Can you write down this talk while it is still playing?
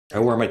I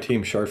wore my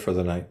team shirt for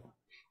the night.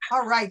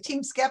 All right,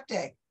 Team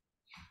Skeptic.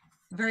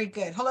 Very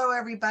good. Hello,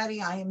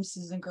 everybody. I am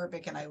Susan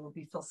Gerbic, and I will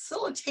be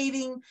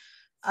facilitating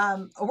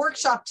a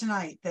workshop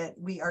tonight that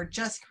we are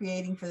just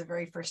creating for the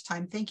very first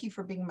time. Thank you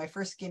for being my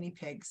first guinea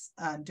pigs,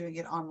 doing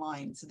it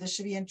online. So this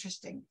should be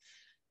interesting.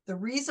 The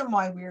reason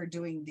why we are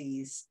doing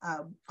these,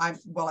 I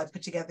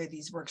put together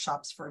these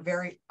workshops for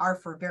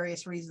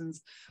various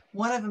reasons.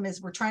 One of them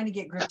is we're trying to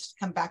get groups to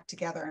come back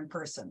together in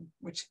person,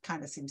 which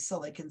kind of seems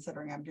silly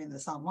considering I'm doing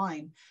this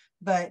online.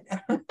 But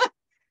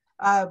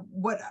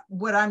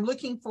what I'm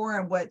looking for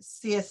and what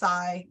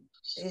CSI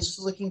is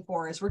looking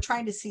for is we're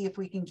trying to see if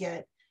we can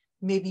get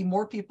maybe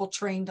more people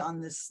trained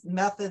on this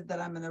method that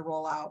I'm going to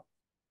roll out.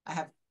 I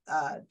have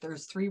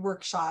there's 3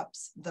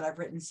 workshops that I've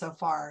written so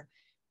far,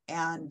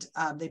 and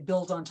they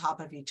build on top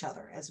of each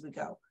other as we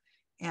go,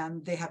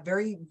 and they have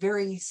very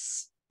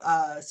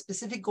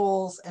specific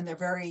goals, and they're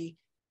very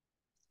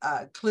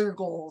clear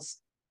goals,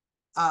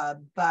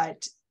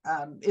 but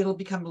it'll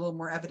become a little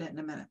more evident in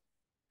a minute.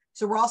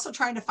 So we're also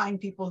trying to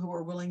find people who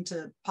are willing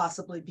to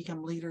possibly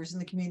become leaders in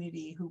the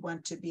community, who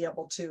want to be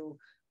able to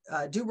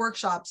do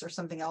workshops or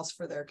something else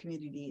for their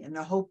community, in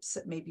the hopes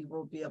that maybe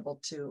we'll be able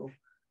to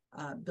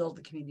build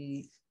the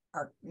community,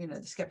 or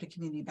the skeptic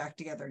community, back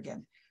together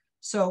again.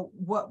 So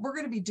what we're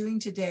going to be doing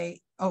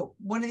today,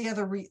 one of the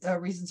other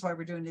reasons why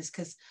we're doing this,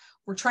 because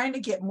we're trying to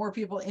get more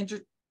people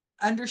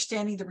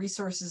understanding the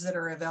resources that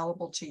are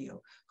available to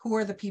you. Who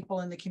are the people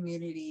in the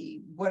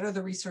community? What are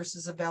the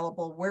resources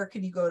available? Where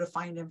can you go to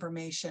find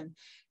information?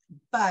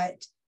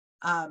 But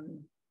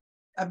I'm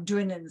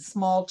doing it in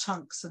small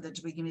chunks so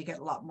that we can make it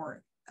a lot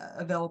more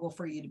available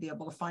for you to be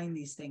able to find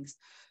these things.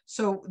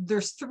 So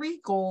there's 3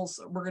 goals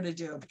we're going to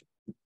do.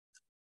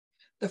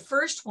 The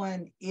first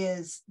one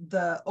is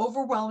the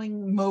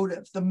overwhelming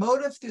motive. The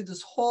motive through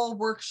this whole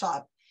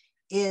workshop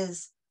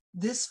is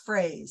this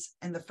phrase,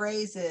 and the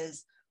phrase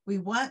is, we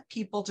want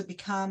people to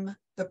become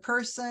the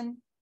person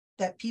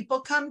that people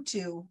come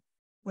to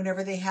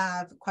whenever they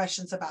have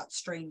questions about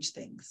strange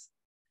things.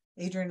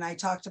 Adrienne and I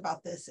talked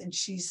about this, and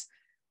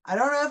I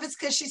don't know if it's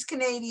because she's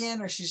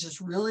Canadian or she's just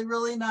really,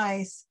 really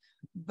nice,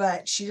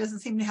 but she doesn't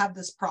seem to have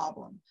this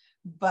problem.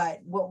 But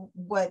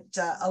what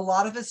a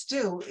lot of us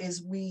do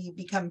is we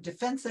become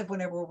defensive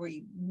whenever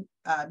we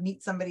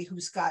meet somebody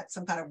who's got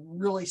some kind of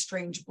really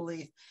strange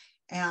belief.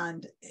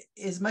 And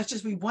as much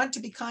as we want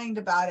to be kind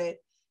about it,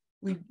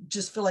 we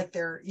just feel like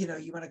they're,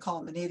 you want to call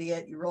them an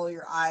idiot, you roll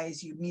your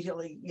eyes, you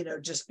immediately,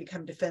 just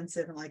become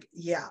defensive and like,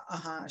 yeah,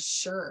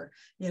 sure,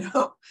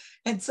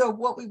 And so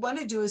what we want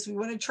to do is we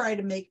want to try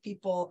to make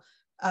people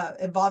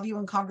involve you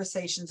in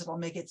conversations that'll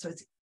make it so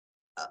it's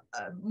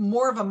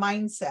more of a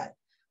mindset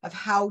of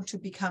how to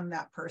become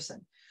that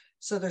person.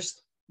 So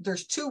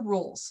there's 2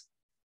 rules.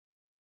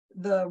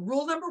 The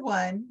rule number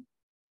 1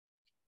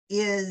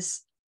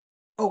 is,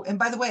 and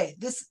by the way,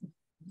 this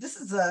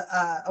is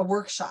a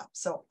workshop,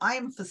 so I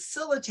am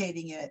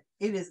facilitating it.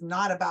 It is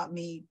not about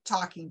me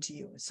talking to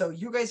you. So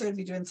you guys are going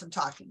to be doing some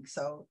talking.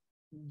 So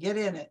get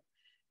in it.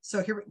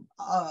 So here,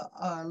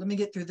 let me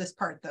get through this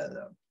part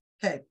though.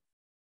 Okay.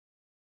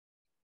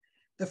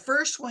 The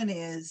first one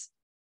is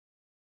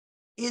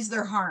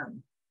there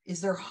harm? Is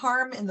there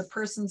harm in the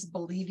person's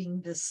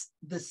believing this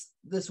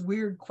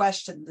weird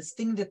question, this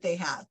thing that they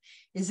have?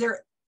 Is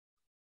there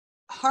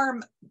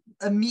harm,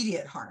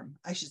 immediate harm,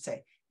 I should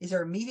say? Is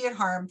there immediate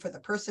harm for the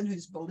person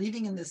who's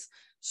believing in this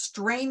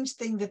strange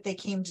thing that they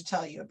came to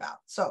tell you about?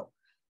 So,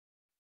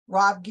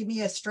 Rob, give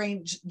me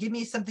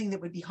something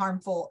that would be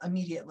harmful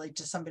immediately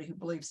to somebody who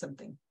believes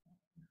something.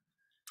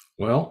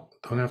 Well,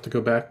 don't have to go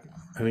back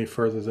any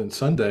further than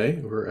Sunday.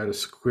 We're at a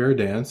square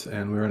dance,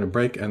 and we were in a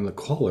break, and the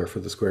caller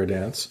for the square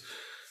dance,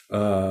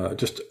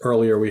 just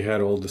earlier we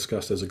had all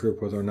discussed as a group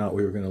whether or not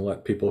we were going to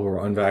let people who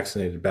are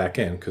unvaccinated back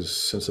in, because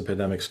since the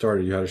pandemic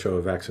started, you had to show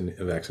a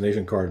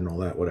vaccination card and all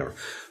that, whatever.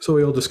 So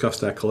we all discussed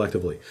that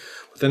collectively.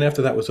 But then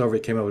after that was over, he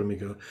came over to me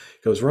and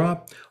goes,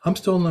 Rob, I'm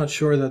still not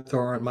sure that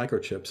there aren't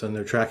microchips and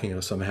they're tracking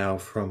us somehow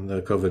from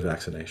the COVID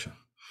vaccination.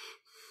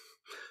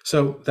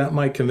 So that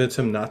might convince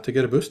him not to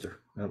get a booster.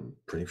 I'm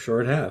pretty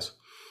sure it has.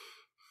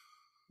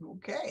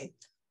 Okay.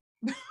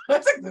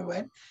 That's a good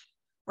one.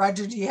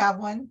 Roger, do you have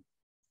one?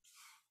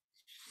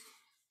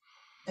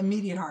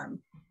 Immediate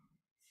harm.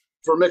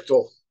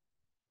 Vermictal.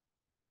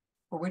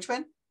 For which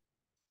one?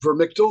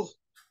 Vermictal.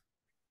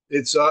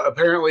 It's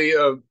apparently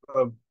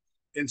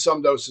in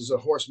some doses a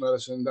horse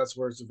medicine. That's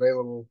where it's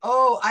available.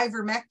 Oh,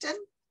 ivermectin?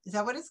 Is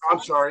that what it's called?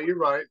 I'm sorry, you're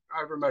right.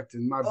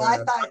 Ivermectin. My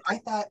bad. I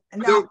thought.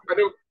 No. I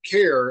don't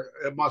care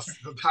enough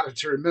about it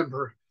to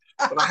remember,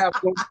 but I have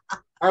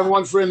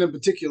one friend in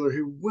particular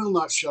who will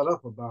not shut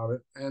up about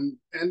it, and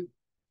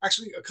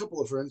actually a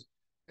couple of friends,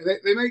 and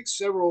they make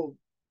several.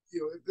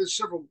 There's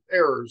several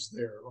errors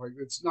there. Like,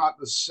 it's not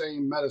the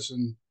same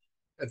medicine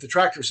at the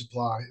Tractor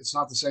Supply. It's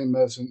not the same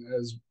medicine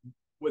as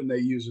when they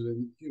use it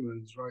in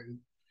humans, right?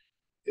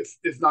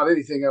 If not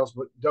anything else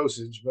but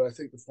dosage, but I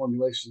think the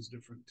formulation is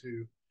different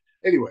too.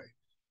 Anyway,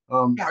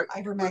 yeah,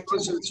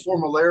 ivermectin. It's for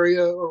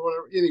malaria or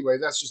whatever. Anyway,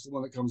 that's just the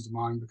one that comes to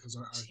mind because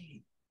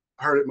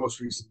I heard it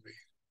most recently.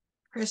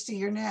 Christy,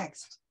 you're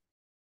next.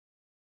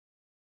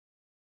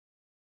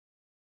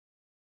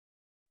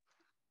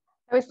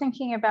 I was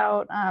thinking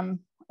about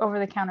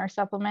over-the-counter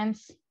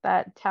supplements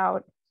that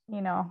tout,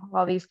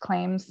 all these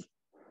claims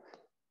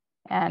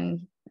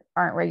and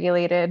aren't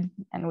regulated,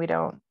 and we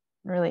don't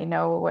really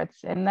know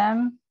what's in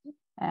them.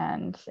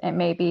 And it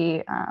may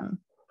be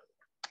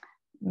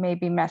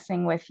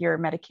messing with your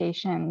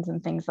medications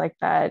and things like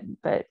that,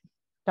 but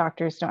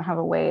doctors don't have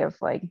a way of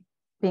like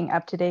being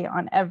up to date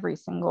on every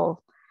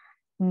single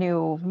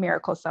new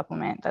miracle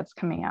supplement that's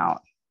coming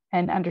out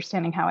and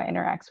understanding how it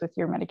interacts with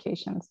your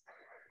medications.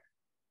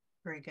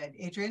 Very good.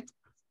 Adrian?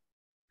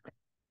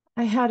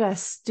 I had a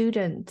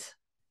student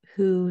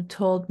who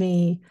told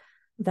me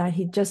that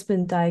he'd just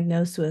been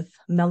diagnosed with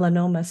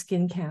melanoma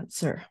skin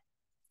cancer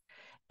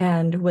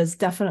and was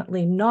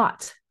definitely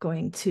not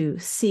going to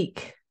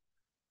seek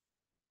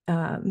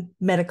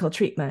medical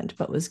treatment,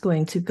 but was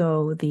going to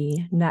go the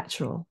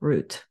natural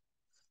route.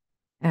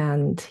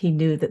 And he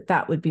knew that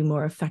that would be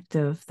more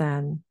effective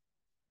than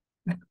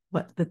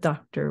what the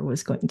doctor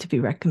was going to be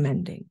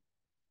recommending.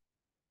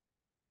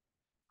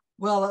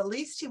 Well, at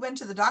least he went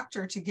to the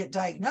doctor to get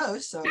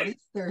diagnosed, so at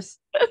least there's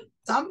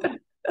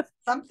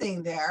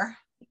something there.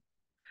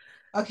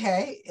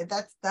 Okay,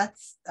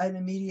 that's an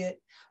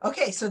immediate.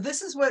 Okay, so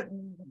this is what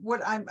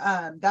I'm.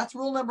 That's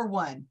rule number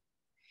one.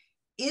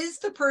 Is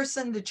the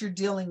person that you're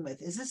dealing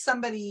with, is this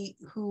somebody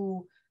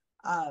who,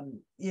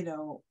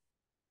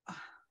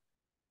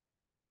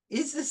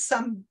 is this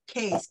some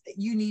case that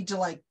you need to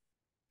like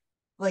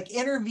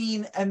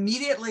intervene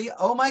immediately?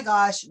 Oh my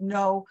gosh,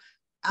 no,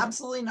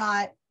 absolutely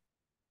not.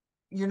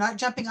 You're not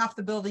jumping off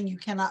the building, you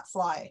cannot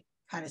fly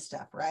kind of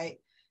stuff, right?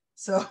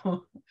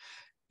 So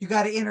you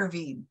got to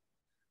intervene.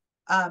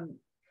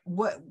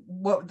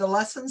 What the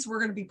lessons we're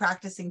going to be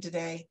practicing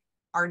today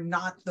are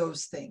not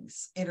those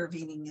things,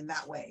 intervening in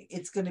that way.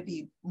 It's going to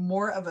be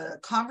more of a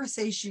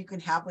conversation you can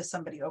have with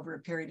somebody over a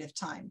period of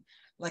time,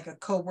 like a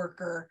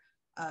coworker,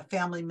 a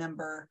family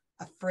member,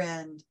 a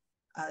friend,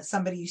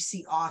 somebody you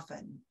see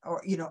often,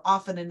 or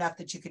often enough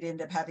that you could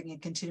end up having a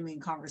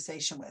continuing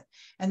conversation with.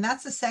 And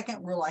that's the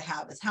second rule I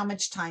have, is how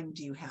much time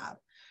do you have?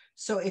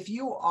 So if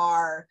you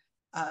are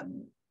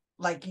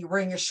like you're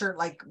wearing a shirt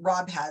like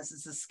Rob has,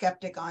 is a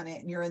skeptic on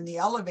it, and you're in the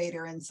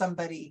elevator and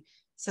somebody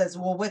says,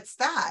 well, what's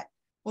that?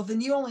 Well,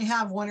 then you only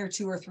have 1 or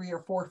 2 or 3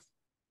 or 4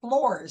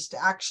 floors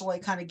to actually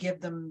kind of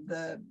give them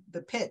the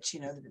pitch,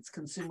 that it's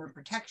consumer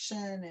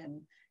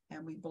protection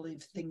and we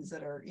believe things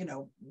that are,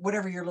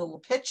 whatever your little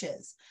pitch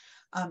is.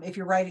 If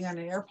you're riding on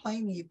an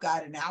airplane, you've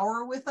got an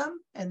hour with them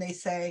and they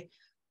say,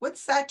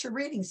 what's that you're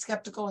reading?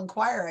 Skeptical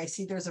Inquirer. I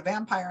see there's a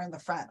vampire in the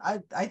front.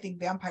 I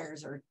think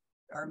vampires are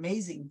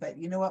amazing, but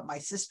you know what? My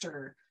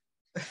sister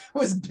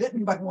was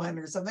bitten by one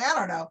or something. I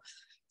don't know.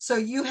 So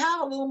you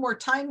have a little more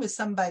time with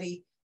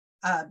somebody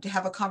to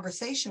have a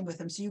conversation with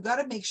them. So you got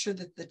to make sure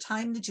that the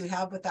time that you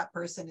have with that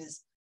person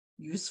is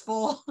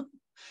useful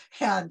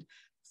and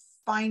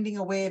finding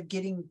a way of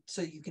getting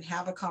so you can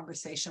have a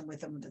conversation with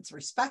them that's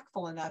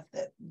respectful enough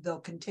that they'll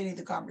continue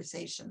the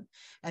conversation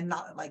and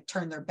not like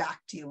turn their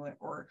back to you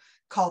or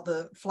call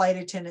the flight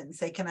attendant and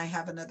say, can I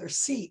have another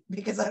seat?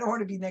 Because I don't want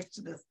to be next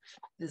to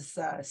this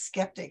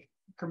skeptic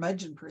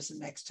curmudgeon person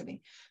next to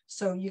me.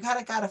 So you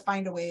got to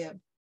find a way of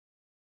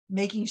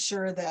making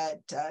sure that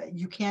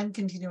you can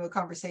continue a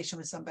conversation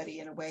with somebody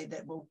in a way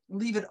that will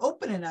leave it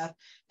open enough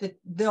that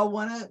they'll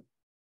want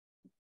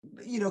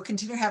to,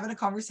 continue having a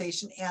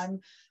conversation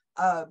and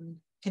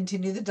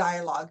continue the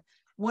dialogue.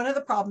 One of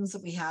the problems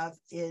that we have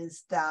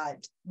is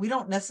that we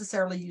don't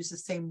necessarily use the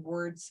same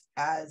words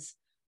as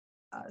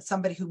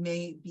somebody who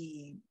may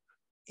be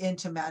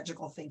into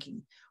magical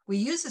thinking. We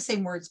use the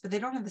same words, but they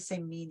don't have the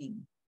same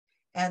meaning.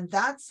 And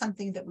that's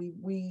something that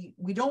we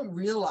don't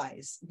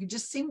realize. We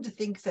just seem to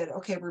think that,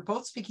 okay, we're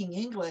both speaking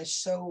English,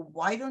 so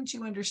why don't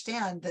you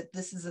understand that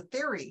this is a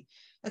theory?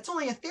 It's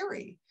only a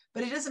theory,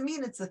 but it doesn't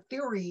mean it's a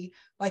theory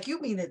like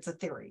you mean it's a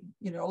theory.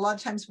 A lot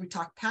of times we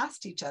talk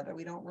past each other.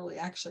 We don't really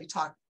actually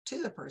talk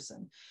to the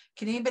person.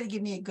 Can anybody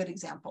give me a good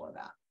example of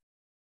that?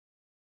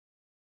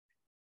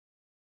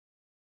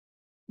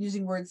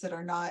 Using words that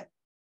are not,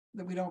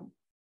 that we don't.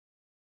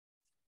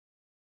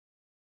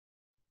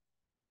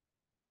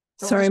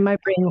 Sorry, my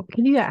brain,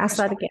 can you ask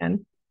that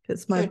again?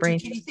 Because my brain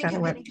can you think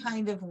of any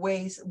kind of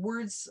ways,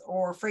 words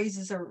or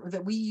phrases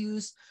that we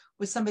use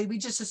with somebody, we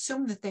just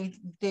assume that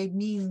they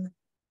mean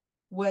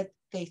what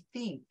they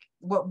think,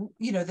 what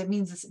that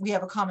means we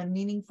have a common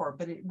meaning for,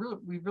 but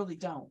we really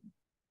don't.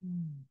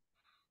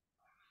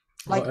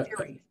 Like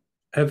theory.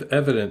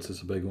 Evidence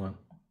is a big one.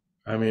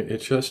 I mean,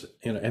 it's just,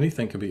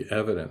 anything can be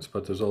evidence,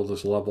 but there's all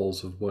those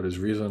levels of what is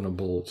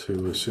reasonable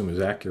to assume is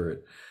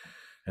accurate.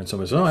 And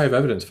someone says, oh, I have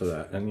evidence for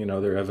that. And,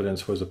 their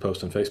evidence was a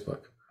post on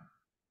Facebook,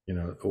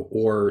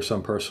 or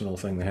some personal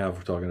thing they have.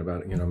 We're talking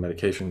about,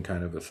 medication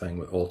kind of a thing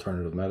with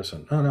alternative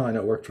medicine. Oh, no, I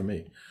know it worked for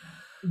me.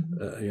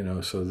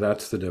 Mm-hmm. So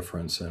that's the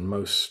difference. And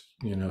most,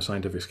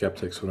 scientific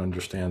skeptics would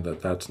understand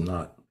that that's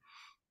not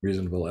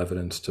reasonable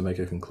evidence to make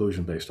a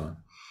conclusion based on.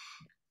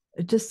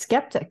 Just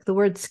skeptic, the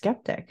word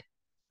skeptic.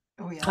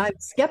 Oh, yeah. I'm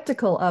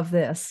skeptical of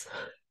this.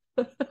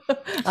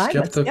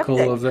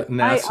 Skeptical of that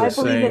NASA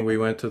saying we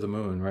went to the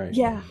moon, right?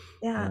 Yeah.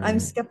 Yeah, I'm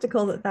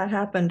skeptical that that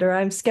happened, or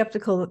I'm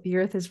skeptical that the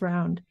earth is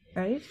round,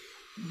 right?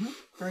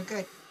 Very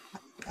good.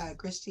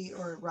 Christy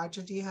or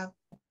Roger, do you have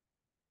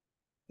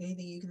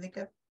anything you can think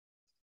of?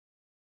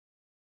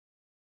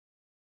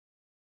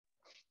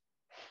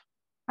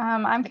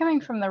 I'm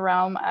coming from the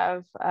realm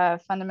of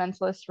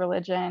fundamentalist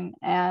religion,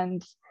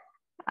 and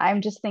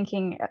I'm just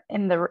thinking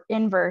in the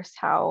inverse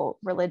how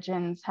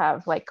religions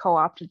have like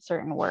co-opted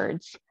certain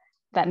words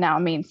that now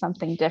mean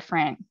something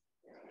different,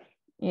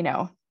 you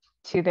know,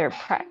 to their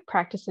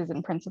practices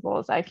and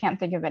principles. I can't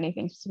think of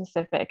anything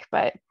specific,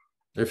 but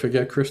I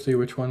forget, Christy,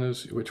 which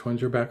one's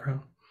your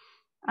background?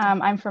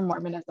 I'm from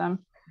Mormonism.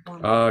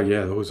 Oh,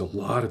 yeah, there was a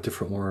lot of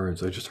different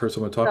words. I just heard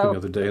someone talking the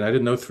other day, and I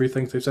didn't know 3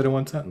 things they said in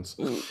one sentence.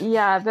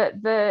 Yeah,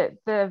 the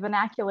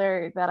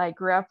vernacular that I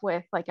grew up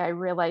with, like I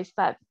realized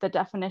that the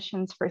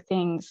definitions for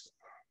things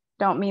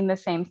don't mean the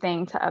same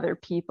thing to other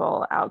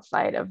people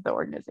outside of the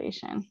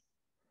organization.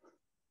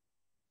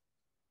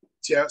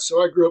 Yeah,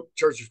 so I grew up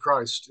Church of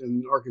Christ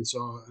in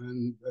Arkansas,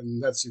 and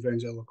that's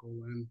evangelical,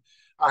 and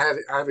I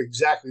have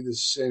exactly the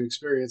same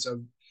experience.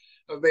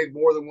 I've made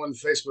more than one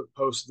Facebook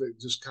post that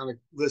just kind of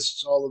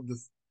lists all of the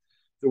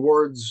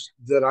words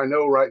that I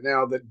know right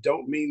now that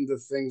don't mean the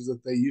things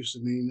that they used to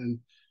mean, and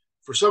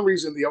for some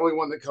reason, the only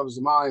one that comes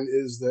to mind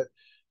is that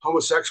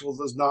homosexual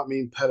does not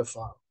mean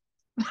pedophile.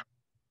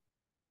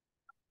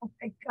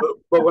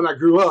 But when I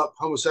grew up,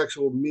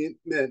 homosexual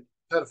meant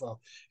pedophile.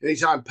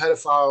 Anytime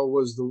pedophile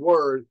was the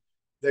word,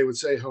 they would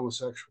say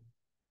homosexual.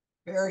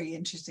 Very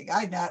interesting.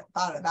 I had not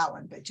thought of that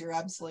one, but you're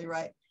absolutely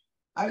right.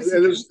 And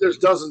there's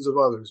dozens of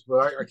others, but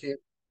I can't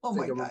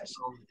think of them at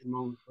the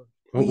moment.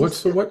 Well,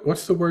 what's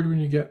the word when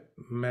you get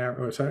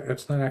married?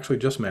 It's not actually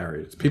just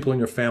married. It's people in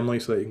your family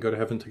so that you can go to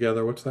heaven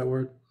together. What's that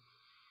word?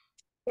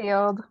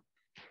 Sealed.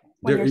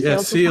 Yeah,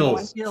 sealed.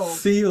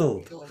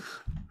 Sealed.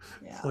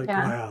 Yeah. It's like,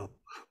 wow.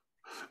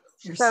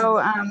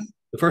 So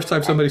the first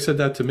time somebody said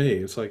that to me,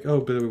 it's like, oh,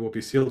 but we won't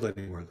be sealed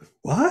anymore.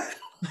 What?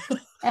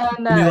 And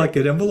you like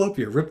an envelope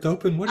you're ripped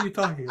open? What are you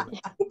talking about?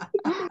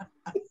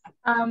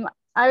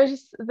 I was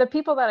just, the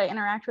people that I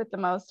interact with the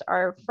most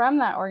are from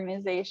that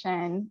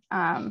organization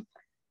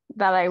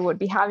that I would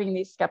be having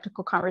these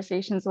skeptical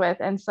conversations with.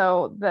 And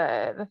so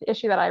the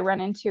issue that I run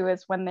into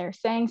is when they're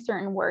saying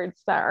certain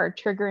words that are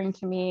triggering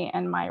to me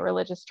and my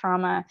religious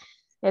trauma,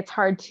 it's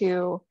hard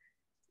to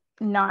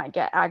not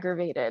get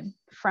aggravated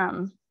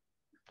from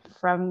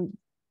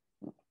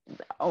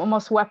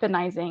almost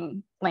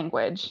weaponizing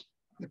language.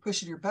 You're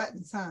pushing your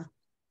buttons, huh?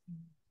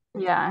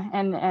 Yeah,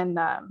 and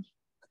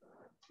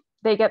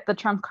they get the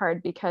trump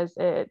card because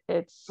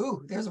it's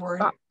there's a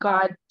word.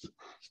 God,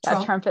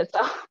 Trump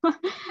itself.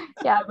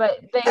 Yeah, but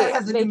that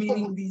has a new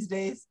meaning these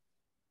days.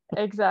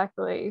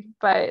 Exactly,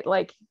 but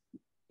like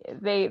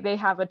they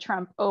have a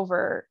trump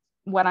over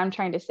what I'm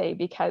trying to say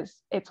because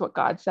it's what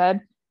God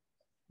said.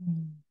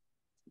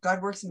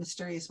 God works in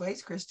mysterious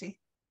ways,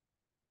 Christy.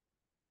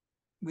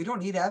 We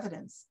don't need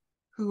evidence.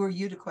 Who are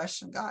you to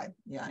question God?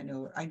 Yeah, I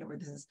know where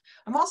this is.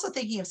 I'm also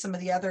thinking of some of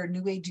the other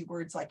new agey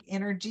words like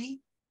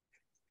energy.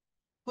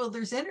 Well,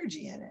 there's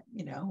energy in it,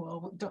 you know.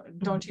 Well,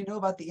 don't you know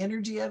about the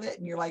energy of it?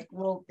 And you're like,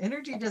 well,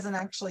 energy doesn't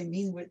actually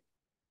mean what.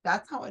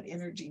 That's not what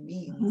energy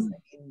means.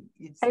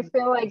 I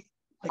feel like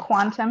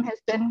quantum has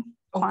been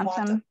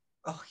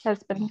has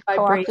been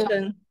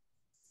vibration.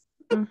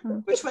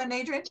 Which one,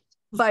 Adrian?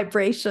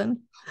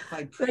 Vibration.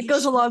 That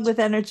goes along with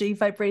energy,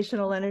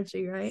 vibrational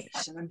energy, right?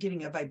 I'm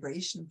getting a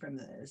vibration from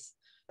this,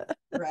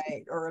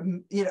 right? Or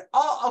you know,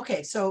 oh,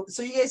 okay. So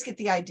you guys get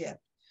the idea.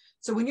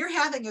 So when you're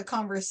having a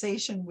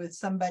conversation with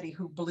somebody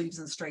who believes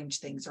in strange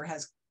things or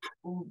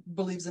who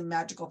believes in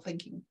magical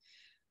thinking,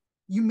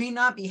 you may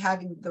not be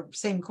having the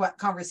same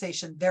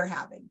conversation they're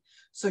having.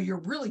 So your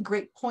really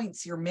great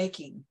points you're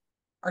making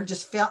are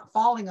just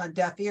falling on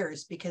deaf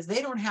ears because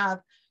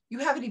you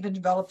haven't even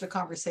developed a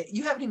conversation.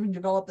 You haven't even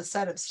developed a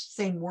set of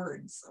same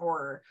words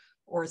or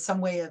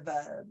some way of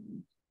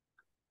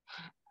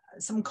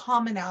some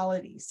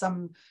commonality,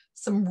 some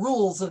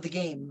rules of the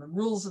game,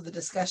 rules of the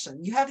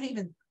discussion. You haven't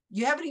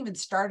even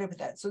started with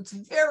that. So it's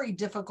very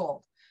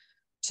difficult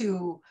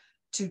to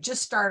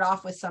just start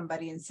off with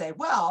somebody and say,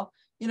 well,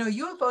 you know,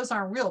 UFOs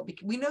aren't real.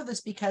 We know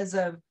this because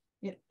of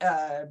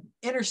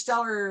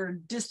interstellar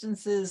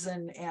distances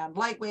and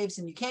light waves,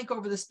 and you can't go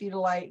over the speed of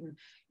light. And,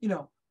 you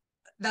know,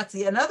 that's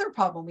another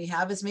problem we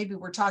have is maybe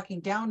we're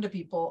talking down to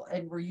people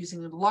and we're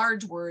using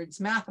large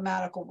words,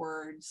 mathematical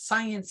words,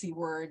 sciencey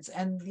words,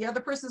 and the other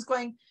person's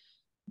going,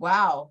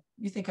 wow,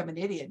 you think I'm an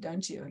idiot,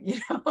 don't you? You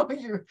know,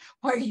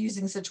 why are you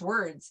using such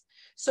words?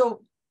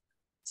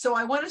 So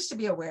I want us to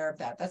be aware of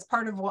that. That's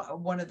part of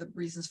one of the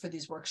reasons for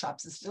these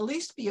workshops is to at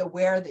least be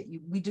aware that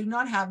we do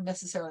not have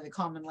necessarily the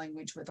common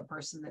language with a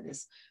person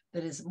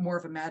that is more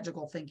of a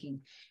magical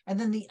thinking. And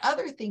then the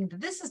other thing,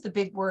 this is the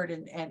big word,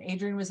 and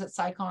Adrian was at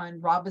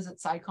SciCon, Rob was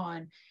at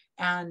SciCon,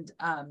 and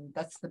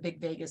that's the big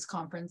Vegas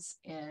conference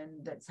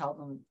that's held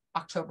in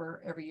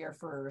October every year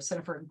for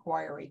Center for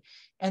Inquiry.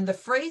 And the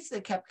phrase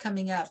that kept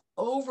coming up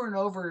over and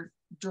over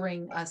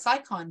during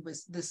SciCon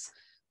was this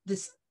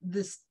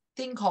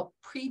thing called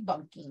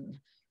pre-bunking.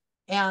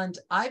 And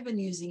I've been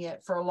using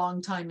it for a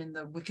long time in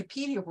the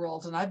Wikipedia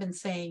world, and I've been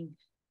saying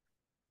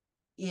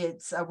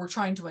it's we're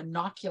trying to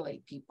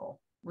inoculate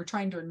people. We're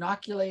trying to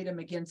inoculate them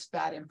against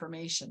bad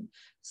information.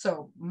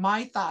 So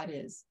my thought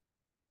is,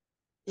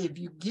 if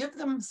you give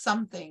them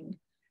something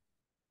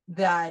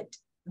that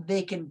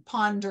they can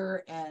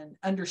ponder and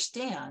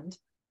understand,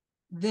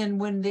 then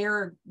when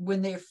they're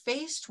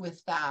faced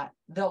with that,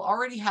 they'll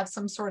already have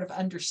some sort of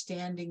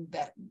understanding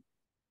that,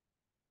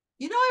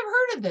 I've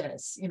heard of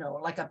this,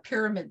 like a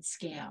pyramid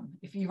scam.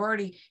 If you've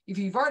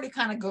already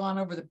kind of gone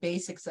over the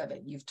basics of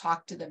it, you've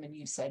talked to them and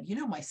you've said,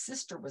 my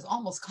sister was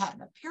almost caught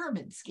in a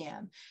pyramid scam.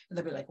 And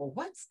they'll be like, well,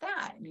 what's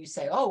that? And you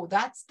say, oh,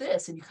 that's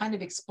this. And you kind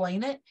of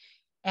explain it,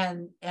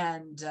 and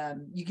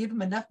you give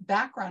them enough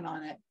background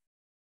on it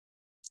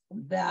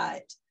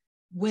that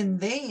when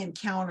they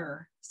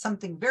encounter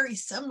something very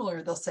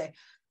similar, they'll say,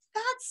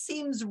 that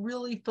seems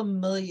really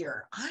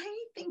familiar.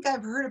 I think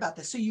I've heard about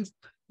this. So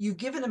you've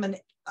given them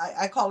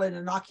I call it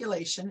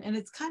inoculation, and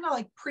it's kind of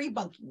like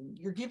pre-bunking.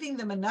 You're giving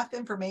them enough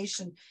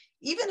information,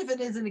 even if it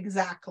isn't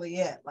exactly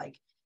it. Like,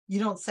 you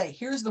don't say,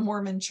 here's the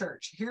Mormon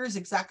church. Here's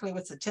exactly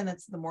what's the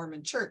tenets of the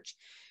Mormon church.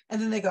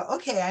 And then they go,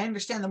 okay, I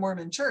understand the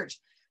Mormon church.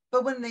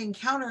 But when they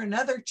encounter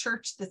another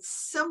church that's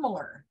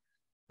similar,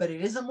 but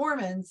it isn't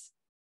Mormons,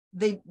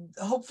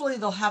 hopefully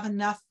they'll have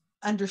enough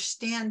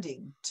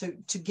understanding to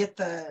get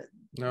the.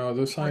 No,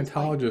 those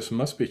Scientologists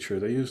must be true.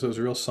 They use those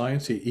real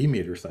sciencey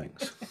e-meter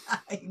things.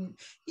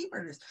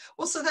 E-murders.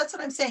 Well, so that's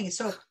what I'm saying.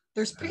 So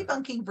there's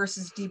pre-bunking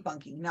versus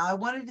debunking. Now, I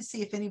wanted to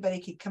see if anybody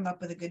could come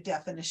up with a good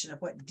definition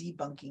of what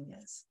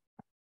debunking is.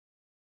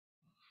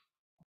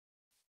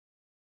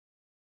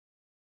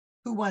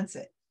 Who wants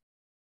it?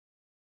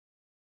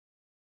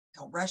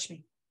 Don't rush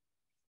me.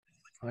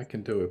 I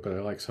can do it, but I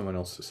like someone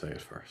else to say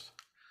it first.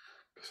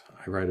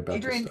 I write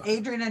about this stuff.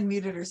 Adrian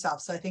unmuted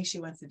herself, so I think she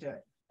wants to do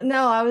it.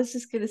 No, I was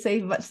just going to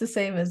say much the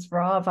same as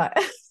Rob.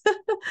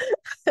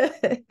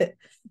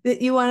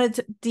 You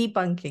wanted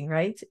debunking,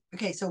 right?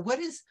 Okay, so what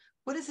is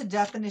the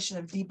definition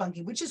of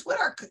debunking? Which is what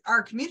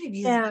our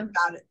community has been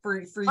about it for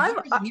years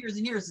and years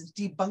and years, is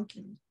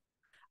debunking.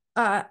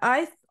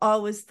 I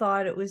always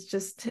thought it was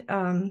just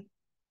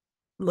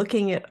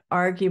looking at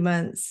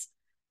arguments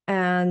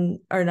or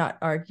not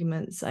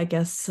arguments. I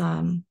guess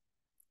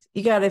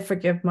you got to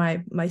forgive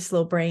my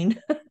slow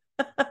brain.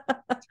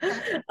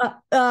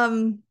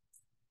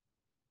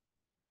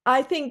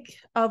 I think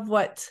of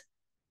what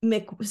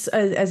Mick,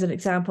 as an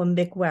example,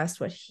 Mick West,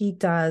 what he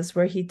does,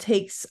 where he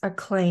takes a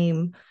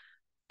claim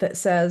that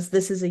says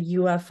this is a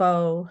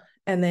UFO,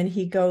 and then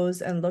he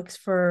goes and looks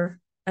for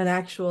an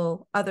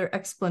actual other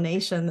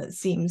explanation that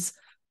seems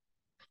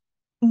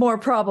more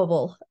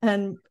probable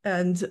and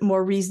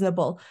more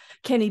reasonable.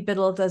 Kenny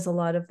Biddle does a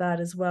lot of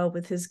that as well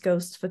with his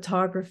ghost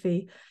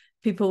photography.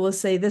 People will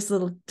say, this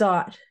little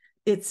dot,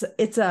 it's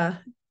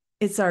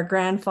our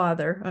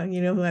grandfather,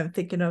 who I'm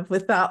thinking of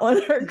with that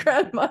one, her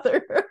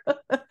grandmother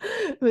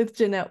with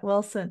Jeanette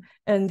Wilson.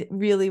 And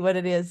really what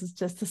it is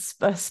just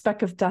a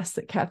speck of dust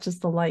that catches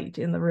the light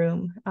in the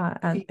room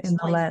and in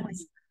the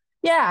lens.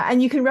 Yeah,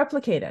 and you can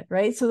replicate it,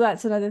 right? So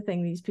that's another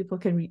thing. These people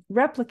can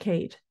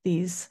replicate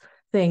these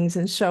things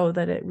and show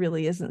that it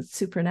really isn't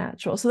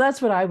supernatural. So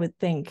that's what I would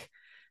think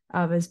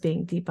of as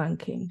being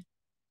debunking.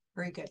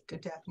 Very good.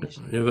 Good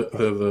definition. Yeah,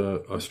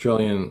 the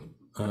Australian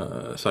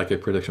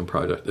Psychic Prediction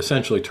Project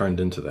essentially turned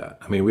into that.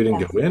 I mean, we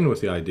didn't go in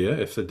with the idea.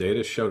 If the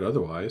data showed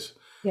otherwise,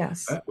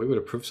 we would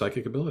have proved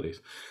psychic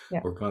abilities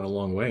or gone a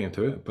long way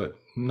into it. But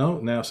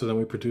no, so then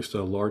we produced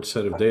a large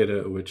set of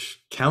data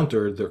which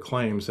countered their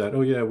claims that,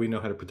 oh yeah, we know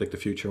how to predict the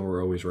future and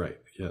we're always right.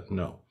 Yeah,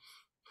 no.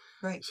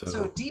 Right. So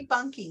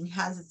debunking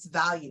has its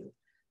value.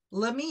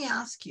 Let me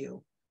ask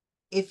you,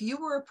 if you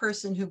were a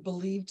person who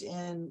believed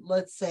in,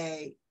 let's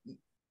say,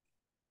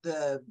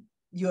 the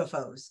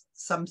UFOs,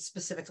 some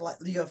specific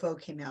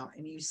UFO came out,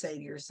 and you say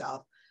to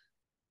yourself,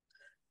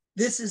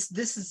 this is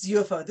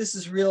UFO, this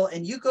is real,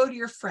 and you go to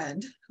your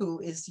friend who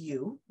is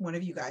one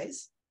of you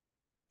guys,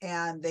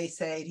 and they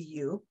say to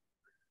you,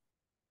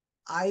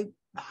 I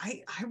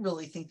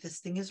really think this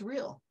thing is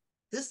real.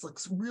 This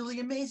looks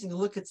really amazing.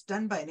 Look, it's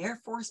done by an Air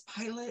Force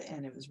pilot,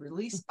 and it was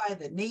released by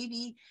the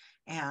Navy,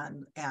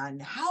 and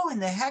how in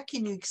the heck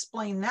can you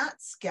explain that,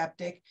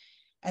 skeptic?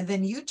 And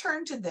then you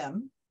turn to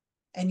them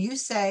and you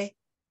say,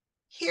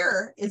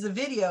 here is a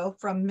video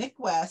from Mick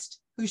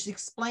West who's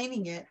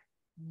explaining it.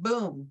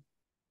 Boom.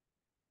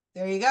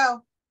 There you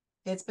go.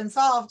 It's been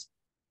solved.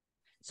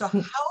 So how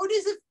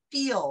does it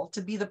feel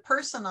to be the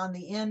person on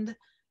the end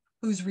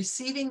who's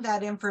receiving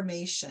that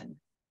information?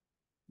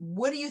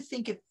 What do you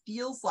think it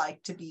feels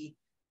like to be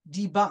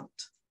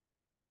debunked?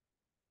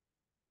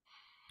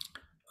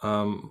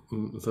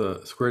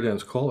 The Square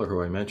Dance caller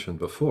who I mentioned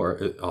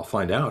before, I'll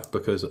find out,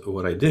 because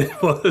what I did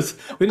was,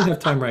 we didn't have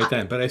time right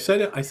then, but I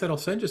said I'll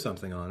send you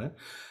something on it.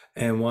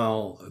 And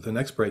while the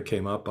next break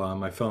came up on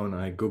my phone,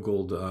 I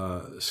Googled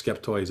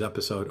Skeptoid's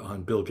episode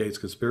on Bill Gates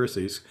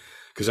conspiracies,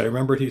 because I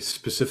remember he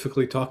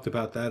specifically talked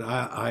about that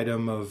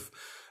item of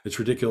it's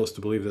ridiculous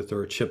to believe that there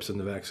are chips in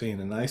the vaccine.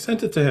 And I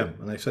sent it to him,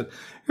 and I said,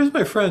 "Here's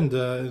my friend,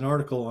 an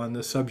article on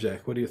this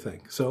subject. What do you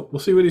think?" So we'll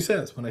see what he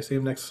says when I see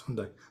him next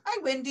Sunday.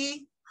 Hi,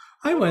 Wendy.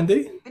 Hi,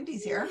 Wendy.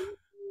 Wendy's here.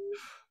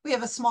 We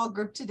have a small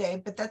group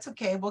today, but that's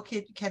okay. We'll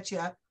catch you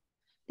up.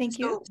 Thank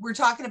you. So we're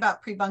talking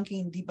about pre-bunking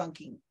and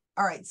debunking.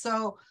 All right.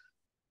 So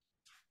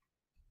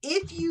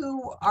if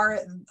you are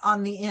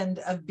on the end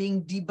of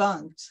being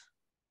debunked,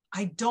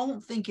 I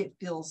don't think it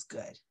feels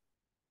good.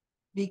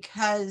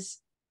 Because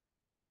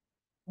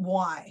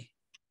why?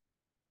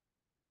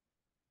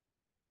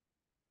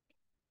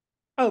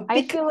 Oh,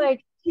 I because feel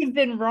like you've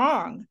been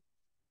wrong.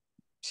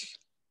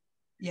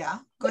 Yeah,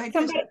 go ahead.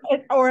 Somebody,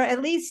 or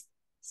at least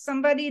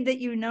somebody that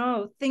you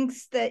know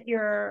thinks that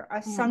your Hmm.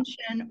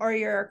 assumption or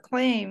your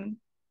claim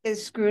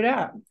is screwed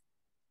up.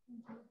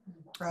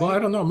 Right? Well, I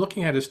don't know. I'm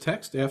looking at his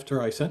text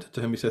after I sent it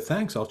to him. He said,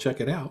 "Thanks, I'll check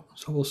it out."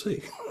 So we'll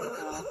see.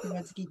 He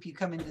wants to keep you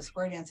coming to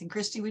square dancing.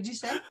 Christy, would you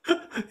say?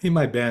 He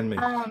might ban me.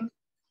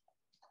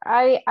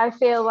 I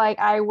feel like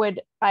I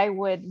would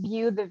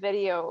view the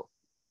video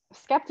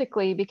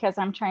skeptically because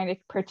I'm trying to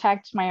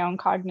protect my own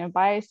cognitive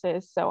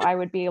biases. So I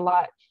would be a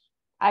lot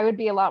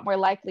more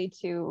likely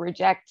to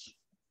reject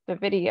the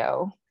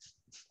video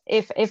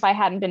if I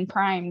hadn't been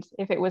primed,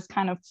 if it was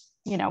kind of,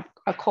 you know,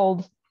 a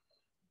cold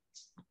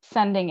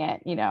sending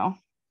it, you know.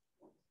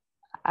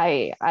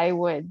 I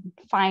would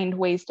find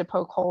ways to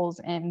poke holes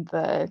in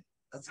the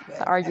That's good.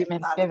 the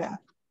argument given.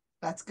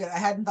 That's good. I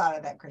hadn't thought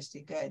of that,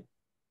 Christy. Good.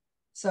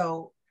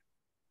 So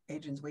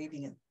Adrian's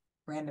waving at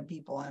random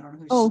people. I don't know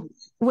who Oh,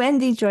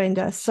 Wendy joined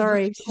us.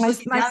 Sorry. She's My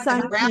looking down at son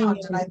the came ground,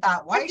 and I in.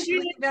 thought, why is she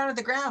looking down at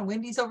the ground?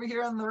 Wendy's over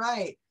here on the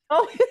right.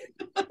 Oh,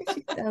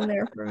 she's down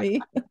there for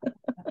me.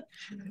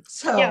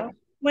 So Yeah,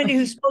 Wendy,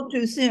 who spoke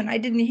too soon. I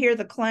didn't hear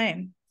the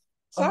claim.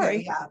 Sorry.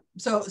 okay, yeah.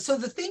 So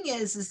the thing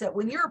is that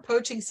when you're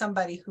approaching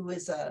somebody who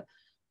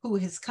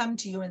has come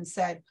to you and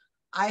said,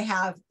 I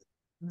have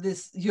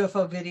this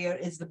UFO video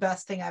is the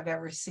best thing I've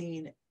ever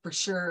seen, for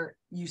sure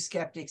you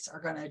skeptics are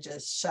going to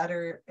just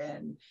shudder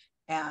and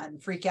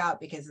freak out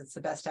because it's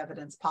the best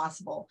evidence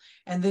possible.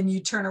 And then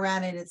you turn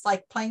around and it's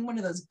like playing one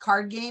of those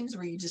card games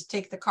where you just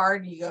take the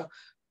card and you go,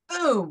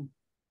 boom.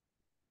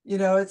 You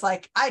know, it's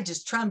like, I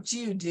just trumped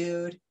you,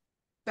 dude.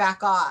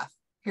 Back off.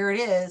 Here it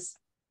is.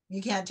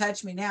 You can't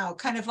touch me now.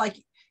 Kind of like,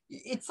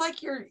 it's like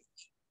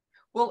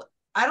well,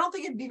 I don't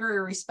think it'd be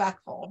very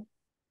respectful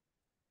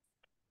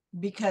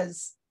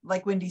because,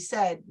 like Wendy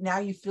said, now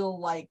you feel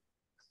like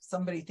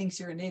somebody thinks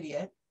you're an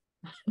idiot.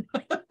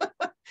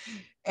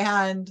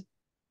 And,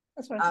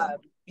 That's what I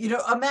you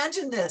know,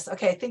 imagine this.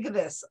 Okay, think of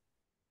this.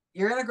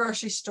 You're in a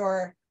grocery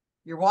store,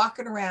 you're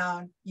walking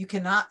around, you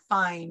cannot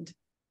find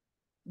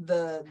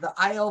the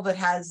aisle that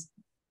has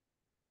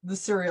the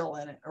cereal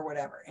in it or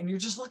whatever. And you're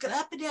just looking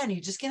up and down.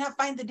 You just cannot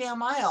find the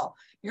damn aisle.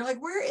 You're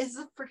like, where is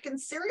the freaking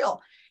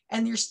cereal?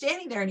 And you're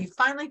standing there and you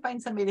finally find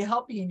somebody to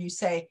help you and you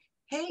say,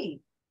 hey,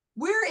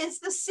 where is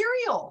the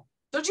cereal?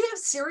 Don't you have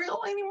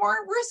cereal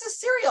anymore? Where's the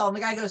cereal? And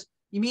the guy goes,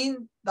 you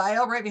mean the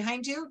aisle right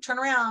behind you? Turn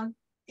around,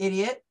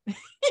 idiot.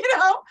 You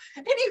know,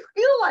 and you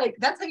feel like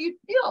that's how you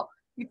feel.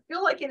 You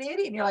feel like an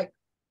idiot and you're like,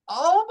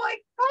 oh my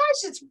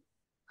gosh, it's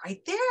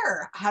right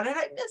there. How did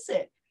I miss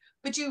it?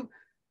 But you're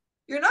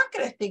not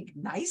going to think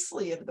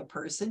nicely of the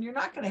person. You're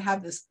not going to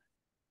have this,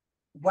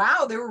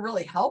 wow, they were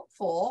really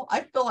helpful.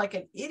 I feel like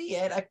an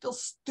idiot. I feel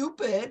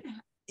stupid.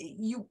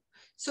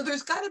 So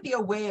there's got to be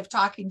a way of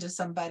talking to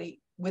somebody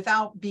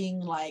without being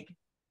like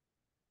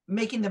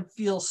making them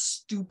feel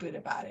stupid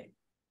about it.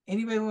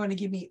 Anybody want to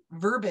give me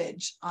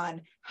verbiage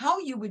on how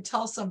you would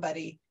tell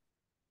somebody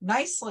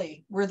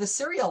nicely where the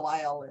cereal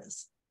aisle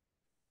is?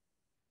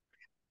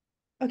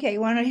 Okay,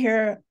 you want to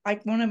hear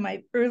like one of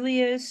my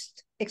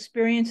earliest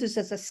experiences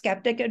as a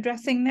skeptic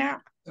addressing that?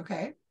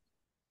 Okay.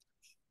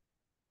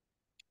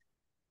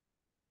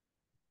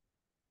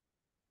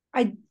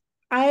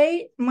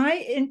 My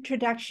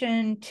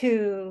introduction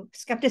to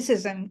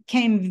skepticism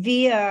came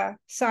via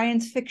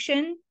science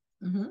fiction.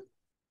 Mm-hmm.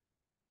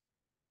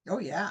 Oh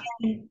yeah.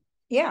 And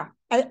yeah,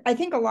 I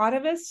think a lot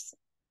of us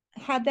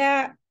had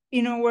that,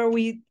 you know, where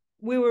we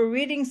were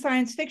reading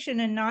science fiction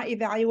and not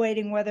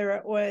evaluating whether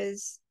it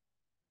was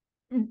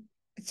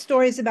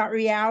stories about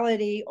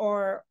reality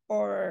or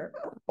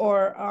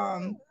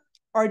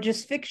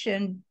just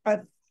fiction,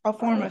 a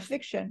form of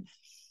fiction.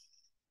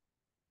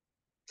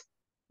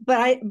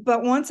 But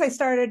once I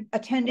started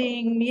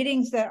attending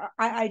meetings, that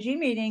IIG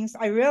meetings,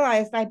 I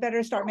realized I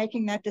better start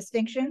making that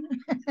distinction.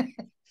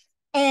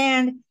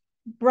 And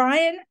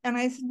Brian and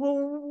I said, well,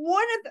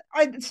 what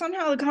if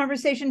somehow the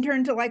conversation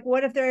turned to like,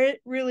 what if there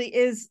really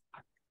is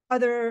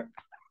other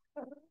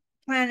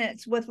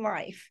planets with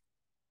life?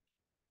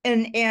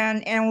 And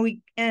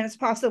it's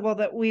possible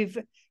that we've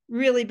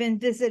really been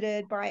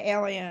visited by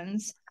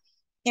aliens.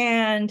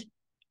 And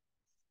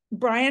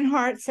Brian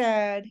Hart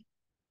said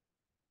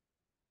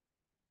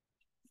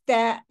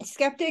that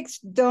skeptics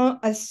don't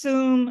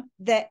assume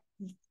that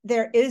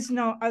there is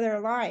no other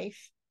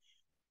life.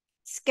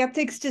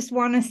 skeptics just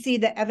want to see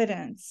the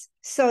evidence.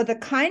 So the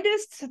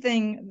kindest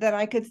thing that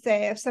I could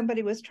say if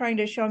somebody was trying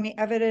to show me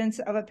evidence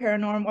of a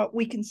paranormal, what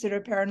we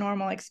consider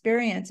paranormal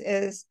experience,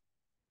 is,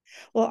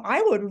 well,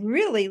 I would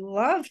really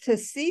love to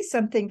see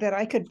something that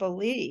I could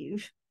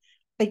believe.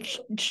 Like,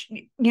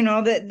 you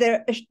know,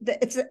 that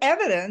it's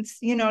evidence,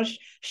 you know,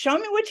 show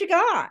me what you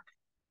got.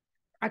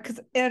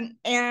 And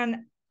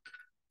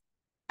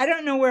I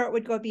don't know where it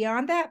would go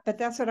beyond that, but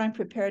that's what I'm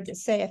prepared to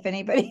say if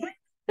anybody.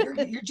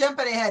 You're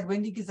jumping ahead,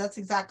 Wendy, because that's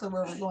exactly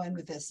where we're going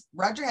with this.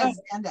 Roger has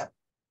his hand up.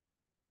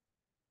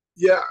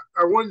 Yeah,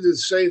 I wanted to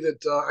say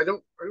that I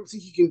don't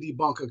think you can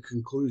debunk a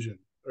conclusion,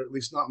 or at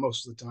least not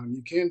most of the time.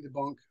 You can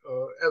debunk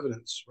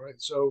evidence, right?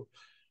 So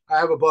I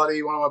have a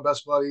buddy, one of my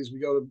best buddies. We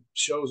go to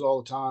shows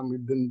all the time.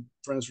 We've been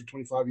friends for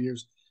 25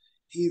 years.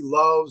 He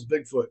loves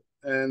Bigfoot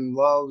and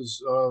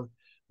loves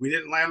we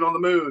didn't land on the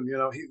moon. You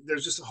know,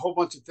 there's just a whole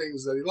bunch of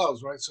things that he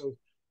loves, right? So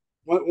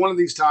one of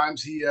these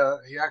times he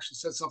actually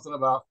said something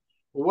about,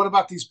 well, what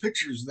about these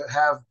pictures that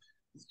have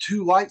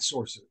two light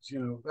sources? You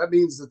know, that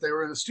means that they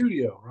were in a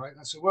studio, right? And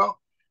I said, well,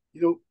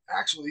 you know,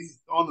 actually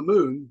on the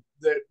moon,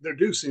 there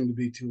do seem to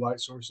be two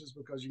light sources,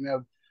 because you can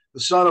have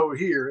the sun over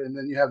here and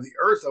then you have the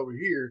earth over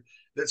here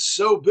that's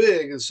so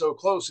big and so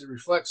close, it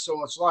reflects so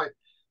much light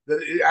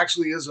that it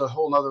actually is a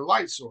whole nother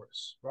light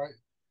source, right?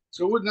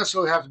 So it wouldn't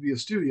necessarily have to be a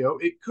studio.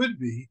 It could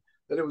be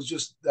that it was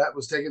just that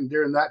was taken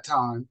during that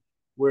time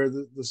where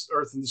the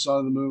earth and the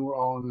sun and the moon were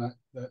all in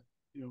that,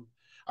 you know.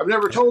 I've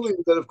never told him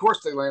that, of course,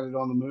 they landed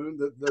on the moon,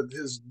 that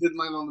his didn't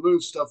land on the moon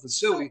stuff is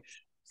silly.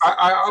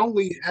 I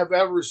only have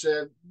ever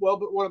said, well,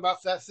 but what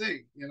about that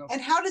thing, you know?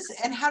 And how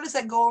does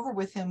that go over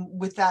with him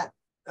with that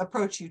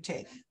approach you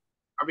take?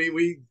 I mean,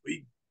 we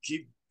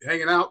keep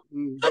hanging out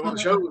and going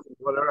to shows,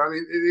 whatever. I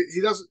mean,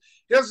 he doesn't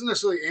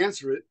necessarily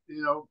answer it,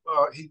 you know.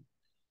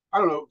 I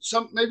don't know,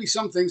 maybe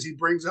some things he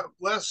brings up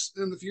less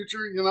in the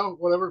future, you know,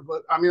 whatever.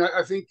 But I mean,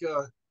 I think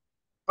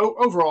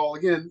overall,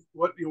 again,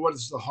 what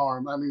is the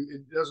harm? I mean,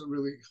 it doesn't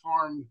really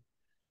harm.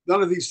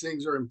 None of these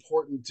things are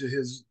important to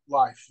his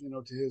life, you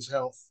know, to his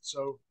health.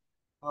 So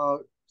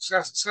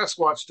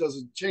Sasquatch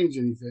doesn't change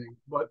anything.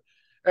 But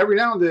every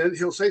now and then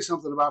he'll say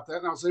something about that,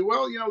 and I'll say,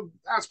 well, you know,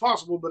 that's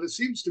possible, but it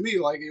seems to me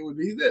like it would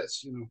be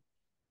this, you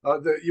know,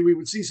 that we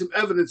would see some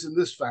evidence in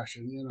this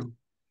fashion, you know.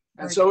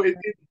 And so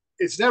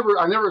it's never,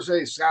 I never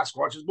say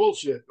Sasquatch is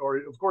bullshit, or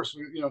of course,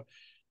 you know,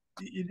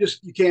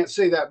 you can't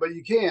say that, but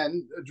you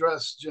can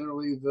address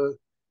generally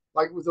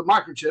like with the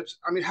microchips.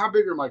 I mean, how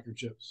big are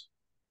microchips,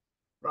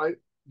 right?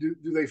 Do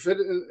they fit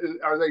in,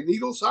 are they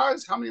needle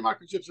size? How many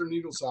microchips are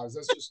needle size?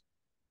 That's just,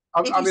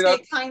 if you say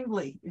it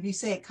kindly. If you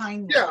say it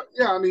kindly. Yeah.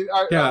 I mean,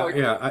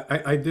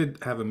 I did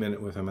have a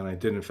minute with him, and I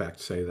did in fact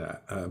say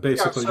that.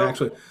 Basically,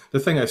 actually, the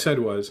thing I said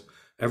was,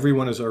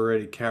 everyone is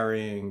already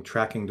carrying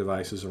tracking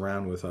devices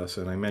around with us,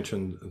 and I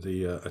mentioned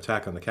the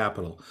attack on the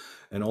Capitol,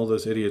 and all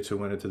those idiots who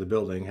went into the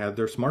building had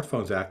their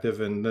smartphones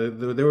active, and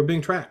they were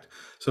being tracked.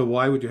 So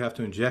why would you have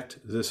to inject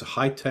this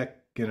high-tech,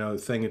 you know,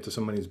 thing into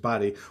somebody's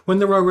body when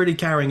they're already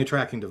carrying a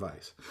tracking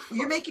device?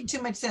 You're making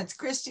too much sense.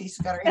 Christy's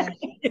got her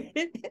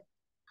hand.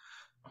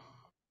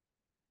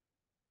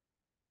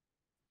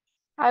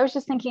 I was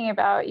just thinking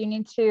about, you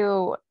need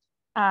to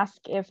ask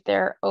if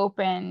they're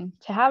open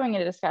to having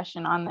a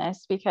discussion on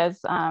this,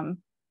 because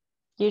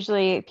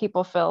usually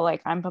people feel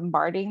like I'm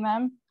bombarding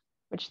them,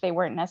 which they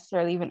weren't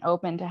necessarily even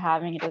open to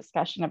having a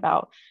discussion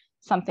about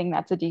something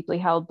that's a deeply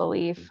held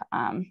belief.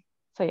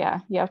 So yeah,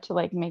 you have to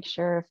like make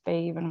sure if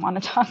they even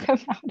want to talk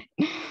about it.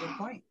 Good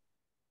point.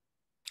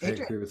 I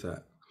agree with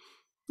that.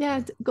 Yeah,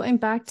 going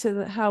back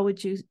to how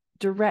would you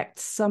direct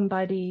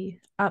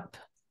somebody up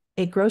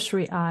a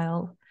grocery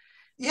aisle?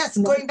 Yes,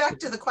 going back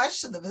to the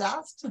question that was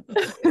asked.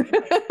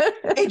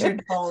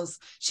 Adrian Falls,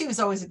 she was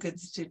always a good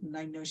student.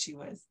 I know she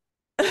was.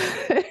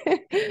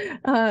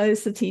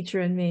 It's the teacher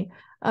in me.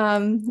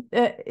 I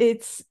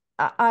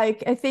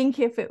think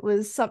if it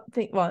was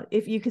something, well,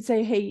 if you could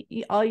say,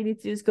 hey, all you need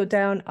to do is go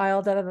down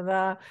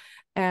aisle,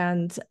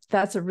 and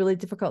that's a really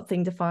difficult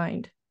thing to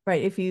find,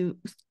 right? If you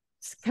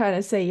kind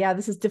of say, yeah,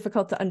 this is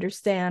difficult to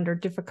understand or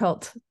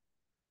difficult.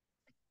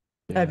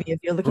 Yeah. I mean, if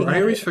you're looking I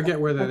always forget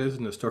where that is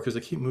in the store because they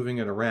keep moving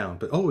it around,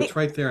 but it's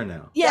right there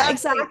now. Yeah,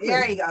 exactly.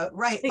 There you go.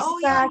 Right. Exactly. Oh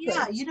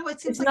yeah. You know,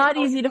 it's like not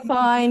easy to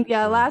find.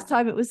 Yeah, last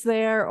time it was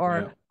there,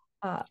 or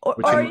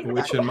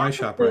which in my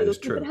shop right is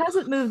true. If it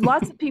hasn't moved,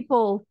 lots of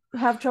people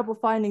have trouble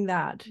finding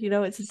that. You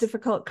know, it's a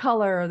difficult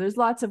color. There's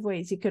lots of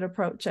ways you could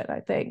approach it,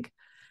 I think.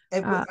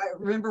 I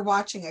remember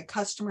watching a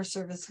customer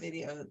service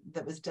video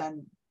that was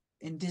done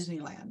in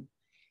Disneyland.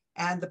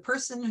 And the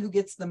person who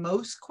gets the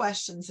most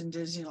questions in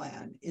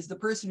Disneyland is the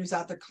person who's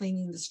out there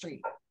cleaning the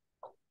street,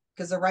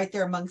 because they're right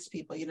there amongst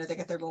people. You know, they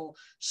got their little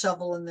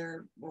shovel in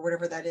there or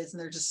whatever that is, and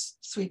they're just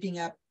sweeping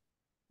up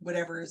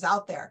whatever is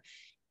out there.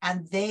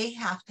 And they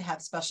have to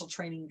have special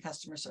training in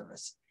customer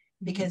service,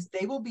 because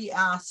they will be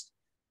asked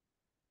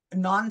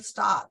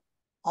nonstop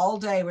all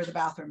day where the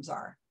bathrooms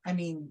are. I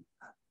mean,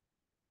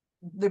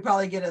 they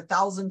probably get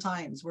 1,000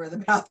 times where the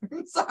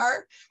bathrooms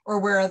are or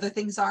where other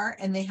things are,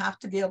 and they have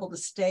to be able to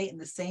stay in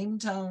the same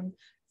tone,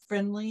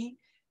 friendly,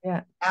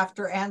 Yeah.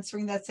 After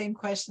answering that same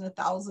question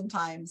 1,000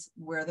 times,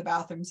 where the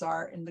bathrooms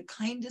are, in the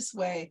kindest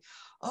way.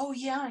 Oh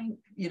yeah,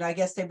 I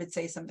guess they would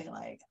say something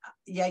like,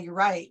 yeah, you're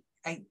right.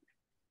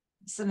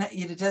 So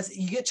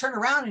you get turned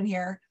around in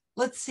here.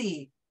 Let's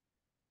see.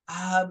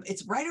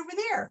 It's right over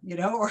there,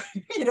 or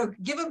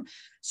give them.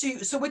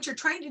 So what you're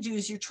trying to do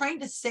is you're trying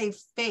to save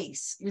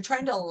face. You're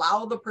trying to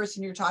allow the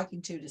person you're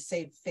talking to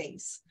save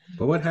face.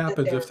 But what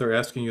happens if they're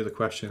asking you the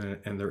question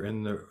and they're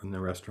in the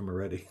restroom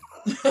already?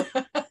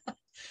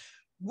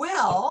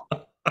 Well,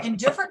 in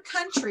different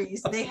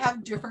countries, they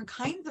have different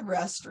kinds of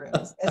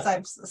restrooms. As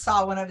I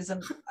saw when I was in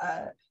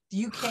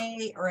the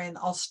UK or in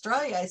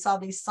Australia, I saw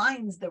these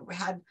signs that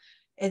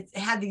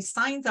had these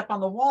signs up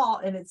on the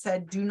wall, and it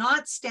said, "Do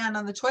not stand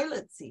on the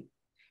toilet seat."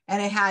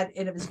 And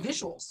it was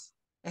visuals.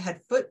 It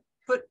had foot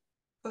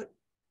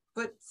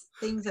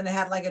things, and it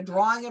had like a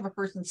drawing of a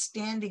person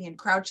standing and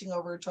crouching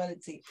over a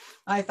toilet seat.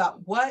 And I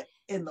thought, what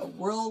in the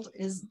world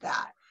is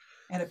that?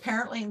 And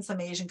apparently in some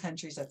Asian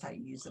countries, that's how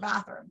you use the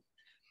bathroom.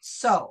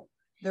 So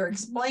they're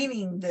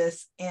explaining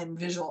this in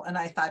visual. And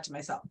I thought to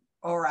myself,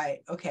 all right,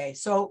 okay,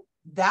 so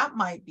that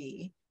might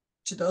be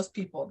to those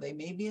people, they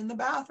may be in the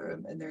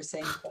bathroom and they're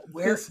saying,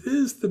 where this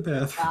is the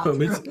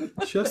bathroom.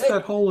 It's just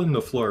that hole in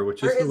the floor,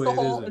 which is the way it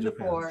is in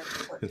Japan.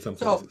 In some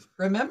places.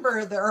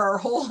 Remember, there are a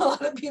whole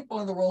lot of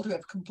people in the world who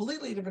have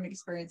completely different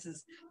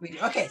experiences.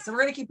 Okay, so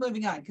we're going to keep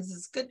moving on because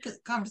it's good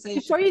conversation.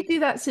 Before you do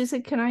that,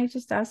 Susan, can I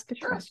just ask a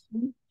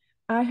question?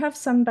 I have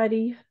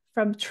somebody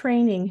from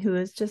training who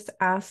has just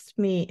asked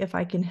me if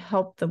I can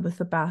help them with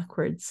the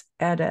backwards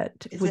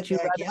edit. Would you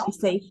rather me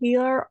say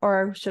here,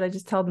 or should I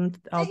just tell them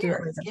I'll do it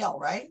later? Gail,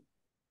 right?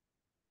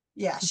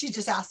 Yeah, she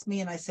just asked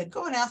me, and I said,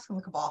 go and ask them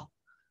the cabal.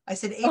 I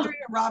said, Adrian and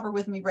Rob are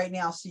with me right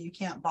now, so you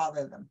can't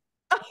bother them.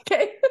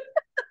 Okay.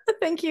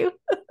 Thank you.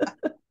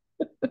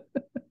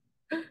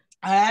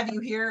 I have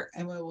you here,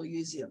 and we will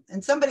use you.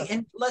 And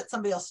let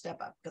somebody else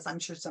step up, because I'm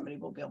sure somebody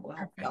will be able to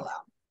help Gail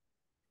out.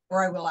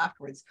 Or I will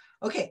afterwards.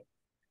 Okay,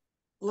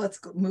 let's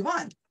move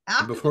on.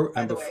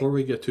 Before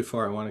we get too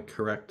far, I want to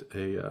correct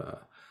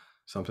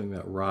something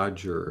that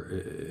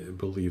Roger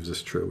believes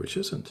is true, which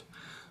isn't.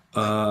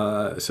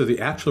 So the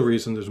actual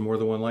reason there's more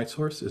than one light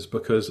source is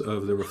because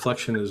of the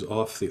reflection is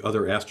off the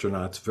other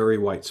astronaut's very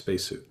white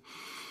spacesuit.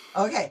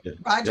 Okay, yeah.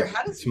 Roger,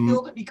 how does it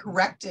feel to be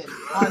corrected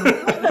on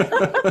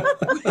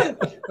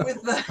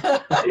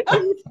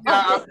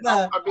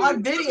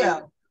on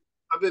video?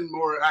 I've been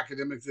more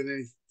academic than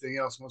anything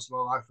else most of my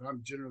life, and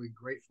I'm generally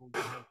grateful to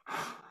have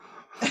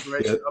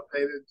information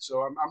updated.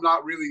 So I'm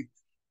not really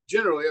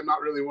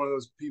one of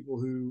those people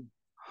who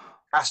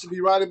has to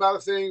be right about a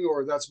thing,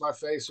 or that's my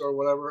face or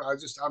whatever.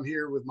 I'm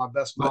here with my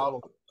best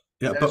model.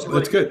 Yeah, but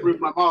that's good. Improve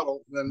my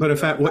model. Then, but in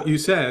fact, what you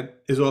said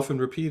is often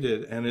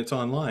repeated, and it's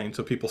online,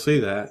 so people see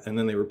that, and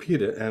then they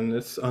repeat it, and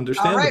it's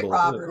understandable.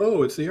 All right, Robert.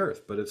 Oh, it's the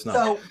Earth, but it's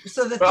not.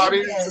 So the thing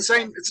is, it's the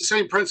same. It's the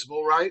same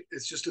principle, right?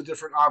 It's just a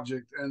different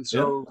object, and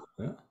so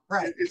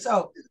right.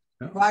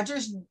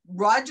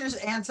 Roger's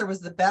answer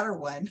was the better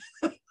one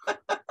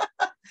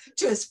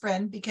to his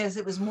friend, because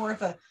it was more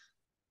of a,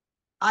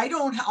 I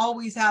don't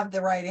always have the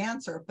right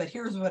answer, but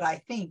here's what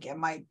I think it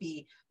might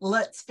be.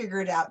 Let's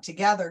figure it out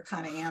together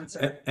kind of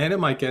answer. And it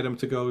might get him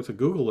to go to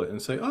Google it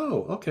and say,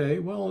 oh, okay,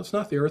 well, it's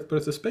not the Earth, but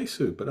it's a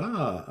spacesuit. But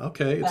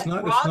okay, it's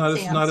not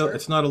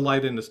a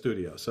light in the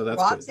studio. So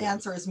that's Rob's good.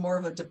 Answer is more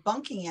of a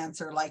debunking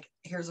answer, like,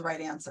 here's the right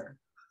answer.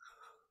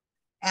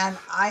 And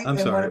I'm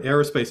sorry,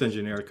 aerospace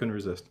engineer, I couldn't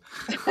resist.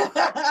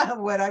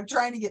 What I'm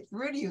trying to get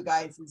through to you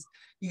guys is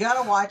you got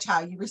to watch how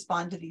you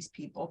respond to these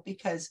people,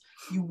 because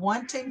you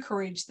want to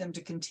encourage them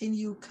to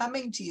continue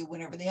coming to you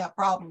whenever they have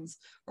problems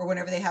or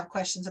whenever they have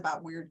questions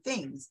about weird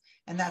things.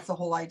 And that's the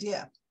whole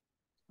idea.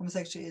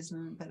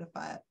 Homosexualism,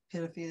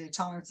 pedophilia,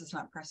 tolerance is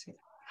not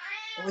persecuted.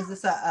 Was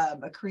this a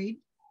creed?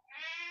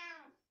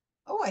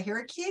 Oh, I hear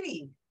a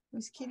kitty.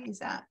 Whose kitty is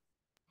that?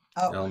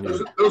 Oh,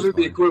 those are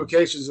the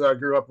equivocations that I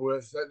grew up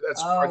with.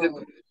 I did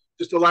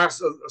just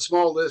a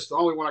small list, the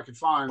only one I could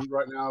find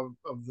right now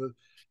of the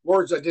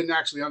words I didn't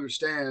actually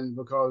understand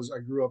because I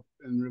grew up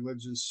in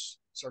religious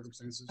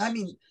circumstances. I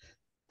mean,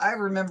 I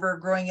remember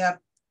growing up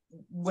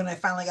when I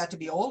finally got to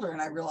be older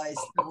and I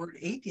realized the word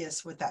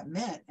atheist, what that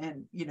meant.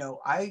 And,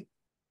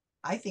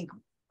 I think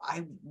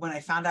when I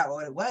found out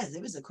what it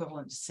was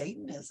equivalent to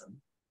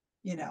Satanism,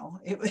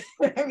 it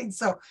was,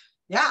 so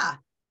yeah.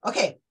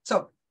 Okay.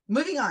 So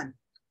moving on.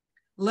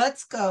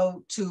 Let's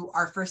go to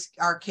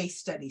our case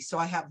study. So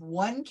I have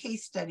one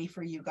case study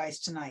for you guys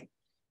tonight.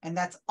 And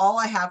that's all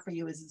I have for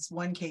you is this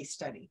one case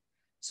study.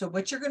 So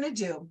what you're going to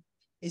do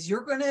is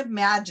you're going to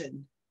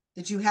imagine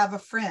that you have a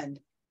friend.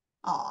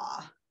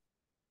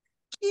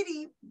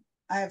 Kitty.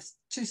 I have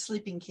two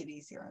sleeping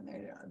kitties here and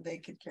there. They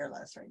could care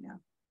less right now.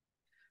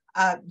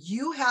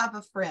 You have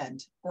a friend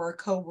or a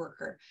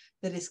coworker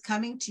that is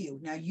coming to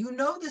you. Now,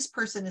 this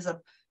person is a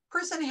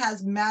person who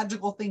has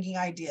magical thinking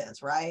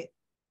ideas, right?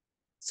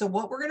 So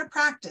what we're going to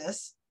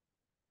practice,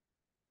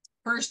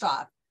 first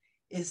off,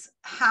 is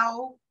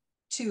how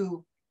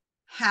to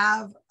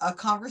have a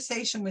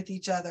conversation with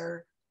each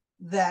other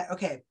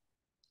okay,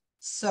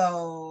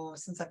 so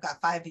since I've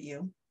got 5 of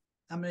you,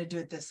 I'm going to do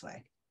it this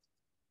way.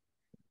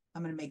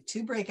 I'm going to make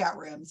 2 breakout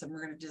rooms, and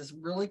we're going to just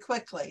really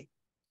quickly,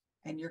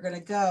 and you're going to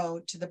go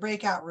to the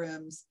breakout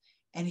rooms,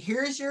 and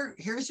here's your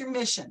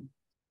mission.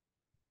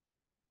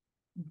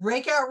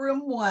 Breakout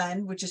room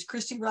 1, which is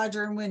Christy,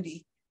 Roger, and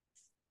Wendy.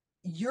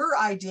 Your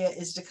idea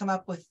is to come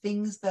up with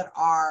things that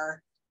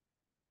are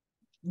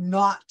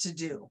not to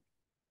do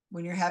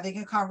when you're having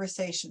a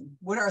conversation.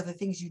 What are the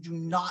things you do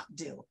not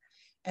do?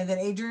 And then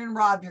Adrian and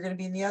Rob, you're going to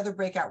be in the other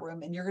breakout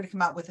room, and you're going to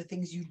come out with the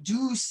things you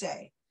do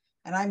say.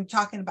 And I'm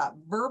talking about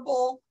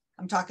verbal,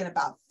 I'm talking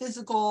about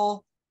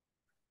physical.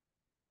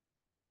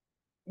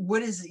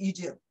 What is it you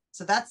do?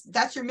 So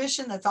that's your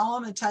mission. That's all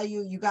I'm going to tell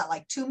you. You got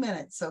like 2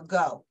 minutes, so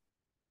go.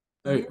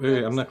 Hey,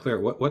 I'm not clear.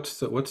 What's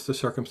the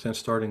circumstance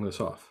starting this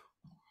off?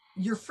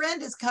 Your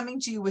friend is coming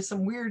to you with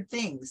some weird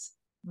things.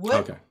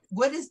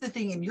 What is the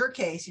thing in your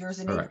case, yours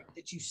and Adrian,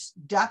 that you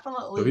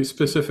definitely? So he's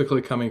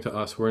specifically coming to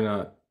us. We're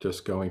not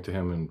just going to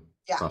him and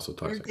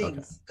proselytizing.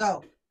 Things.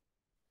 Go.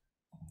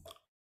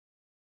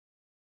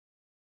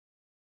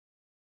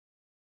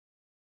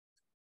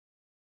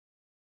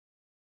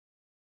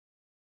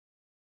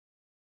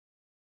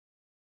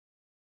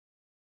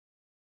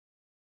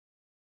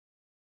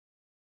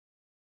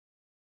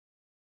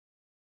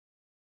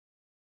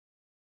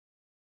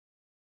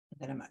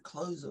 Then I'm going to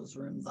close those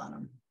rooms on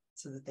them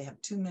so that they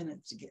have 2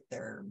 minutes to get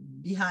their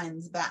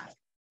behinds back.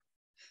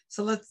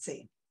 So let's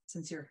see,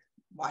 since you're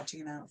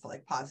watching and I don't feel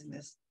like pausing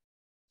this.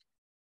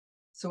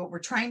 So what we're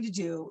trying to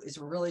do is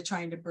we're really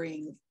trying to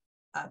bring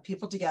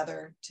people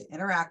together to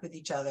interact with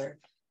each other,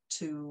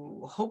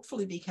 to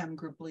hopefully become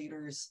group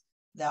leaders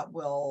that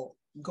will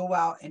go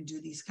out and do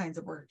these kinds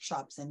of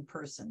workshops in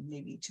person,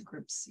 maybe 2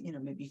 groups,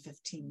 maybe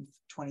 15,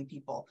 20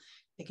 people.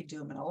 They could do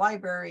them in a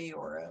library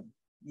or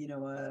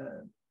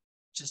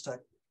just a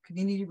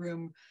community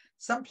room,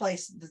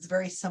 someplace that's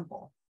very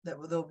simple that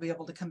they'll be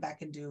able to come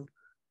back and do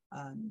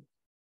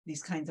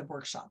these kinds of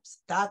workshops.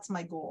 That's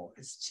my goal,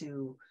 is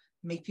to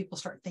make people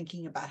start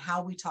thinking about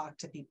how we talk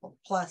to people,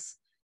 plus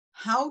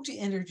how to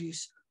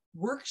introduce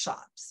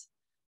workshops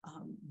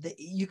that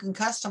you can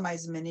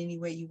customize them in any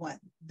way you want.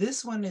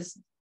 This one is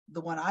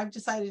the one I've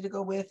decided to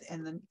go with,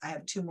 and then I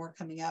have 2 more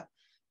coming up,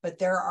 but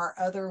there are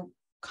other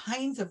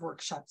kinds of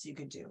workshops you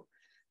could do.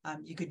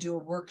 You could do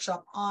a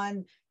workshop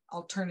on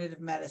alternative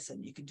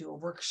medicine. You could do a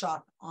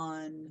workshop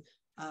on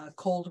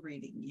cold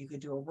reading. You could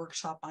do a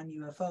workshop on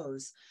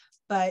UFOs,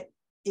 but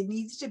it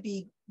needs to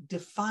be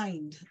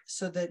defined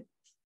so that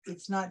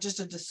it's not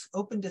just a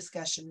open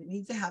discussion. It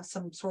needs to have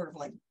some sort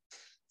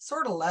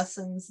of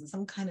lessons and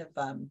some kind of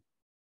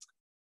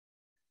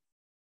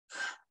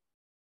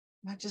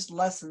not just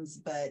lessons,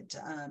 but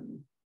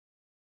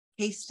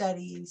case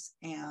studies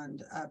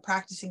and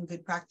practicing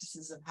good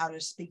practices of how to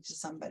speak to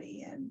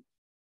somebody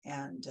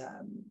and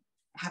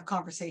have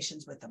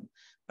conversations with them.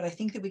 But I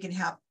think that we can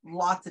have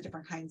lots of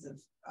different kinds of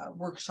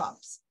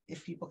workshops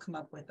if people come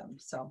up with them.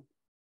 So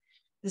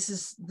this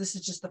is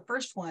just the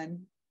first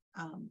one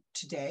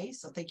today.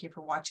 So thank you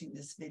for watching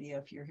this video.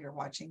 If you're here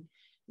watching,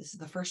 this is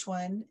the first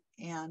one,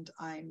 and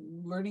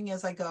I'm learning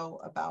as I go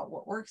about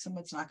what works and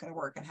what's not going to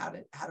work, and how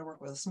to work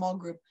with a small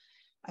group.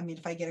 I mean,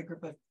 if I get a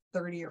group of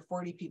 30 or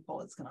 40 people,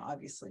 it's going to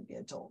obviously be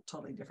a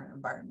totally different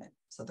environment.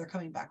 So they're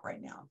coming back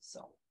right now.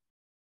 So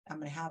I'm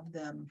going to have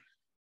them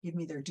give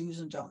me their do's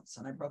and don'ts.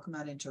 And I broke them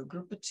out into a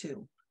group of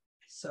 2.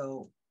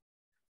 So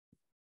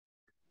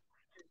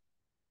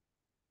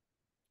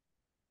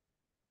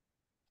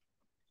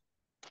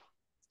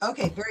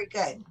okay, very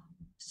good.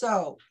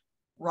 So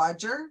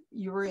Roger,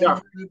 you were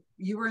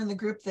in the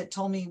group that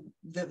told me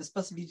that was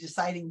supposed to be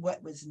deciding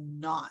what was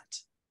not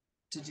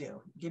to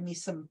do. Give me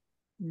some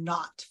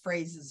not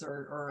phrases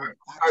or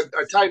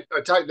I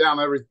typed down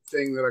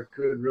everything that I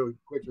could really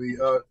quickly.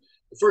 The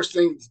first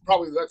thing,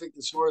 probably I think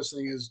the smartest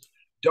thing, is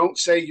don't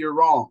say you're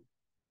wrong.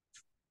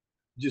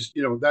 Just,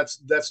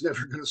 that's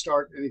never going to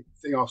start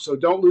anything off. So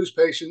don't lose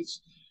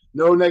patience,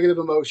 no negative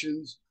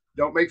emotions,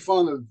 don't make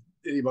fun of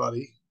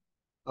anybody.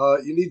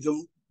 You need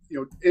to,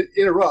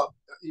 interrupt.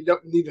 You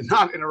don't need to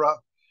not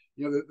interrupt.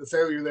 The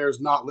failure there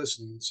is not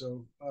listening.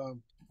 So,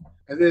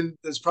 and then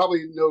there's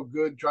probably no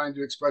good trying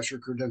to express your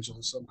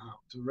credentials somehow,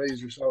 to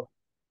raise yourself,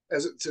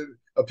 to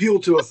appeal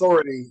to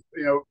authority,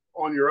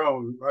 on your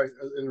own, right?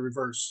 In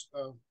reverse.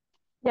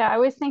 Yeah, I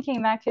was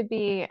thinking that could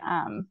be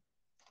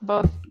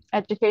both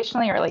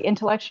educationally or like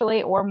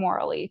intellectually or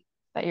morally,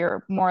 that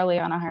you're morally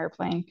on a higher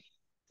plane.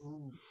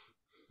 Ooh.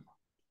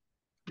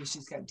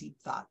 She's got deep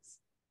thoughts.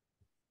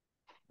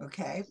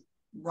 Okay.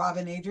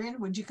 Robin, Adrian,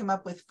 would you come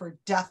up with for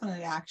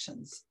definite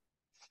actions?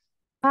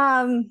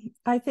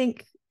 I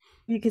think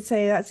you could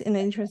say that's an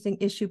interesting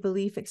issue,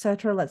 belief,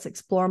 etc. Let's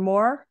explore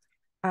more.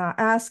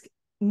 Ask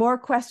more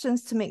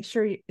questions to make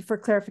sure, for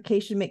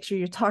clarification, make sure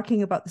you're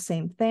talking about the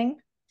same thing.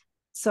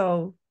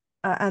 So,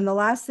 and the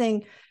last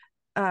thing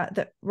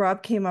that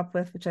Rob came up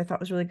with, which I thought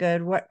was really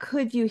good, what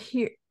could you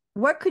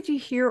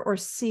hear or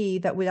see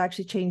that would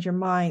actually change your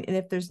mind? And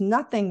if there's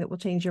nothing that will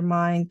change your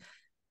mind,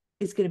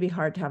 it's going to be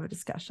hard to have a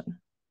discussion.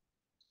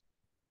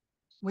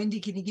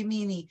 Wendy, can you give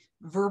me any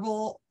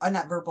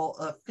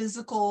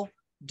physical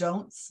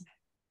don'ts?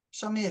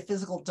 Show me a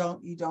physical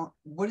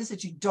what is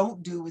it you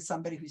don't do with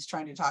somebody who's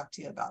trying to talk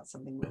to you about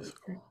something really?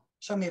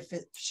 Show me a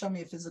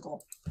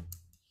physical.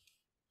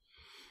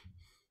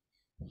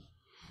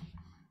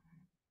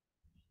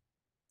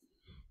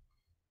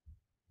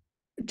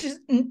 Just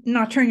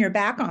not turn your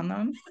back on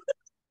them.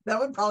 That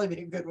would probably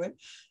be a good one.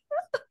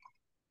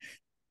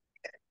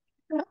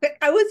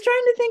 I was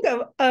trying to think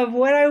of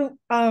what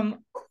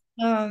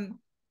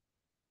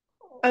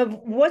of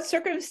what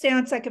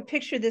circumstance I could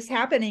picture this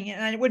happening,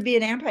 and it would be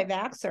an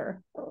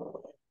anti-vaxxer.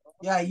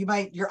 Yeah,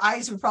 your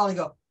eyes would probably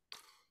go,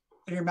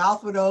 and your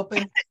mouth would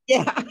open.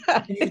 Yeah.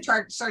 And you would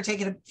start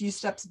taking a few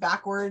steps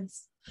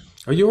backwards.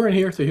 Oh, you weren't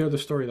here to hear the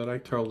story that I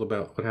told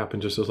about what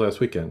happened just this last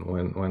weekend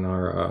when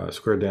our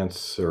square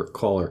dancer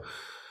caller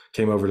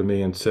came over to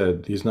me and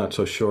said he's not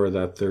so sure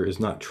that there is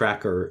not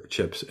tracker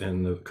chips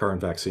in the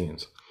current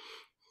vaccines.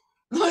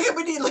 Look at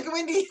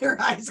Wendy, your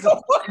eyes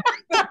go.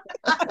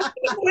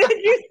 What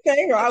did you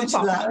say, Rob?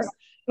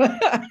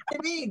 I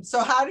mean,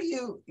 so how do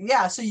you,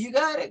 so you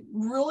got to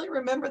really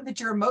remember that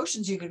your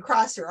emotions, you can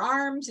cross your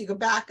arms, you can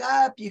back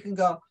up, you can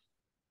go,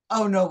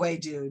 oh, no way,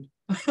 dude.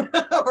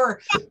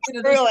 Or,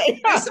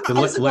 really?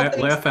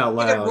 Laugh out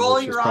loud. You can roll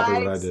which is your probably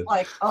what I eyes did.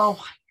 like, oh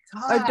my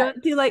God. Or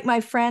don't do like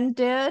my friend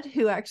did,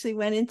 who actually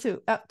went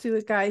up to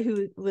a guy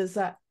who was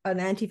an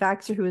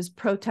anti-vaxxer who was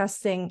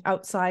protesting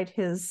outside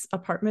his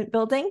apartment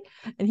building,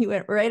 and he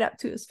went right up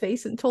to his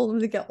face and told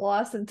him to get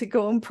lost and to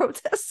go and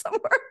protest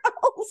somewhere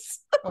else.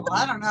 Well,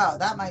 I don't know.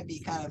 That might be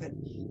kind of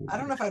I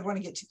don't know if I'd want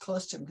to get too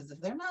close to him, because if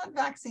they're not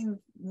vaccine,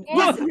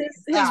 Yeah,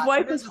 his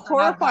wife was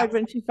horrified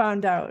when she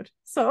found out.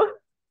 So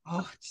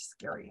oh, it's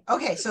scary.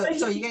 Okay, so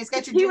you guys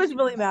got your. He was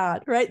really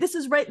mad, right? This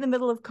is right in the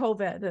middle of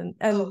COVID,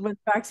 and when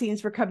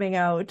vaccines were coming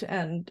out,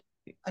 and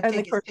I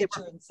take his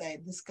picture and say,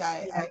 "This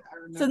guy." Yeah. I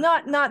remember. So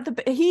not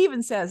the. He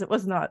even says it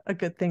was not a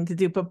good thing to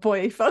do, but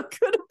boy, he felt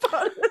good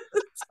about it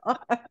at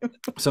the time.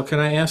 So can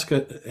I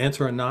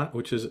answer a not,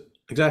 which is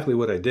exactly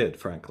what I did,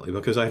 frankly,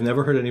 because I've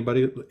never heard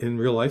anybody in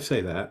real life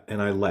say that,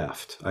 and I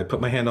laughed. I put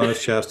my hand on his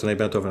chest and I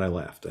bent over and I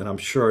laughed, and I'm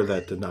sure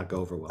that did not go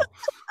over well.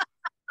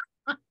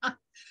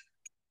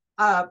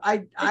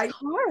 It's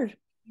hard.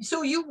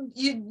 So you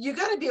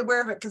got to be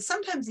aware of it, because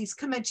sometimes these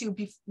come at you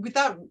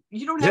without,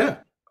 you don't have. Yeah,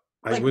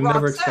 like I would Rob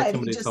never expect said, somebody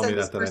he to just tell said me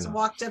this that I person know.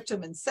 walked up to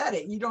him and said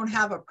it. You don't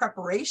have a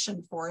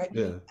preparation for it.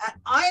 Yeah.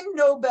 I'm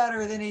no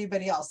better than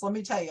anybody else. Let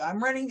me tell you,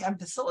 I'm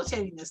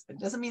facilitating this, but it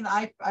doesn't mean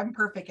I'm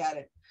perfect at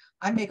it.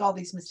 I make all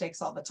these mistakes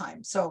all the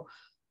time. So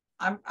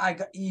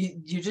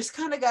you just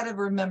kind of got to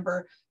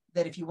remember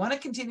that if you want to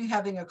continue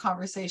having a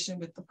conversation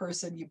with the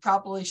person, you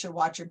probably should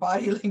watch your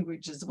body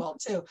language as well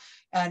too.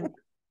 And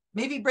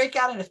maybe break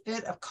out in a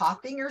fit of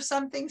coughing or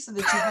something so that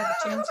you have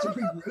a chance to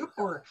regroup,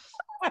 or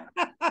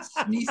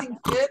sneezing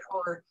fit,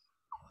 or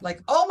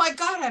like, oh my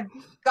God, I've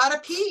got to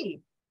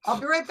pee. I'll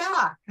be right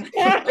back.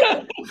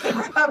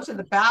 Run up to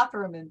the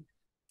bathroom and,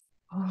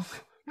 oh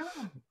my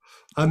God.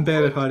 I'm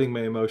bad at hiding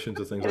my emotions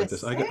and things like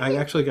this. I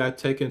actually got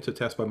taken to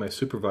task by my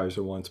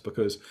supervisor once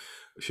because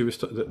she was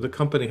the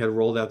company had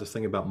rolled out this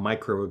thing about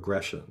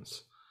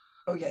microaggressions.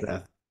 Oh yeah.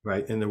 That,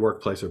 right, in the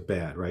workplace are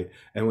bad, right?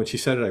 And when she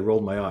said it, I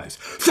rolled my eyes.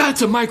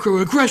 That's a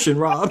microaggression,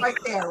 Rob. Right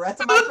there.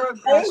 That's a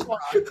microaggression, Rob.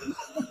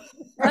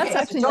 That's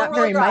actually not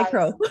very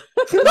micro.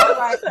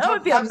 That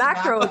would be a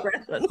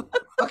macroaggression.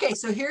 Okay,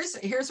 so here's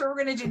what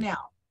we're going to do now.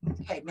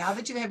 Okay, now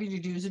that you have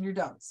your do's and your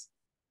don'ts,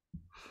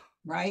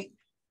 right?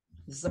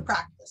 This is a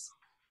practice.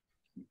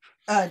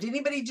 Did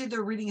anybody do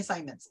the reading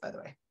assignments, by the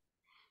way?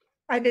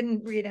 I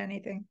didn't read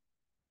anything.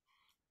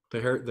 The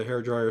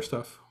hairdryer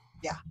stuff?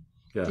 Yeah.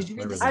 Yeah. Did you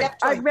read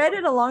I read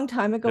it a long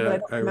time ago, but I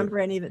don't remember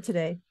any of it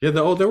today. Yeah,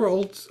 there were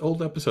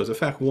old episodes. In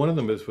fact, one of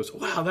them was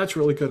wow, that's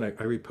really good. I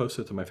reposted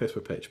it to my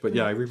Facebook page. But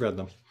yeah, I reread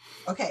them.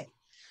 Okay.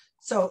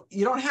 So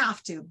you don't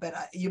have to, but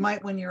you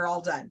might when you're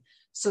all done.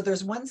 So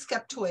there's one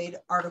Skeptoid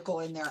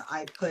article in there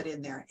I put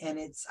in there, and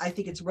I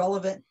think it's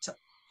relevant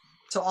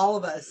to all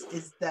of us,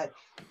 is that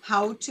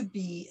how to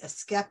be a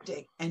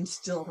skeptic and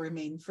still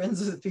remain friends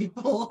with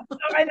people.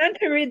 I meant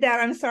to read that.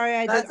 I'm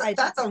sorry.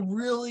 That's a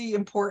really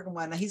important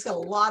one. He's got a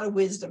lot of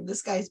wisdom.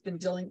 This guy's been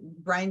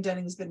Brian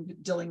Dunning's been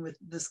dealing with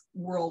this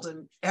world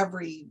in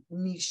every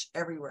niche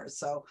everywhere.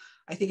 So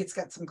I think it's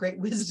got some great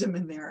wisdom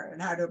in there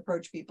and how to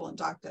approach people and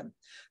talk to them.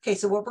 Okay,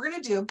 so what we're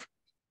going to do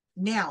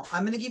now,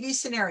 I'm going to give you a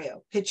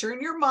scenario. Picture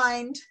in your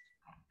mind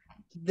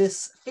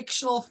this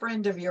fictional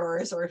friend of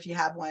yours, or if you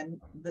have one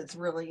that's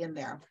really in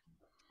there,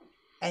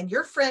 and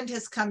your friend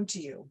has come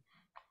to you,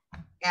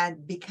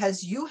 and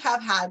because you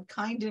have had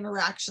kind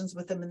interactions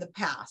with them in the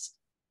past,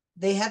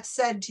 they have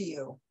said to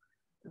you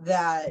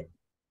that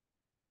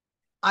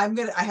I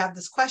have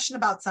this question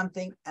about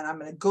something, and I'm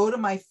going to go to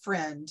my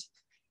friend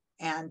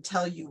and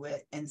tell you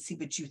it and see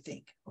what you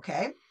think.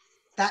 Okay,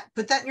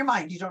 put that in your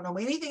mind. You don't know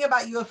anything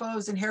about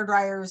UFOs and hair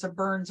dryers or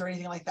burns or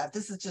anything like that.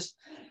 This is just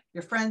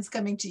your friends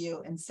coming to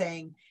you and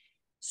saying,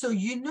 so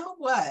you know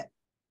what?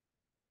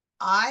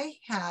 I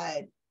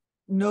had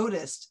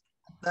noticed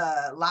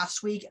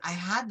last week, I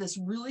had this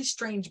really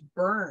strange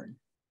burn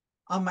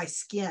on my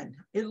skin.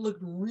 It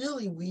looked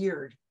really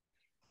weird.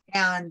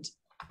 And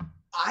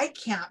I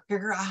can't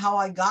figure out how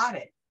I got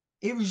it.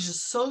 It was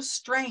just so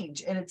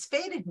strange, and it's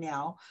faded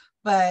now,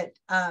 but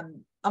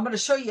I'm going to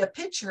show you a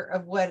picture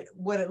of what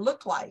it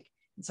looked like.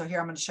 And so here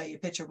I'm going to show you a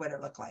picture of what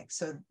it looked like.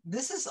 So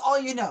this is all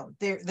you know.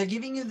 They're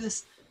giving you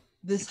this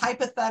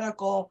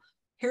hypothetical.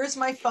 Here's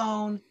my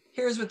phone.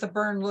 Here's what the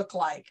burn looked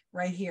like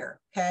right here.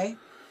 Okay.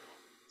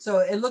 So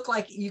it looked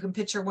like, you can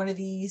picture one of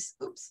these.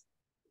 Oops.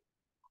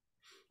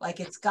 Like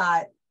it's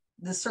got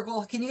the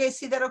circle. Can you guys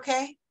see that?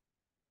 Okay.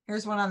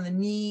 Here's one on the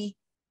knee.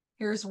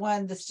 Here's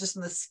one that's just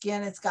in the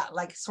skin. It's got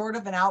like sort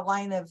of an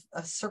outline of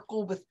a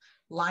circle with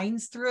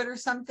lines through it or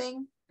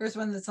something. Here's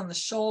one that's on the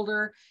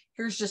shoulder.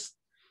 Here's just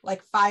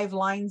like 5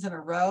 lines in a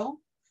row.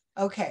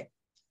 Okay.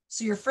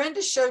 So your friend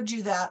has showed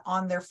you that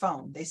on their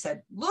phone. They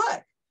said,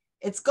 look,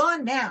 it's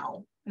gone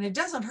now and it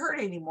doesn't hurt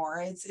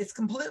anymore. It's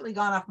completely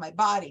gone off my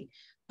body,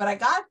 but I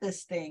got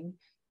this thing.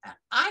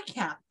 I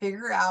can't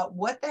figure out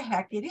what the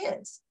heck it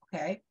is.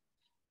 Okay.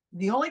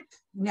 Now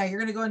you're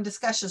going to go and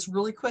discuss this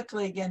really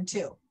quickly again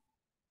too.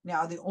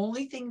 Now, the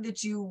only thing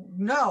that you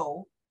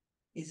know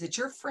is that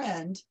your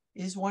friend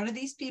is one of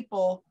these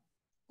people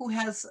who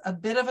has a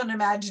bit of an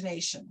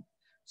imagination.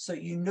 So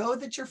you know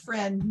that your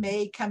friend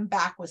may come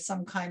back with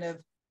some kind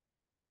of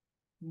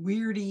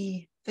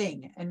weirdy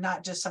thing and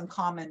not just some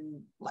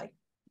common, like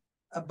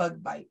a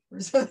bug bite or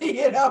something,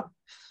 you know?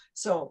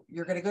 So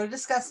you're going to go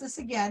discuss this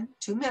again,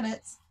 2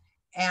 minutes.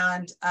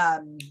 And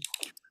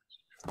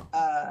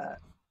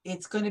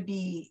it's going to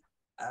be,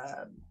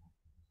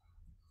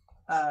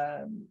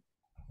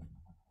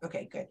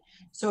 okay, good.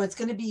 So it's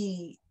going to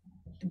be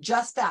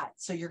just that.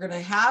 So you're going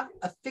to have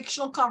a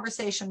fictional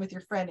conversation with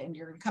your friend, and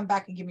you're going to come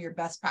back and give me your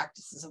best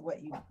practices of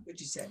what you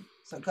said.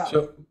 So go.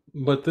 So,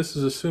 but this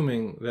is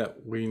assuming that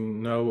we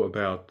know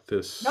about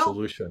this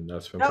solution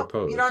that's been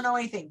proposed. You don't know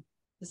anything.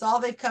 It's all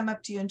they've come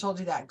up to you and told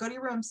you that. Go to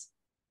your rooms.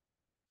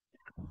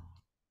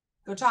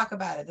 Go talk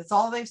about it. That's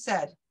all they've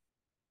said.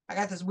 I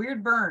got this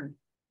weird burn.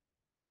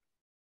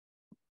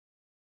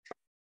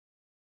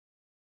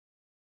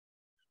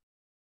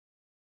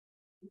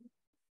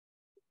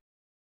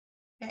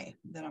 Okay,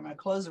 then I'm going to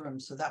close the room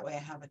so that way I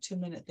have a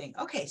 2-minute thing.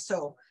 Okay,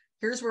 so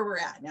here's where we're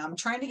at. Now I'm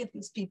trying to get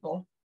these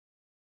people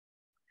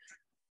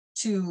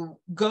to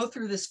go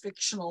through this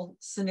fictional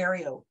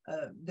scenario.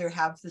 They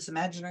have this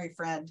imaginary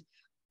friend.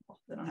 Well,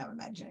 they don't have an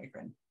imaginary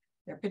friend.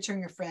 They're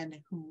picturing a friend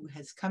who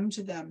has come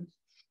to them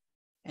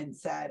and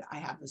said, I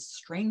have this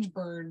strange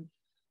burn.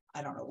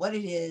 I don't know what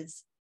it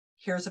is.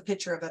 Here's a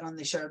picture of it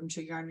they showed them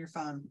to you on your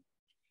phone.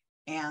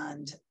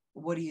 And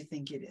what do you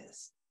think it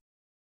is?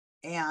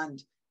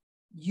 And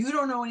you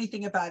don't know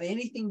anything about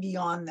anything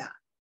beyond that.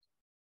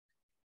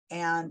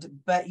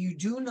 But you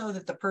do know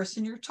that the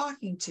person you're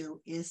talking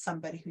to is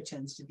somebody who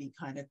tends to be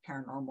kind of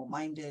paranormal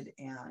minded,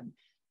 and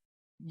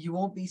you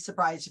won't be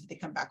surprised if they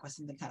come back with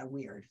something kind of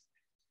weird.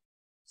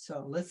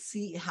 So let's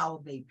see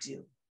how they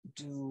do.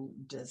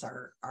 Does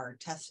our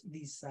test,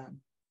 these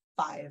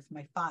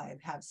my five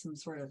have some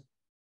sort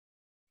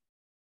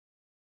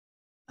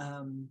of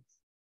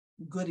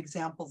good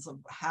examples of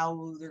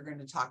how they're going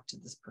to talk to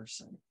this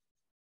person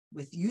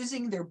with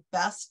using their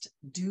best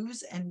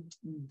do's and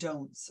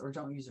don'ts, or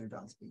don't use their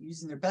don'ts, but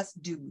using their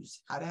best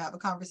do's, how to have a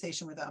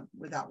conversation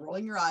without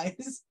rolling your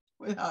eyes,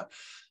 without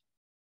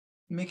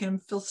making them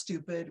feel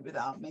stupid,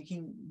 without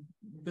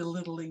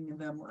belittling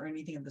them or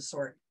anything of the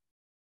sort.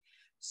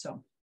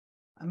 So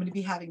I'm going to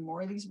be having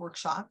more of these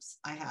workshops.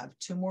 I have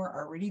 2 more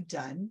already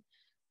done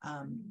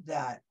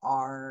that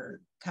are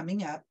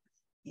coming up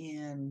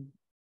in,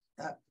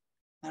 I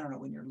don't know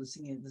when you're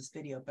listening to this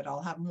video, but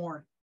I'll have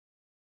more.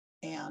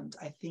 And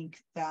I think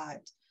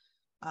that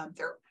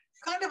they're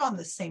kind of on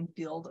the same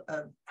field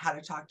of how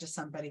to talk to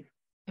somebody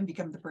and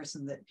become the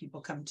person that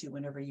people come to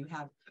when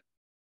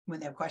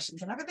they have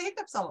questions and have the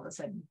hiccups all of a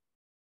sudden.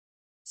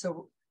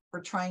 So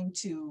we're trying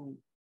to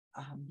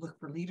look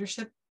for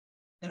leadership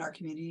in our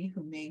community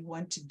who may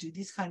want to do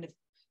these kind of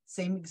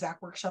same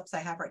exact workshops I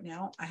have right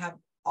now. I have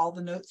all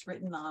the notes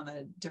written on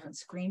a different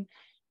screen,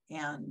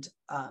 and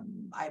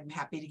I'm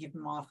happy to give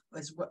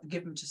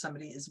them to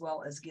somebody, as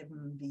well as give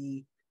them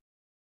the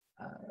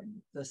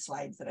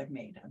slides that I've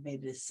made. I've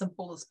made it as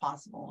simple as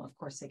possible. And of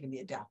course, they can be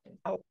adapted.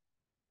 Oh,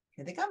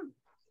 here they come.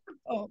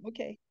 Oh,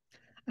 okay.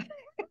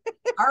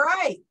 All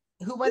right.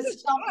 Who wants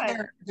to tell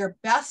me their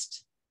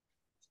best?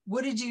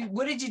 What did you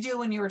do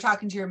when you were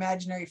talking to your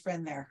imaginary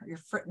friend there?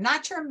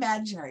 Not your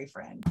imaginary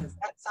friend, because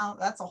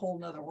that's a whole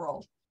nother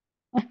world.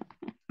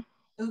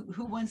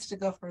 Who wants to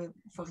go for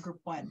group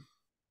 1?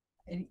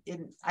 And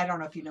I don't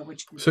know if you know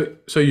which group.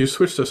 So you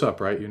switched us up,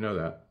 right? You know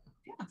that.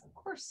 Yeah, of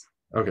course.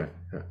 Okay.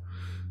 Yeah.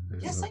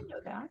 Yes, I know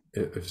that.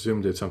 If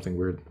Zoom did something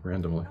weird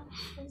randomly.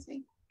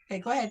 Okay,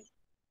 go ahead.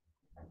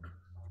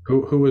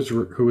 Who was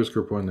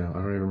group 1 now? I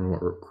don't even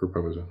remember what group I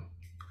was in.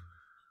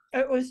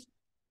 Was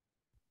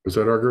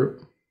that our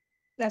group?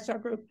 That's our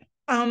group.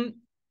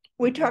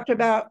 We talked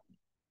about,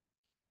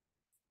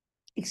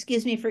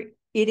 excuse me for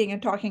eating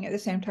and talking at the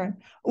same time.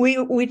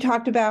 We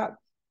talked about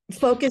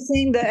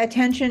focusing the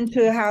attention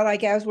to how,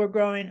 like, as we're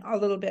growing a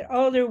little bit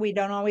older, we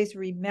don't always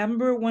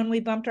remember when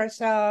we bumped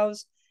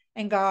ourselves,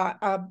 and got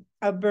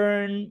a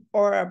burn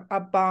or a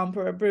bump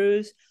or a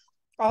bruise.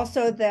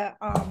 Also, the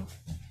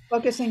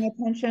focusing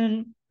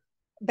attention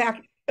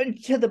back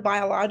to the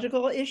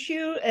biological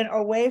issue and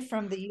away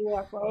from the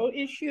UFO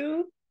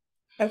issue,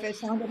 if it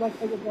sounded like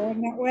they were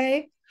going that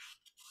way.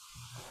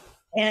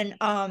 And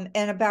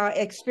about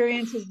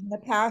experiences in the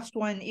past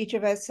when each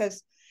of us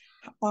has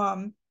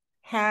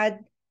had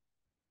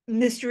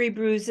mystery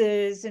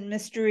bruises and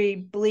mystery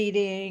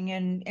bleeding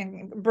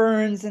and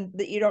burns and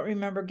that you don't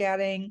remember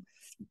getting.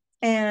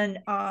 And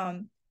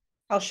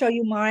I'll show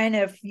you mine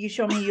if you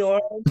show me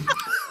yours.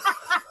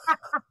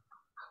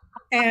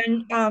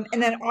 And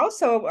then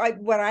also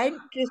what I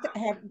just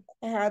have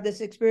had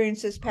this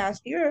experience this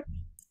past year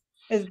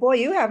is, boy,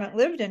 you haven't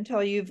lived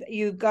until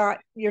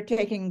you're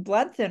taking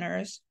blood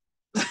thinners.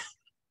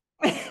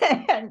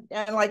 and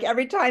like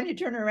every time you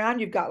turn around,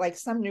 you've got like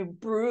some new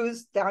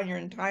bruise down your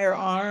entire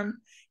arm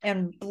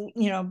and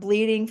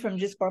bleeding from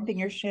just bumping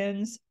your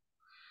shins.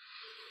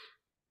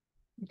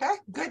 Okay,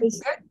 good.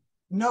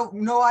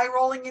 No eye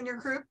rolling in your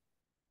group.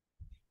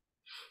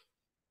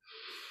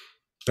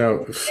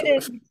 No, I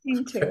didn't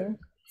seem to.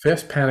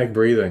 fast panic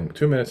breathing.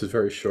 2 minutes is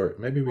very short.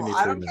 Maybe we need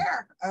 3 I don't minutes.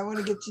 care. I want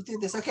to get you through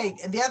this. Okay,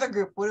 and the other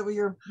group, what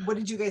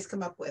did you guys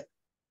come up with?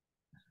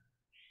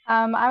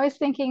 I was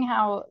thinking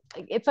how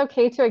like, it's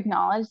okay to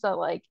acknowledge that,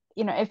 like,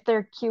 if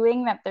they're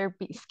cueing that they're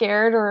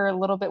scared or a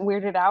little bit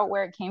weirded out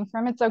where it came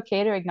from, it's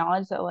okay to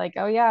acknowledge that, like,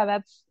 oh yeah,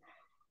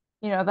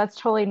 that's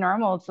totally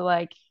normal to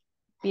like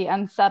be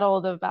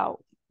unsettled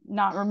about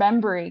not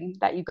remembering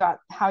that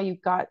how you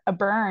got a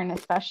burn,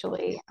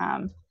 especially.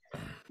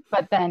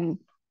 But then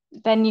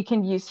you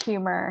can use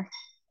humor,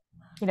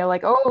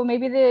 like, oh,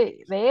 maybe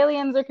the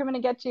aliens are coming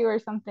to get you or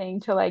something,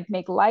 to like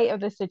make light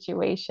of the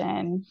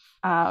situation.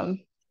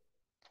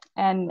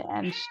 And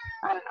I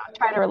don't know,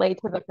 try to relate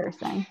to the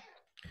person.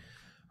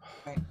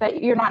 Right.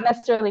 That you're not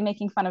necessarily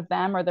making fun of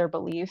them or their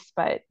beliefs,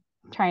 but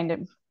trying to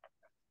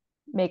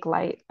make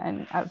light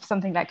of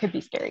something that could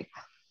be scary.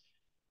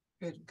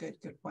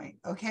 Good point.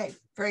 Okay,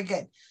 very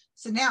good.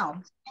 So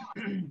now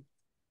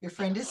your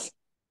friend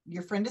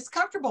is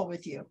comfortable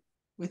with you,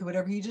 with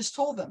whatever you just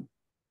told them.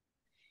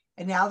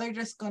 And now they're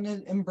just going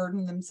to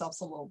unburden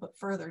themselves a little bit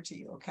further to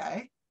you,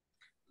 okay?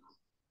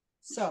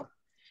 So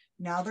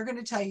now they're going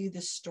to tell you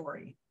this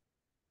story.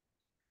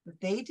 But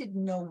they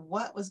didn't know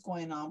what was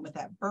going on with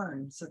that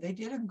burn. So they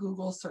did a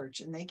Google search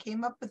and they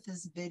came up with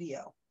this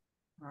video,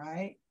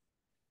 right?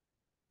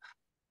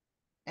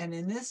 And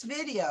in this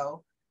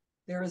video,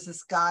 there was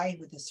this guy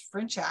with this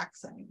French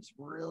accent. He was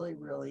really,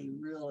 really,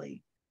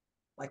 really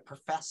like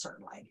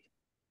professor-like.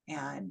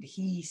 And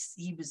he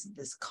was at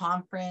this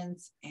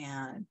conference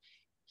and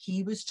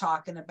he was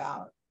talking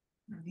about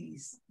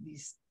these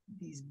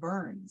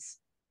burns,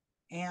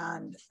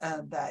 and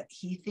that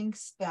he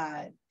thinks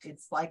that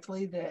it's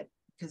likely that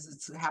because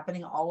it's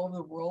happening all over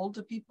the world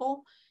to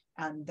people,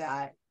 and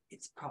that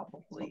it's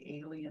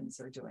probably aliens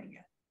are doing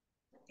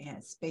it,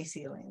 and space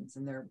aliens,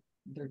 and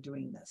they're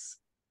doing this.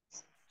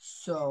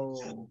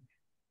 So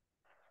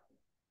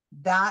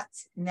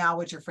that's now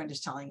what your friend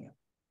is telling you.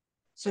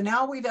 So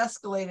now we've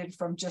escalated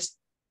from just,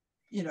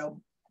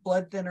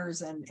 blood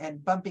thinners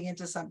and bumping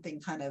into something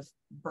kind of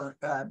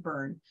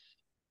burn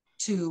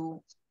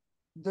to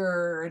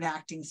they're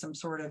enacting some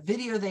sort of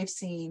video they've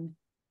seen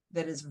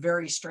that is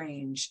very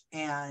strange.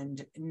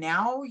 And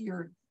now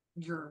you're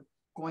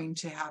going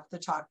to have to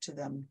talk to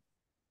them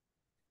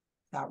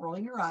without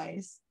rolling your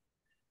eyes,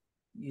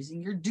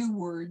 using your do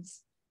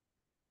words,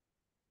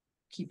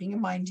 keeping in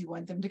mind you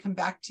want them to come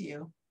back to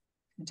you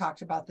and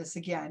talk about this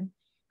again.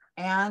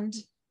 And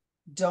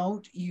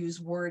don't use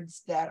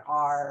words that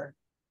are,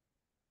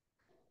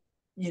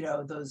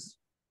 those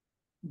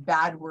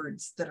bad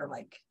words that are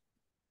like,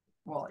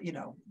 well,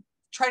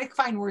 try to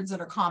find words that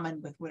are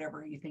common with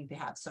whatever you think they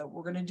have. So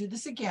we're going to do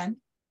this again.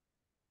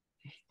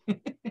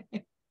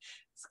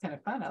 It's kind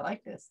of fun. I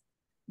like this.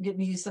 I'm getting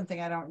to use something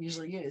I don't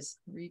usually use.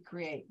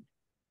 Recreate.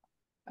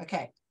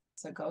 Okay,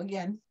 so go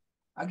again.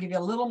 I'll give you a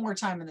little more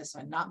time in this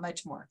one, not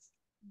much more.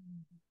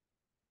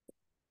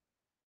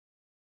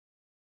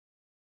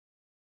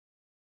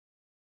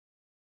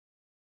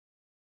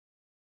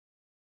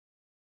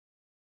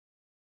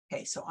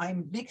 Okay, so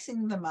I'm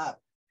mixing them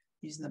up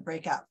using the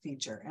breakout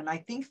feature. And I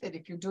think that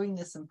if you're doing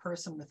this in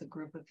person with a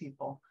group of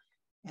people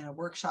in a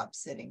workshop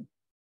sitting,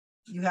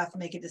 you have to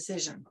make a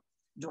decision.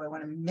 Do I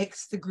want to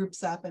mix the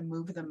groups up and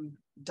move them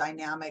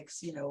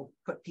dynamics,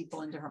 put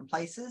people in different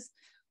places,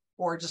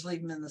 or just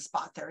leave them in the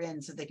spot they're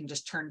in so they can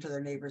just turn to their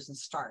neighbors and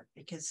start?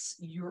 Because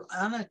you're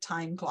on a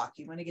time clock.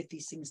 You want to get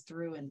these things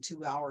through in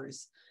 2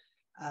 hours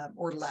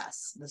or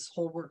less, this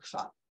whole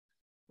workshop.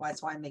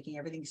 That's why I'm making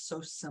everything so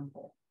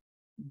simple.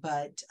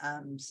 But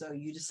so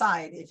you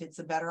decide if it's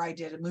a better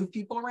idea to move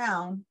people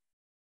around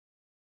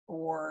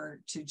or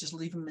to just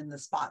leave them in the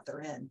spot they're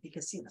in,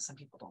 because some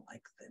people don't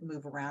like to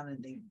move around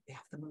and they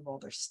have to move all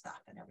their stuff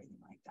and everything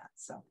like that.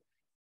 So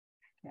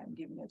yeah, I'm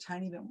giving a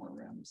tiny bit more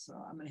room. So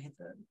I'm going to hit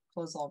the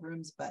close all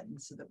rooms button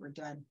so that we're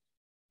done.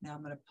 Now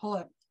I'm going to pull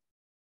up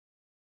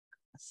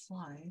a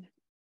slide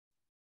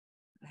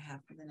I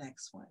have for the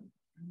next one.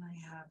 And I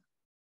have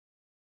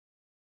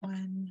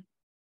 1,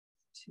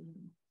 2,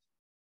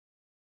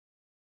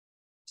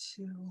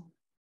 2.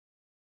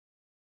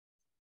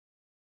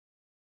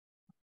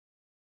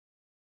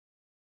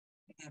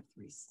 I have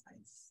 3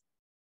 slides.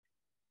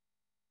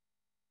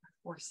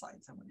 4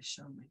 slides I want to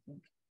show them, I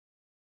think.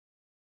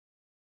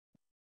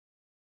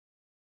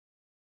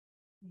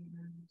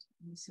 And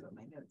let me see what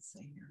my notes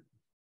say here.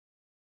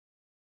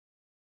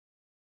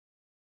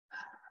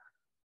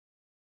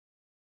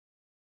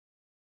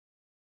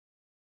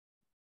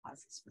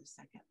 Pause this for a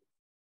second.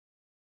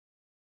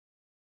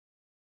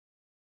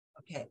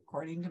 Okay,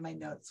 according to my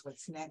notes,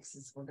 what's next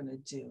is we're going to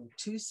do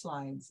 2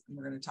 slides and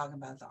we're going to talk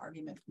about the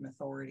argument from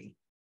authority.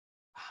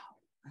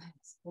 Wow,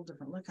 it's a whole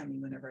different look on me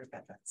whenever I've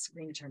got that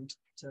screen turned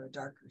to a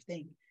darker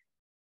thing.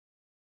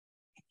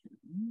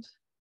 And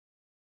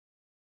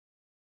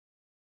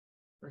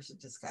first a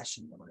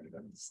discussion, then we're going to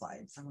go to the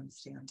slides. I want to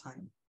stay on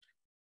time.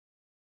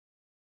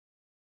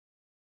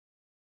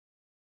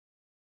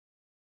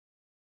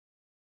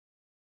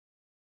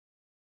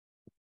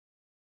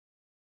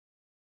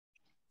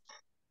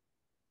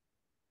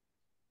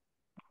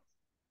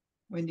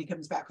 Wendy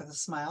comes back with a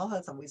smile.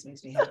 That always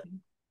makes me happy.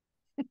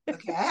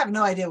 Okay, I have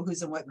no idea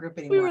who's in what group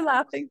anymore. We were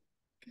laughing.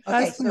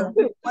 Okay, so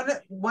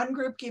one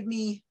group give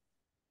me,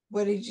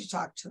 what did you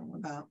talk to them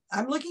about?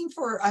 I'm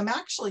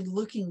actually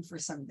looking for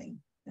something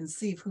and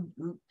see if who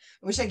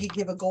I wish I could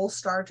give a gold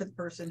star to the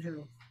person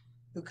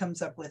who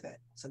comes up with it.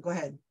 So go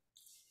ahead.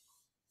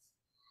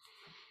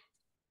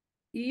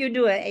 You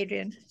do it,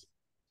 Adrian.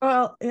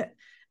 Well,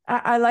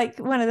 I like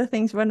one of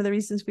the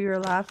reasons we were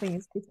laughing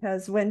is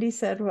because Wendy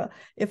said, well,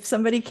 if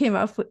somebody came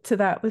up to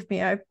that with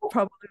me, I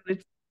probably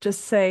would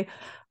just say,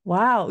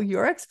 wow,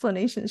 your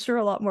explanation is sure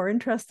a lot more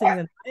interesting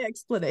than my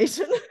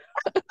explanation.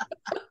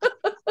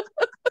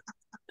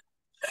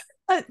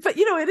 But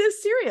it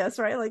is serious,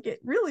 right? Like it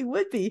really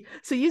would be.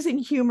 So using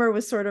humor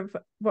was sort of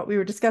what we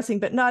were discussing,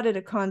 but not in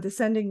a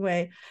condescending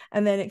way,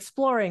 and then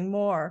exploring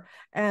more.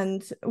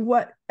 And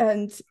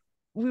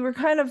we were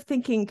kind of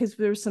thinking, because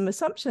there were some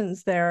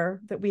assumptions there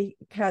that we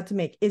had to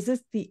make.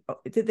 Did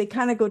they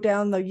kind of go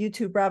down the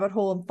YouTube rabbit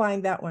hole and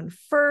find that one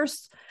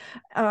first,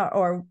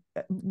 or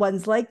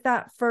ones like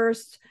that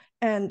first?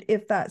 And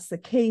if that's the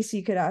case,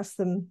 you could ask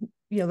them,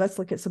 let's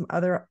look at some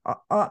other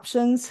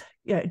options.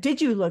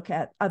 Did you look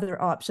at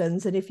other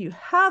options? And if you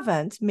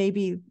haven't,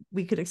 maybe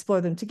we could explore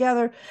them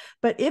together.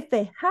 But if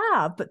they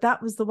have, but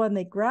that was the one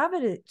they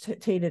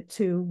gravitated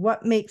to,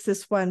 what makes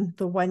this one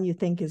the one you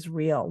think is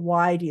real?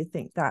 Why do you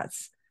think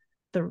that's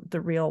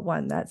the real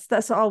one?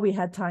 That's all we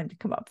had time to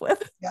come up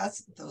with.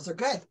 Yes, those are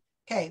good.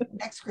 Okay,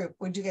 next group.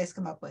 What did you guys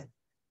come up with?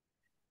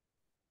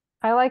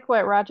 I like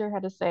what Roger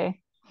had to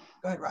say.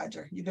 Go ahead,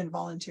 Roger. You've been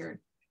volunteered.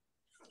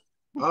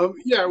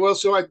 Yeah, well,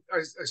 so I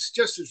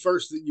suggested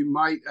first that you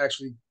might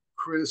actually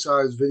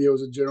criticize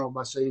videos in general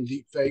by saying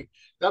deep fake.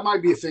 That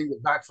might be a thing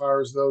that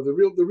backfires, though. The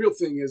real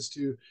thing is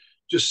to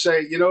just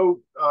say,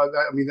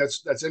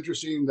 that's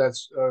interesting.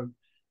 That's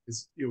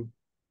it's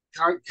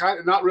kind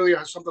of not really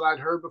something I'd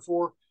heard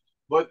before,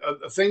 but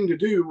a thing to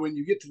do when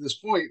you get to this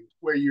point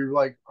where you're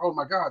like, oh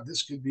my God,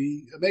 this could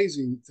be an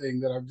amazing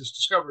thing that I've just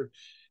discovered,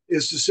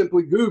 is to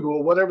simply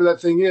Google whatever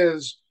that thing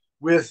is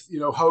with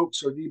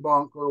hoax or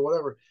debunk or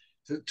whatever,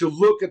 to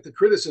look at the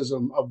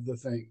criticism of the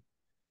thing.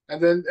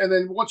 And then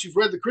once you've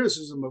read the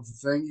criticism of the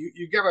thing,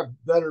 you get a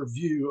better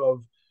view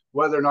of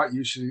whether or not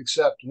you should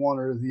accept one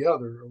or the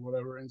other or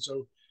whatever. And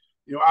so,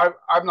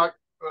 I'm not,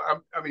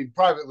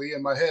 privately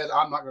in my head,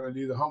 I'm not going to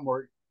do the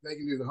homework. They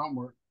can do the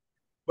homework.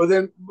 But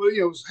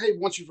hey,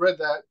 once you've read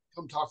that,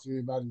 come talk to me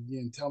about it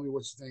again. Tell me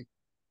what you think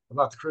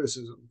about the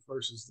criticism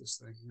versus this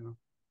thing,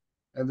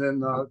 And then,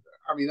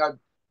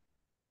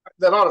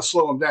 that ought to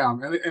slow them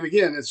down. And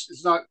again,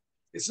 it's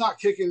not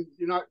kicking.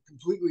 You're not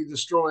completely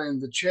destroying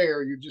the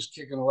chair. You're just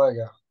kicking a leg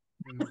out.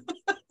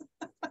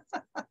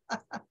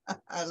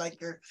 I like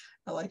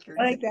I like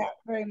that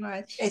very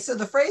much. Okay, so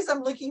the phrase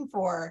I'm looking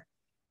for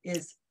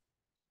is,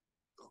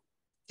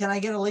 can I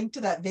get a link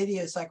to that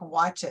video so I can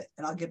watch it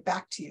and I'll get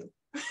back to you?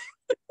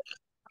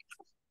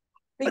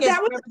 Because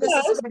this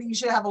is somebody you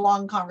should have a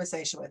long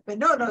conversation with. But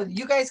no,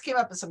 you guys came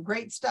up with some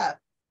great stuff.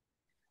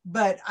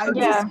 But I'm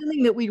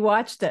assuming that we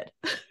watched it.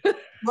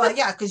 Well,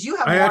 yeah, because you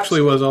have. I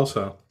actually was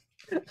also.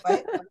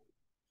 Right? Yeah,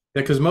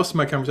 because most of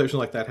my conversations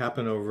like that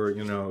happen over,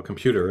 a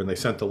computer, and they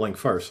sent the link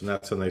first, and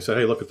that's when they said,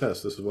 "Hey, look at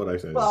this. This is what I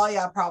said." Well,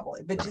 yeah,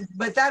 probably,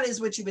 but that is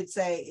what you would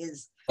say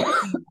is,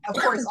 of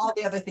course, all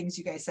the other things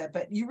you guys said.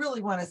 But you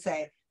really want to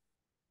say,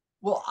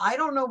 well, I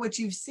don't know what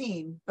you've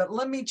seen, but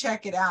let me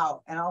check it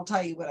out, and I'll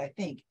tell you what I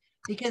think.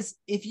 Because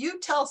if you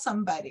tell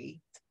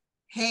somebody,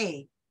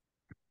 "Hey,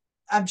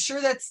 I'm sure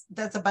that's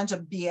a bunch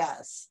of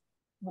BS,"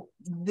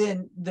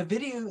 then the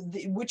video,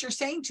 what you're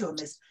saying to them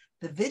is,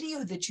 the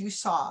video that you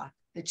saw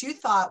that you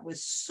thought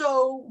was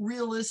so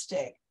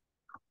realistic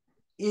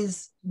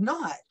is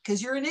not,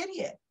 because you're an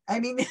idiot.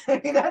 I mean,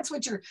 that's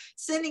what you're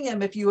sending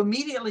them if you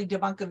immediately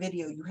debunk a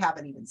video you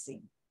haven't even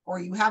seen or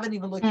you haven't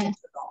even looked into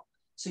it all.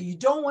 So you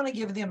don't want to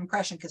give the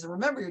impression, because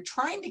remember, you're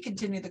trying to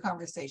continue the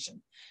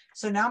conversation.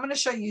 So now I'm going to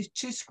show you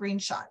 2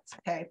 screenshots.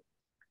 Okay.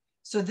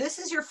 So this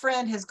is your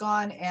friend has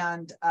gone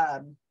and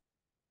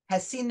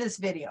has seen this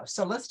video.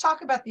 So let's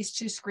talk about these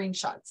two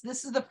screenshots.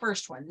 This is the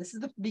first one. This is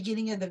the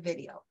beginning of the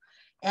video.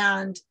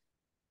 And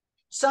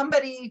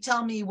somebody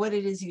tell me what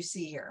it is you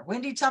see here.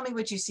 Wendy, tell me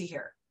what you see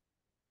here.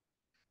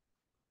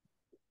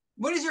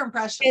 What is your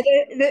impression?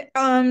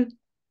 I'm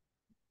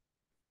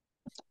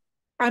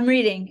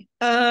reading.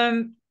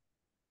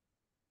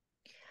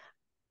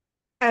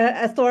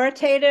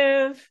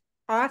 Authoritative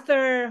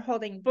author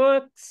holding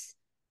books,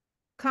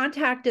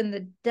 contact in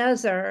the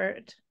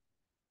desert.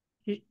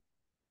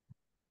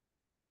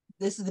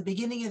 This is the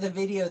beginning of the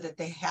video that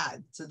they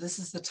had. So this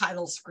is the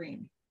title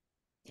screen.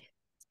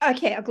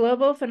 Okay, a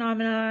global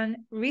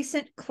phenomenon,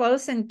 recent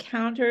close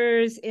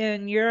encounters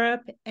in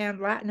Europe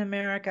and Latin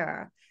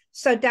America.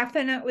 So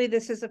definitely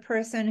this is a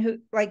person who,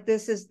 like,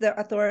 this is the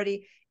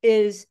authority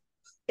is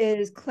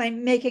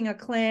making a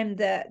claim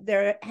that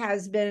there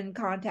has been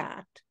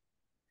contact.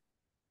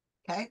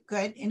 Okay,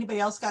 good. Anybody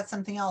else got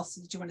something else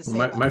that you want to say?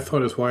 My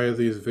thought is, why are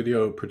these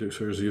video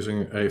producers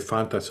using a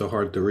font that's so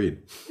hard to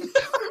read?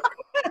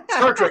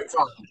 Star Trek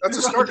font. That's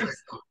a Star Trek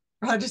font.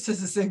 Roger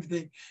says the same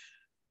thing.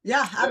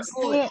 Yeah,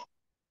 absolutely.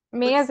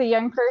 Me as a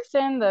young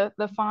person,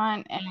 the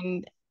font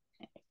and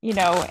you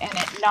know, and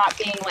it not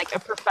being like a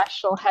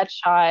professional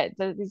headshot,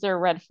 these are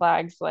red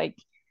flags. Like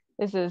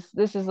this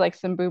is like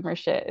some boomer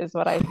shit, is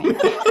what I think.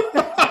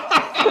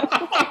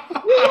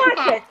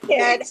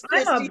 Thanks,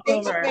 Christy.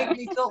 Thanks for making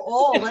me feel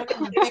old. I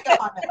didn't even pick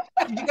up on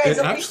it. Did you guys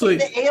actually,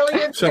 see the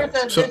aliens? so-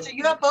 there's a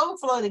UFO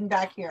floating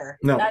back here.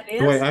 No, That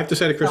is- wait, I have to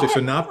say to Christy, so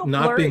not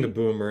blurry. being a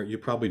boomer, you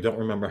probably don't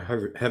remember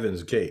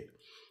Heaven's Gate.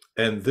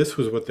 And this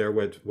was what their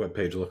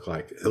webpage looked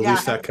like. At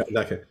least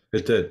that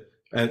it did.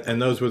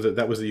 And those were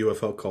that was the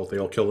UFO cult. They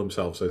all killed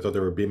themselves. They thought they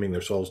were beaming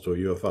their souls to a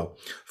UFO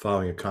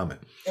following a comet.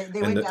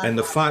 And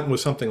the font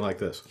was something like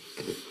this.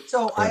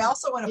 So I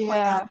also want to point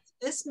out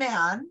this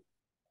man,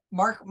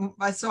 Mark.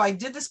 So I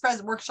did this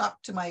workshop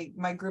to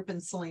my group in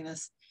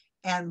Salinas,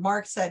 and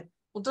Mark said,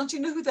 "Well, don't you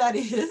know who that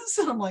is?"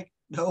 And I'm like,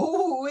 "No,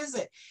 who is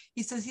it?"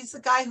 He says he's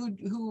the guy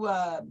who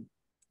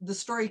the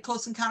story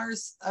Close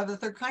Encounters of the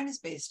Third Kind is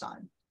based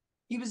on.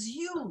 He was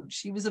huge.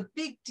 He was a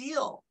big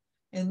deal.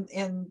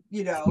 And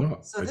you know, No,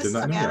 so I this did is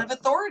not a know man that. of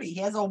authority. He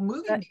has a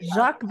movie.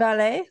 Jacques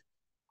Vallée.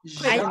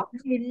 I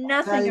knew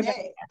nothing about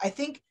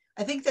Vallée.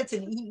 I think that's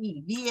an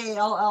EE,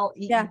 VALLEE.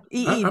 Yeah,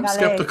 I'm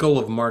skeptical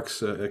of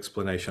Mark's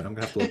explanation. I'm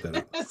gonna have to look that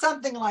up.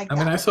 Something like that.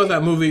 I mean, I saw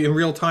that movie in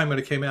real time when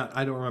it came out.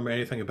 I don't remember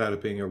anything about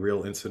it being a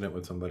real incident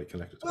with somebody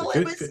connected. Well,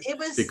 it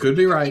was. It could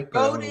be right. but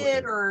I don't know what Voted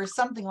it is. or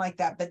something like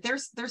that. But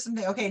there's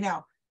something. Okay,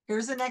 now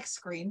here's the next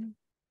screen.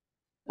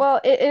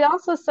 Well, it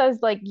also says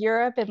like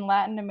Europe and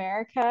Latin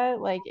America,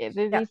 like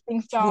these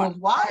things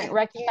aren't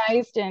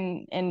recognized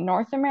in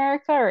North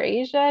America or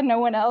Asia. No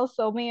one else,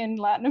 only in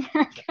Latin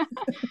America.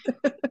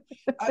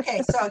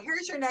 Okay, so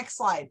here's your next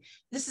slide.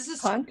 This is a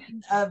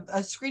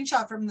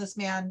screenshot from this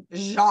man,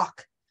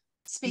 Jacques,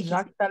 speaking.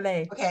 Jacques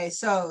Vallée. Okay,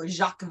 so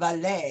Jacques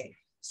Vallée.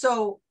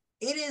 So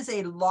it is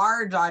a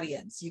large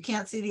audience. You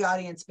can't see the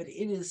audience, but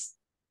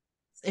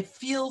it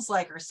feels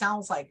like or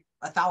sounds like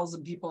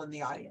 1,000 people in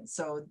the audience.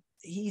 So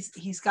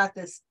he's got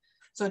this.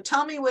 So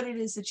tell me what it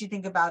is that you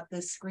think about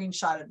this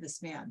screenshot of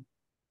this man.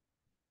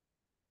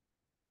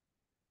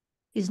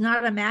 He's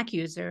not a Mac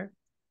user.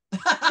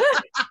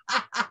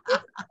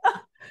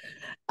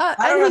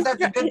 I don't know if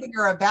that's a good thing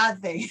or a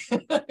bad thing.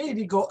 Did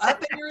he go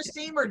up in your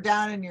esteem or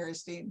down in your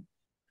esteem?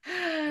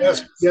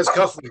 Yes,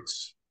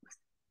 cufflinks.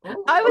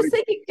 I was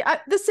thinking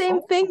the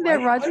same thing there,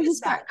 Roger. What is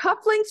He's got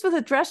cufflinks with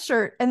a dress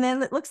shirt, and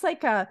then it looks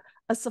like a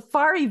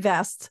safari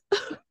vest.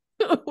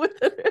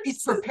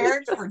 He's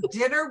prepared for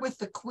dinner with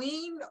the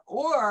queen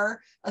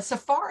or a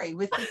safari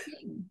with the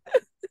king.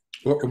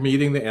 Or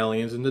meeting the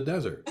aliens in the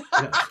desert.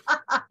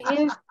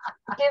 Yes.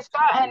 He's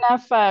got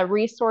enough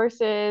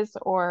resources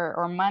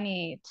or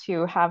money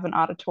to have an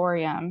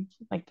auditorium.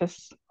 Like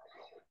this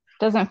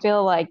doesn't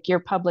feel like your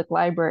public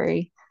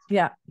library.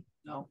 Yeah.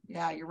 No,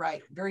 yeah, you're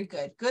right. Very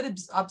good. Good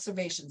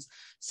observations.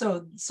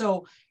 So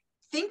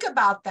think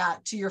about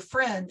that to your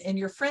friend and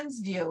your friend's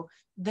view,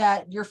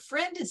 that your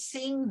friend is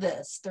seeing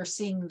this. They're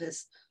seeing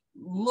this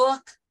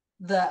look,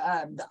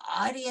 the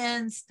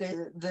audience,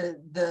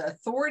 the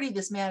authority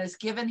this man is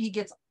given. He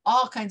gets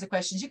all kinds of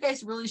questions. You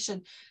guys really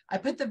should. I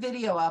put the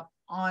video up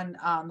on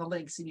the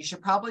links, and you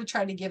should probably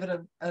try to give it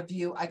a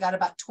view. I got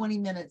about 20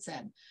 minutes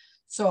in,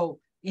 so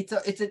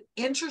it's an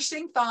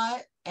interesting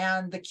thought.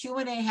 And the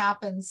Q&A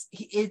happens.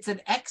 It's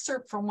an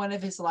excerpt from one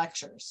of his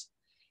lectures,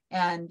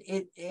 and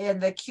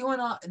the Q&A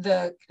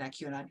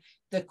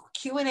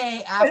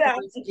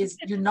afterwards is,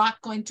 you're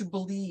not going to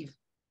believe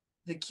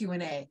the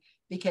Q&A,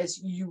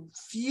 because you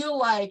feel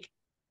like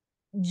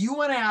you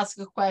want to ask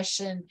a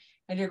question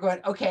and you're going,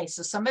 okay,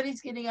 so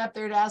somebody's getting up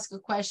there to ask a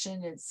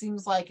question. It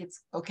seems like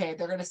it's okay.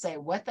 They're going to say,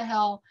 what the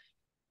hell?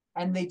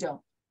 And they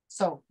don't.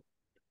 So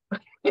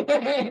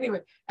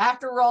anyway,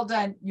 after we're all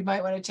done, you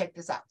might want to check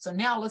this out. So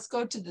now let's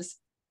go to this,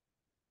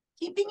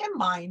 keeping in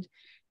mind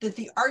that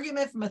the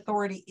argument from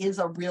authority is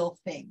a real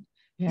thing.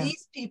 Yeah.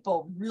 These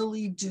people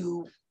really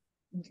do.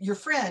 Your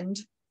friend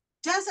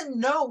doesn't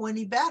know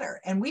any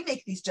better. And we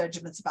make these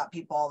judgments about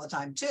people all the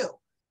time too.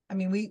 I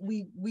mean,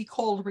 we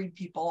cold read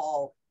people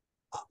all.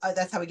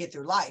 That's how we get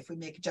through life. We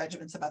make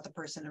judgments about the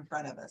person in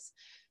front of us,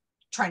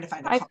 trying to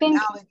find a I think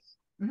commonality.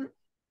 Mhm.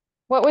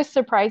 what was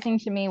surprising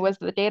to me was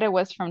the data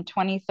was from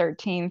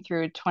 2013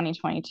 through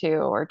 2022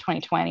 or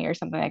 2020 or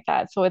something like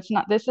that. So it's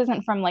not, this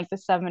isn't from like the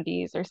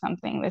 70s or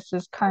something. This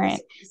is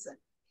current.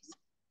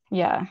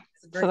 Yeah.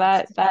 So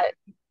that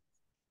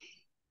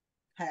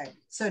okay.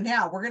 So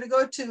now we're going to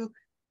go to,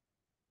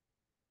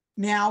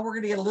 now we're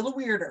going to get a little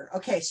weirder.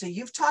 Okay. So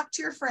you've talked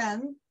to your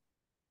friend,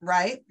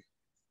 right?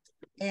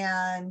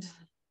 And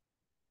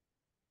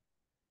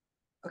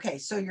okay,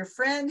 so your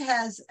friend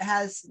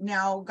has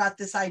now got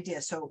this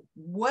idea. So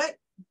what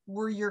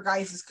were your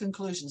guys'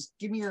 conclusions?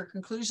 Give me your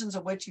conclusions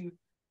of what you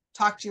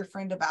talked to your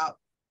friend about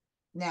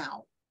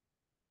now.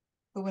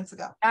 Who wants to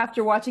go?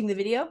 After watching the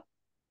video?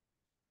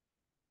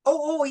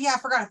 Oh yeah, I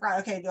forgot.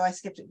 Okay, no, I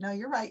skipped it. No,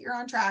 you're right. You're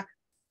on track.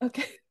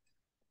 Okay.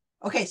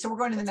 Okay, so we're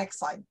going to the next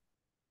slide.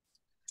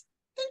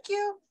 Thank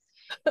you.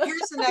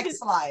 Here's the next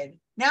slide.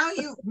 Now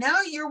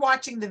you're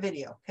watching the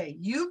video. Okay,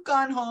 you've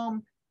gone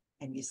home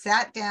and you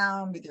sat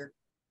down with your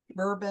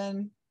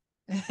bourbon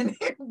and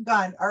you've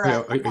gone. All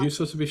right. Yeah, are you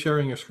supposed to be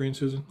sharing your screen,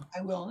 Susan?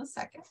 I will in a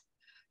second.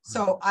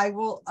 So I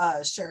will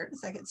share it in a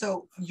second.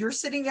 So you're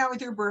sitting down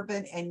with your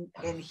bourbon and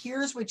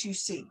here's what you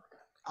see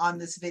on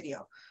this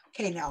video.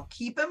 Okay, now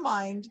keep in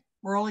mind,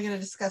 we're only going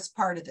to discuss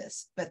part of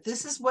this, but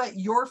this is what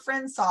your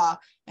friend saw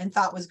and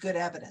thought was good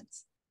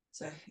evidence.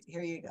 So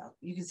here you go.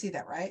 You can see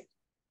that, right?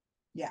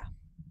 Yeah.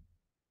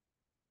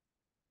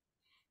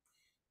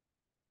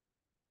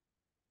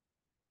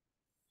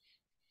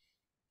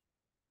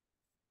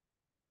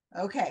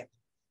 Okay.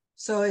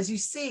 So as you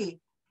see,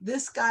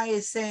 this guy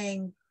is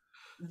saying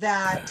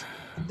that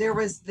there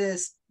was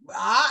this,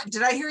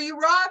 did I hear you,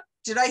 Rob?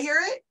 Did I hear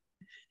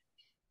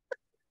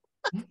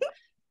it?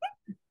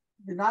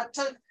 You're not,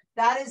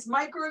 that is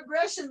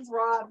microaggressions,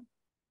 Rob.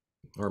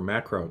 Or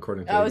macro,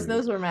 according to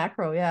Those were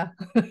macro, yeah.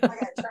 I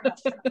gotta turn up.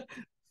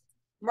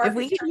 If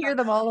we can hear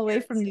them all the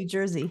way from New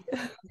Jersey.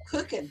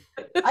 Cooking.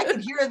 I can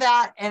hear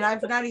that, and I'm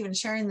not even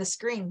sharing the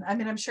screen. I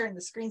mean, I'm sharing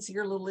the screen, so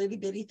you're a little itty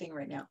bitty thing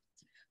right now.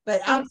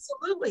 But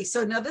absolutely.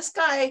 So now this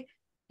guy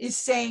is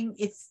saying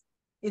it's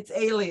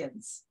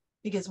aliens,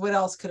 because what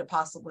else could it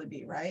possibly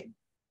be, right?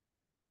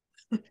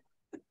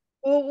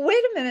 Well,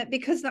 wait a minute,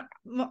 because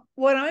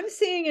what I'm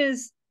seeing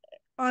is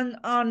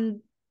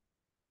on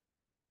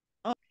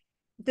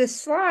this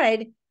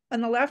slide,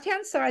 on the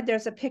left-hand side,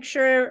 there's a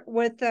picture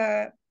with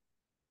a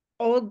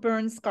old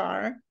burn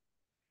scar,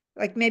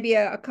 like maybe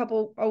a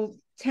couple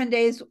 10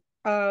 days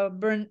old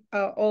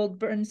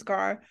burn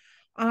scar.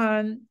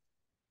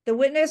 The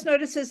witness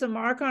notices a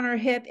mark on her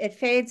hip. It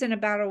fades in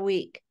about a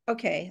week.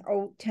 Okay.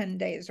 10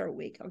 days or a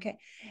week. Okay.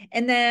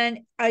 And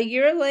then a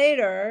year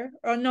later,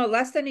 or no,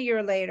 less than a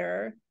year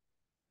later,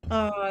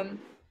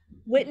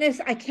 witness,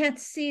 I can't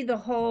see the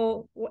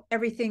whole,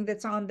 everything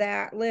that's on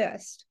that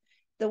list.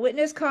 The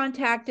witness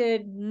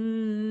contacted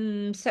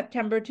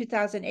September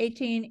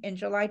 2018. In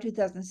July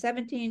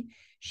 2017,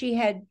 she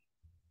had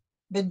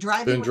been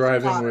driving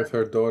with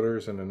her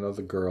daughters and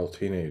another girl,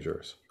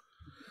 teenagers.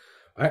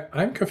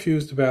 I'm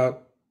confused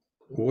about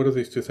what do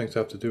these two things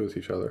have to do with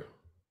each other?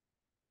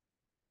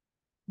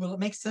 Well, it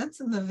makes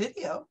sense in the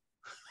video.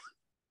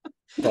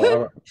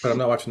 Well, but I'm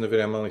not watching the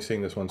video. I'm only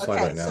seeing this one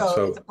slide right now.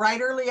 So it's a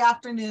bright early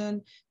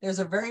afternoon. There's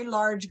a very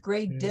large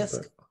gray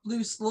disc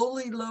flew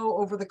slowly low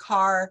over the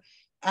car,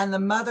 and the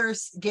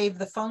mothers gave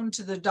the phone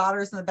to the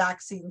daughters in the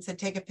back seat and said,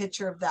 "Take a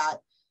picture of that."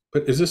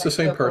 But is this the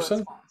same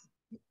person?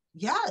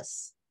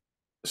 Yes.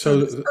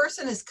 So this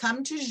person has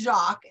come to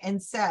Jacques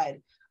and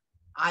said,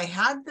 "I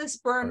had this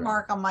burn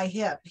mark on my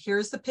hip.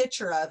 Here's the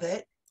picture of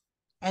it."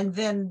 And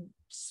then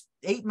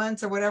 8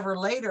 months or whatever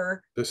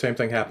later, the same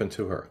thing happened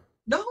to her.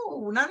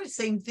 No, not the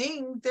same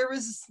thing. There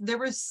was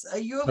a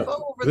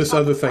UFO over this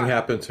other thing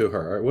happened to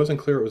her. It wasn't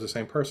clear it was the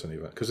same person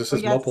even, because this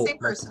is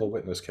multiple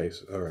witness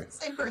case. All right.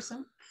 Same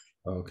person.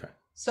 Okay.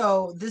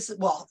 So this,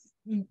 well,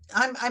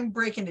 I'm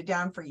breaking it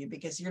down for you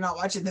because you're not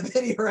watching the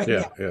video right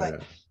now.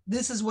 But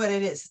this is what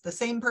it is. The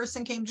same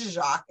person came to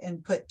Jacques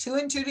and put 2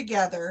 and 2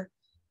 together,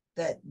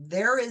 that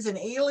there is an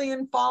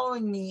alien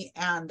following me,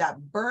 and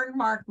that burn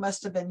mark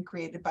must have been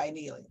created by an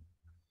alien.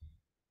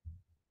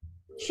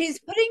 She's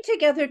putting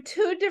together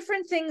 2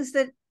 different things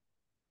that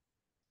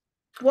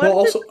one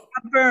was a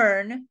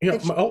burn. Yeah,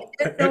 didn't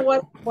know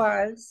what it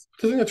was.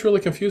 The thing that's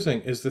really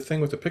confusing is the thing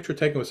with the picture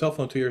taken with cell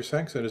phone to your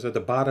section is at the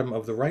bottom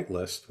of the right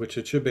list, which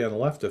it should be on the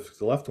left if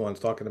the left one's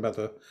talking about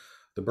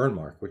the burn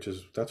mark,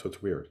 that's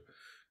what's weird.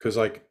 Because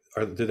like,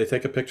 did they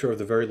take a picture of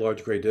the very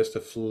large gray disc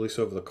that flew loose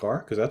over the car?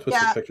 Because that's what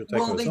the picture taken with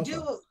cell phone. Well, they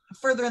do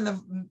further in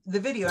the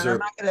video,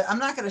 and I'm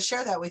not gonna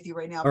share that with you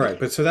right now. All right,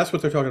 but so that's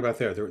what they're talking about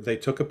there. They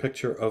took a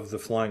picture of the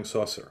flying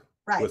saucer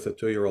with a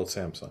 2-year-old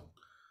Samsung.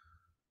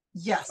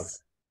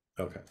 Yes.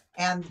 Okay.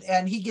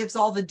 And he gives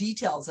all the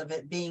details of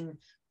it being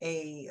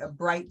a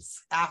bright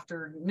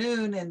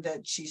afternoon, and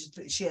that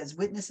she has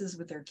witnesses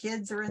with their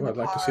kids are in the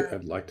car.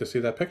 I'd like to see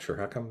that picture.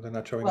 How come they're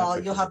not showing that picture?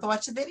 Well, you'll have to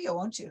watch the video,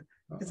 won't you?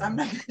 because I'm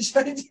not going to show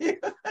it to you.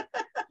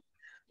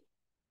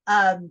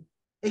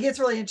 It gets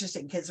really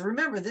interesting because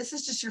remember, this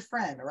is just your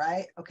friend,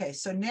 right? Okay,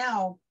 so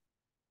now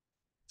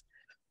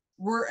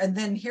and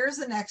then here's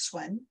the next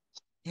one.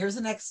 Here's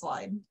the next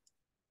slide.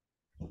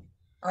 All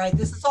right,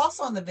 this is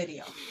also on the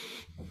video.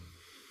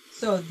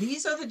 So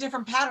these are the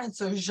different patterns.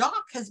 So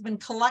Jacques has been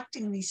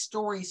collecting these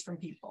stories from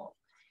people.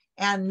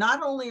 And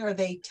not only are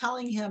they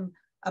telling him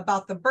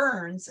about the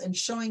burns and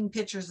showing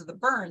pictures of the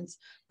burns,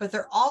 but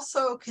they're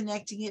also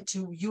connecting it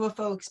to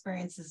UFO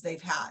experiences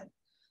they've had.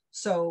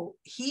 So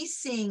he's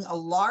seeing a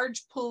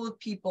large pool of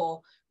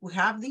people who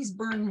have these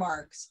burn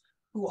marks,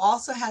 who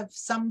also have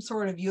some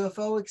sort of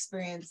UFO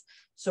experience.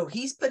 So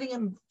he's putting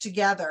them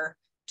together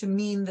to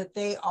mean that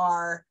they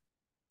are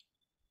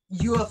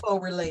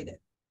UFO related.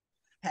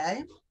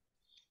 Okay.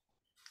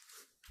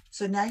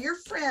 So now your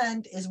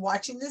friend is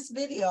watching this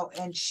video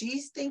and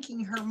she's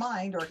thinking in her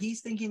mind, or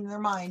he's thinking in their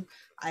mind,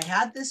 I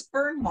had this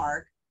burn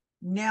mark.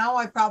 Now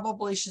I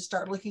probably should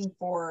start looking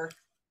for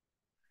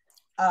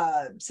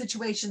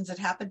situations that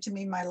happened to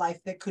me in my life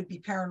that could be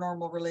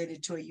paranormal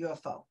related to a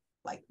UFO.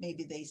 Like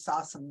maybe they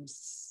saw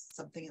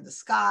something in the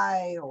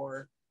sky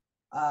or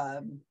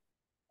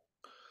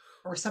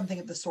something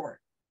of the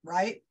sort,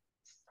 right?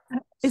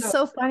 It's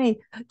so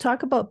funny.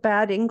 Talk about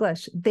bad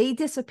English. They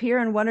disappear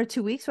in 1 or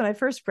 2 weeks. When I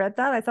first read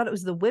that, I thought it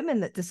was the women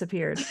that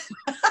disappeared.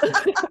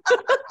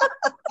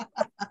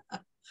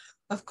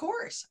 Of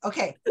course.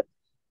 Okay.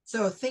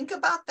 So think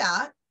about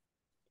that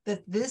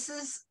this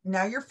is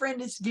now your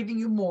friend is giving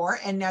you more.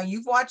 And now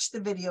you've watched the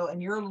video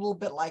and you're a little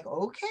bit like,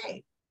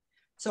 okay.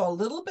 So a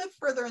little bit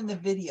further in the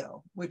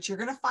video, what you're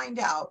going to find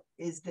out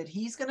is that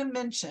he's going to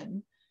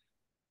mention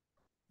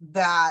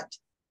that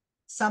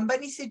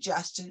somebody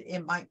suggested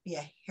it might be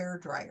a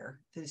hairdryer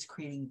that is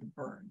creating the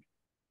burn.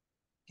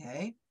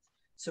 Okay.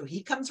 So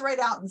he comes right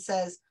out and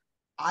says,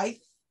 I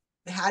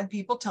had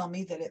people tell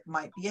me that it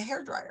might be a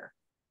hairdryer.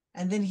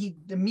 And then he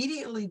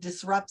immediately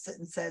disrupts it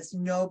and says,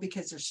 no,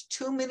 because there's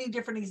too many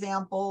different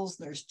examples.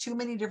 There's too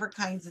many different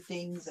kinds of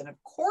things. And of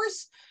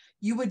course,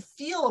 you would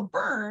feel a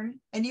burn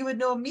and you would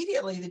know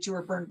immediately that you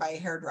were burned by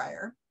a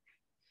hairdryer.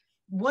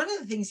 One of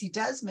the things he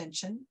does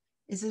mention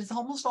is that it's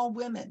almost all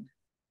women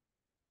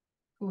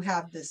who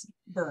have this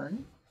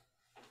burn.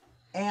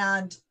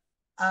 And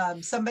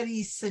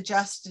somebody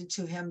suggested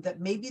to him that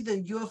maybe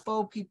the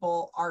UFO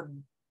people are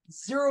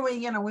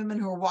zeroing in on women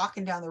who are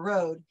walking down the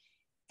road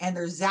and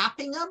they're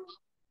zapping them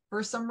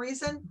for some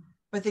reason.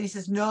 But then he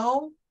says,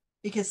 no,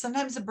 because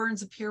sometimes the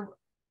burns appear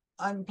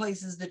on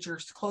places that your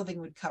clothing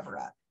would cover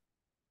up.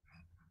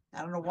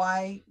 I don't know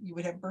why you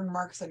would have burn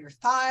marks on your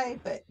thigh,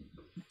 but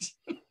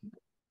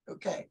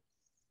okay.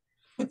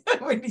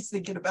 Wendy's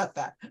thinking about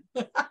that.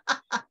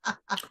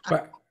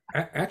 But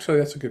actually,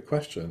 that's a good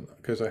question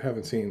because I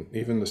haven't seen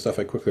even the stuff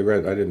I quickly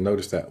read. I didn't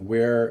notice that.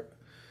 Where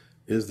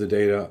is the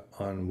data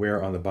on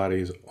where on the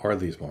bodies are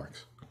these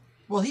marks?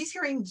 Well, he's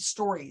hearing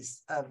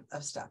stories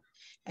of stuff,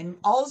 and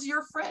all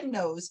your friend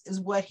knows is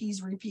what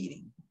he's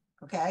repeating.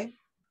 Okay.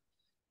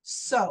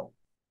 So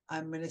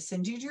I'm going to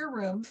send you to your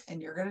room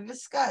and you're going to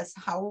discuss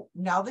how,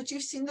 now that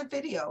you've seen the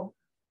video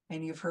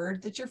and you've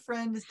heard that your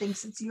friend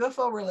thinks it's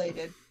UFO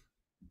related,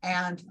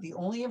 and the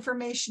only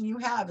information you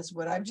have is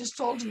what I've just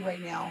told you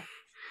right now,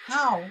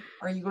 how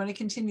are you going to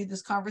continue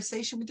this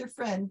conversation with your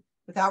friend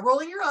without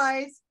rolling your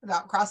eyes,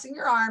 without crossing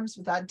your arms,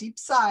 without deep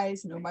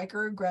sighs, no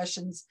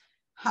microaggressions?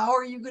 How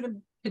are you going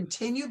to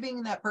continue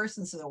being that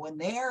person so that when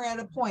they are at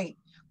a point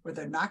where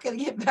they're not going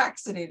to get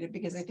vaccinated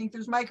because they think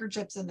there's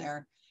microchips in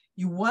there,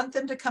 you want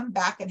them to come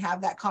back and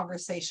have that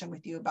conversation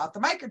with you about the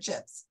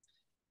microchips?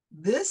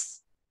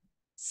 This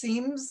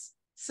seems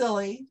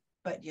silly,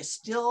 but you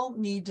still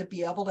need to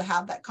be able to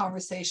have that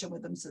conversation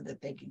with them so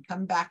that they can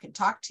come back and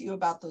talk to you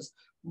about those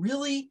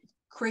really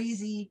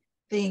crazy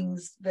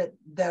things that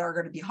are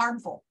going to be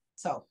harmful.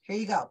 So here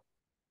you go.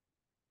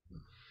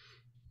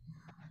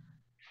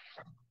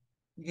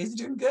 You guys are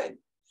doing good.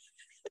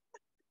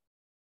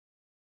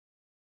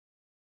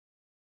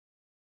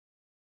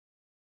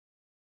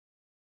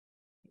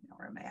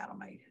 Where am I at on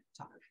my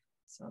talk?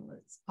 So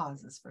let's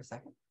pause this for a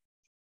second.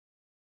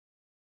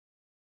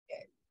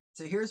 Okay,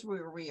 so here's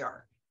where we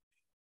are.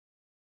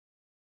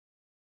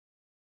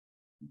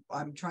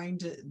 I'm trying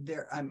to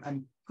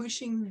I'm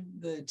pushing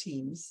the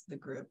teams, the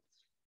group,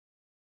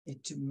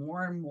 into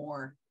more and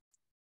more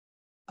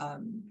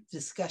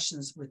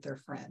discussions with their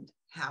friend,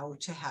 how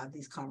to have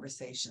these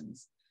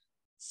conversations.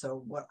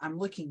 So what I'm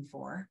looking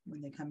for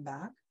when they come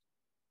back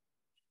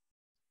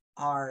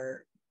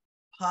are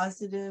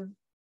positive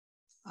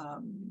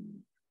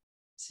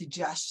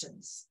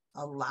suggestions,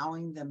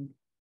 allowing them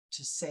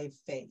to save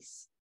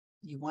face.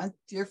 You want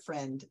your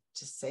friend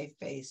to save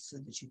face so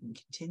that you can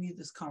continue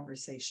this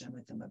conversation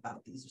with them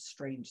about these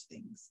strange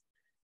things.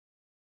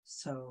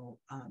 So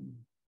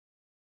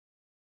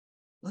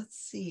let's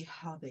see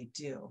how they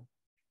do.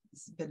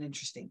 It's been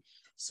interesting.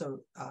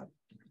 So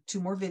two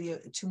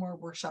more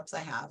workshops I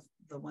have.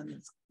 The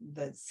one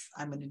that's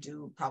I'm going to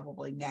do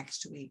probably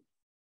next week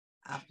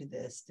after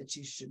this, that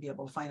you should be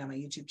able to find on my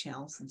YouTube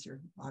channel, since you're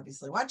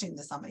obviously watching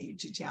this on my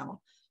YouTube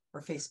channel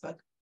or Facebook.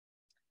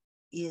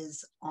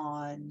 is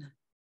on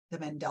the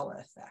Mandela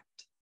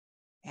effect.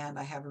 And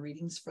I have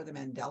readings for the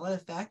Mandela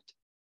effect.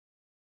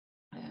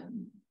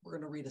 And we're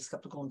going to read a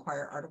Skeptical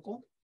Inquirer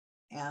article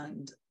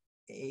and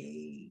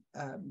a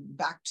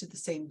back to the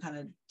same kind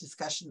of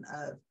discussion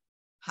of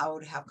how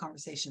to have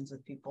conversations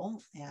with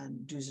people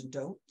and do's and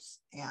don'ts,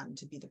 and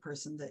to be the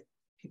person that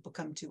people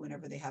come to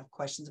whenever they have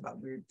questions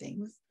about weird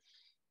things.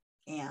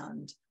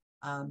 And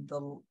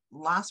the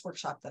last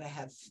workshop that I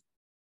have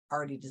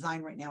already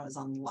designed right now is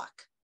on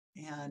luck,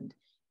 and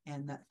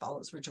that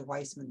follows Richard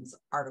Weissman's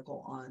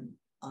article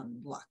on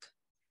luck.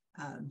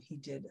 He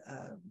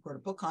wrote a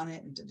book on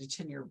it and did a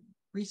 10-year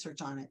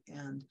research on it,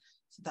 and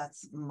so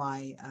that's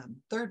my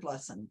third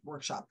lesson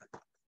workshop.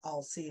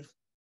 I'll see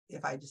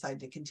if I decide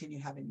to continue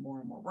having more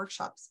and more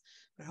workshops,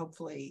 but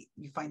hopefully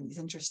you find these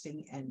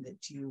interesting and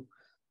that you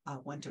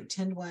want to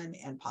attend one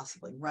and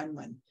possibly run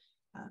one.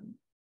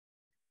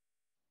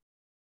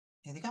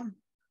 Here they come.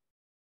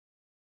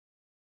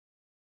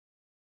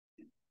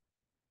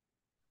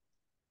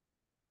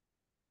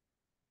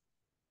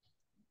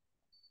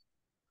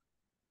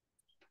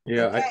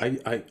 Yeah,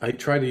 Okay. I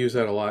try to use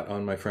that a lot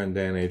on my friend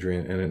Dan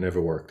Adrian, and it never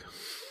worked.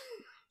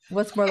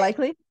 What's more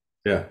likely?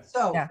 Yeah.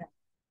 So Yeah.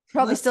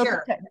 Probably let's still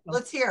hear it. technical.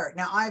 Let's hear it.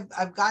 Now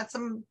I've got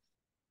some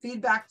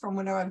feedback from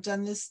whenever I've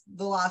done this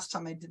the last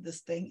time I did this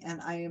thing, and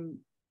I am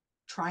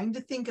trying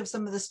to think of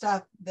some of the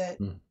stuff that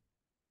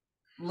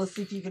let's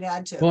see if you can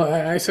add to it. Well,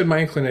 I said my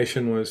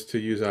inclination was to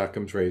use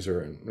Occam's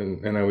razor,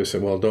 and I always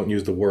said, well, don't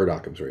use the word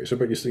Occam's razor,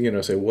 but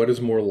say what is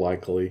more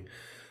likely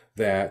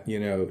that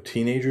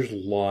teenagers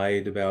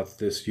lied about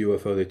this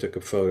UFO they took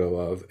a photo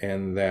of,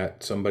 and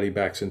that somebody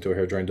backs into a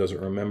hairdryer and doesn't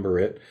remember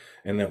it,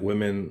 and that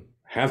women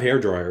have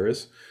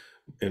hairdryers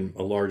in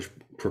a large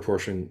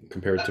proportion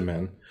compared to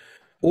men,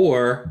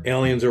 or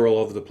aliens are all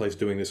over the place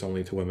doing this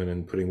only to women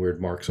and putting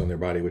weird marks on their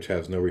body which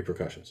has no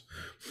repercussions.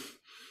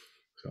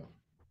 So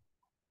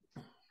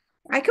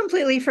I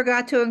completely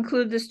forgot to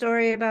include the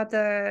story about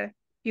the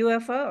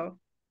UFO.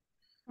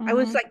 I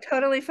was like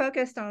totally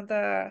focused on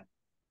the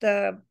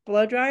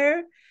blow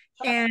dryer,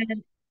 and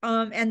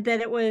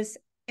that it was,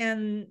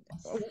 and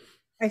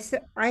I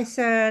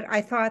said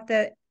I thought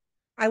that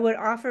I would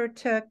offer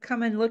to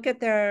come and look at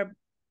their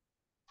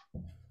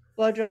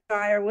blow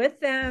dryer with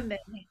them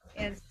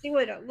and see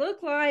what it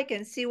looked like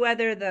and see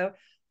whether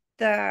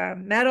the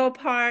metal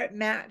part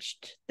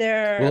matched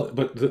their. well,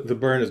 but the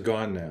burn is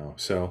gone now,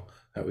 so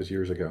that was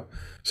years ago.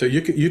 So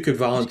you could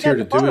volunteer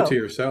to get the do it photo. to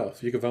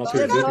yourself. You could Oh,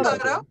 volunteer she's to do got it a to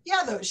yourself. photo.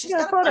 Yeah, though she's Yeah,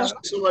 got a photo. photo.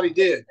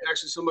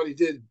 Somebody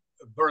did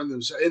burn them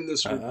in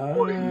this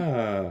recording.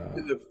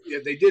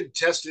 They did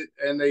test it,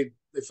 and they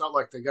felt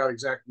like they got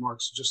exact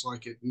marks just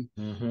like it. And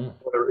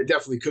it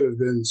definitely could have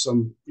been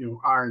some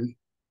iron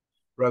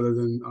rather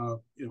than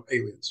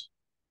aliens.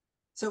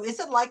 So is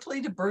it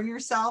likely to burn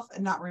yourself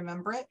and not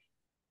remember it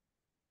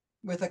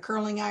with a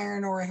curling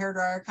iron or a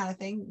hairdryer kind of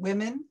thing?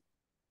 Women,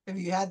 have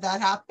you had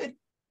that happen?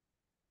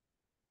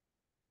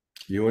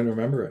 You wouldn't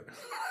remember it.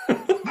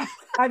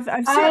 I've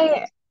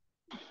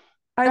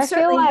I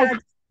feel like had.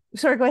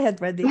 Sorry, go ahead,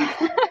 Wendy.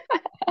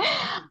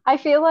 I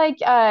feel like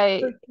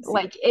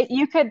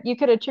you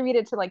could attribute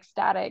it to like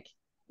static,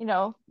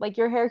 like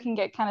your hair can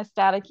get kind of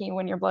staticky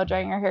when you're blow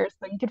drying your hair,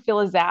 so you could feel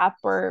a zap,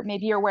 or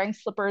maybe you're wearing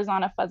slippers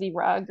on a fuzzy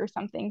rug or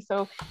something,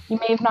 so you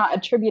may have not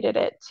attributed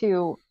it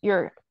to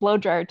your blow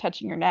dryer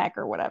touching your neck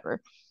or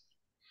whatever.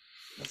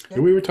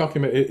 We were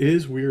talking about, it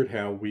is weird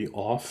how we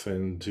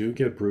often do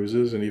get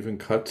bruises and even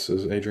cuts,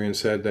 as Adrian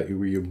said, that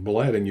you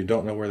bled and you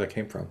don't know where that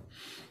came from.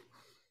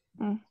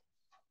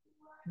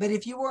 But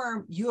if you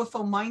were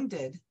UFO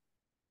minded,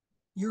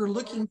 you're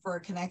looking for a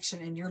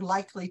connection, and you're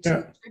likely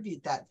to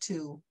attribute that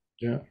to.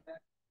 Yeah.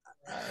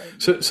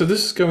 So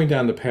this is going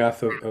down the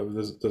path of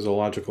there's a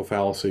logical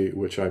fallacy,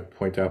 which I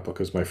point out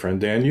because my friend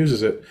Dan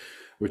uses it,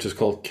 which is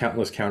called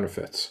countless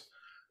counterfeits.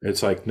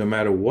 It's like no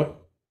matter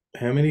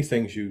how many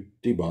things you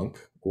debunk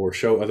or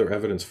show other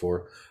evidence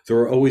for, there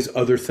are always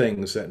other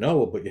things that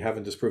but you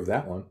haven't disproved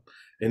that one.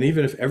 And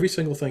even if every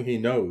single thing he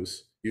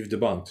knows you've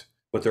debunked,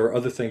 but there are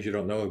other things you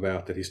don't know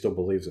about that he still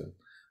believes in,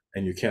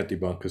 and you can't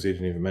debunk because he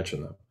didn't even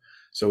mention them.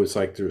 So it's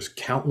like there's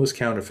countless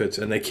counterfeits,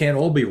 and they can't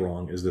all be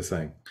wrong is the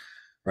thing,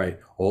 right?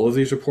 All of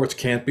these reports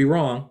can't be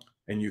wrong,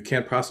 and you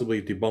can't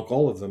possibly debunk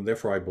all of them.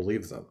 Therefore, I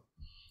believe them.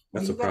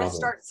 That's a problem. You got to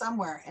start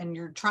somewhere, and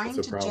you're trying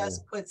to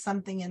just put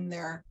something in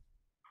their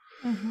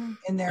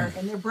in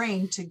their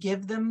brain to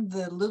give them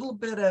the little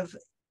bit of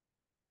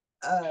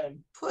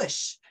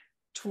push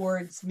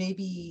towards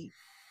maybe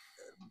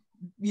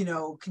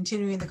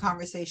continuing the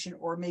conversation,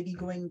 or maybe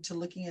going to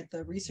looking at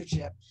the research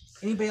yet.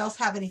 Anybody else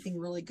have anything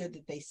really good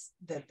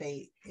that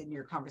they in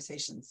your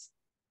conversations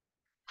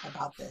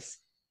about this?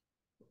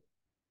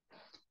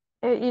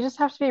 You just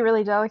have to be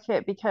really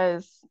delicate,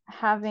 because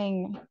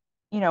having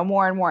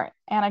more and more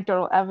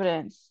anecdotal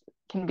evidence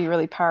can be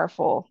really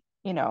powerful.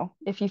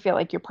 If you feel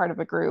like you're part of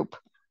a group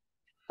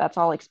that's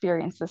all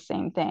experienced the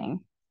same thing.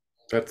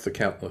 That's the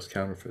countless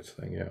counterfeits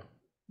thing. Yeah.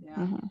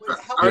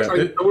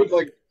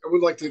 I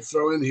would like to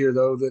throw in here,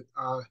 though, that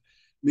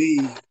me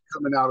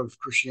coming out of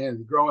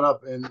Christianity, growing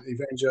up in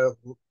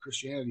evangelical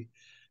Christianity,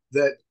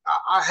 that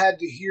I had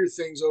to hear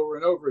things over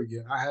and over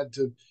again. I had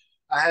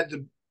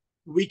to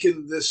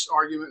weaken this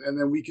argument and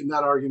then weaken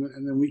that argument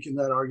and then weaken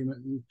that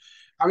argument. And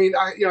I mean,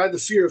 I had the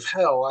fear of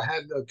hell. I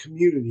had a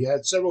community. I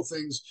had several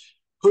things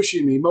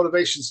pushing me,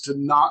 motivations to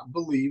not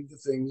believe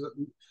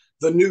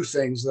the new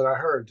things that I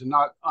heard, to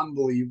not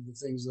unbelieve the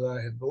things that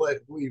I had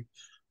believed.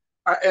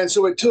 And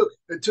so it took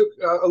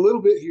a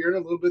little bit here and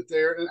a little bit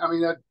there. And I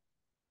mean,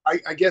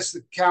 I guess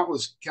the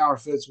countless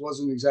counterfeits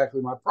wasn't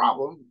exactly my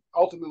problem.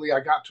 Ultimately, I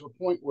got to a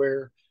point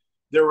where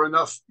there were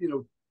enough,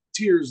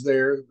 tears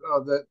there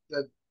that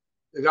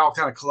it all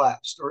kind of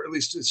collapsed, or at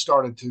least it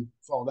started to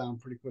fall down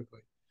pretty quickly.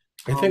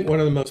 I think one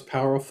of the most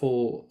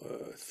powerful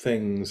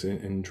things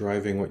in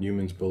driving what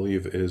humans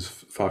believe is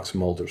Fox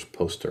Mulder's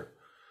poster.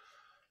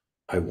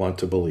 I want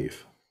to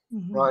believe.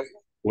 Mhm. Right.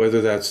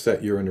 Whether that's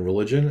that you're in a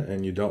religion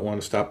and you don't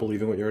want to stop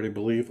believing what you already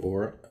believe,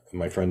 or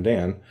my friend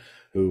Dan,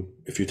 who,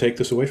 if you take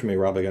this away from me,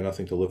 Rob, I got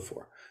nothing to live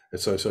for.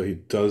 And so he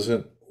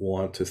doesn't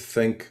want to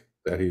think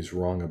that he's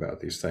wrong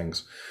about these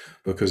things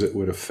because it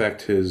would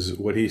affect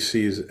what he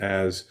sees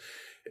as,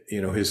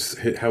 his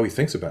how he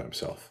thinks about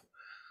himself.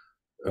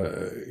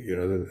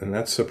 And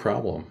that's the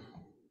problem.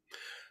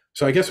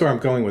 So I guess where I'm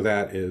going with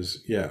that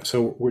is,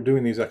 so we're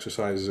doing these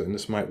exercises and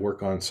this might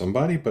work on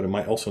somebody, but it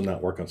might also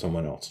not work on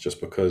someone else just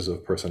because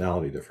of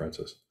personality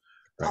differences.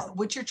 Right.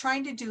 What you're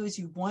trying to do is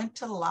you want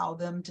to allow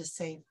them to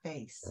save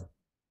face.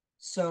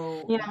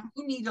 So you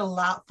need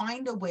to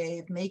find a way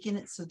of making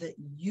it so that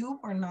you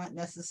are not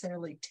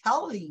necessarily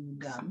telling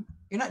them,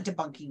 you're not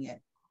debunking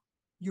it,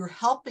 you're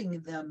helping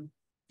them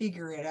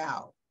figure it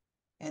out.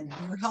 And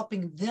you're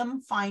helping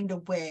them find a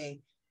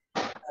way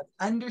of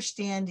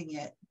understanding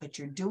it, but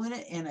you're doing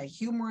it in a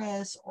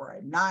humorous or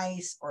a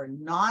nice or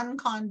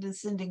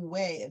non-condescending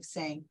way of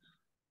saying,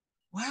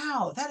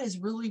 wow, that is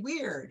really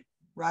weird,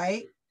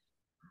 right?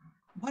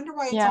 Wonder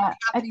why it's only I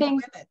happening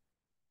think to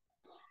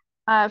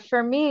women.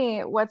 For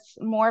me, what's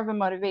more of a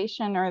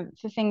motivation, or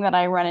the thing that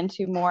I run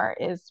into more,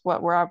 is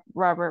what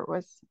Roger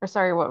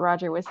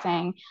was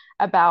saying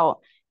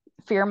about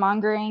fear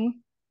mongering,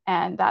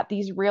 and that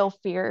these real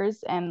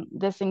fears and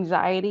this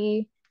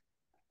anxiety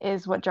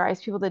is what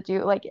drives people to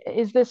do. Like,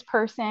 is this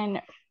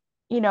person,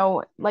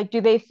 like, do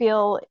they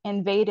feel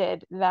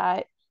invaded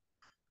that,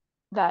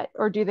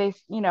 or do they,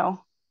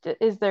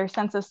 is their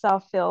sense of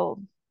self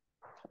feel,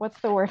 what's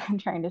the word I'm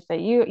trying to say?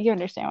 You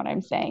understand what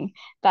I'm saying,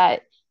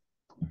 that,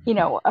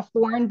 a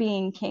foreign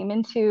being came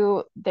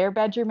into their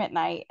bedroom at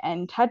night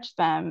and touched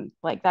them,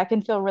 like that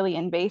can feel really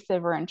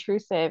invasive or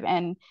intrusive.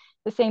 And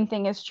the same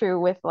thing is true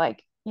with,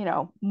 like,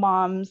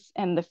 moms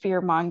and the fear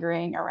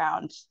mongering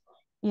around,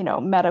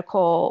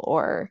 medical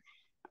or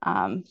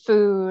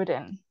food.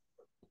 And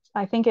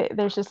I think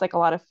there's just like a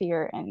lot of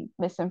fear and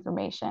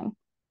misinformation.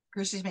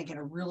 Christy's making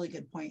a really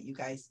good point, you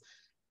guys.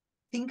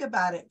 Think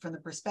about it from the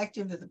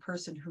perspective of the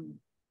person who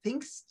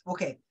thinks,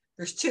 okay,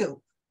 there's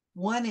two.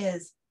 One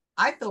is,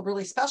 I feel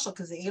really special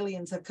because the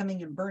aliens have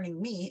coming and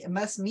burning me. It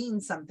must mean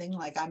something,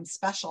 like I'm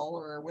special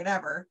or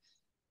whatever.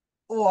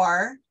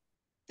 Or,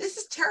 this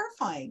is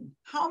terrifying.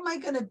 How am I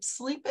going to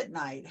sleep at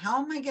night?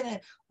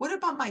 What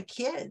about my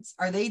kids?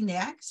 Are they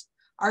next?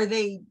 Are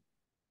they,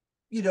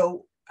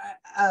 the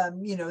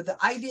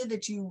idea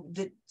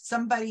that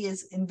somebody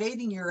is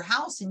invading your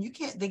house and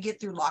they get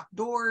through locked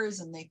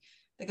doors and they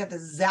got the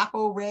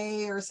Zappo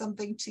ray or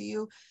something to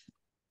you.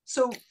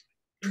 So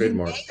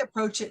Trademark. You may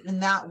approach it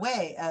in that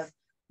way of,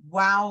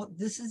 wow,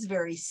 this is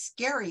very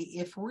scary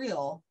if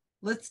real.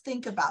 Let's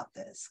think about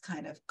this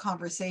kind of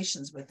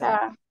conversations with them.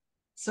 Yeah.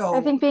 So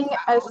I think being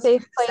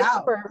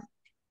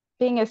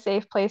a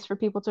safe place for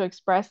people to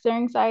express their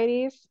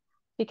anxieties,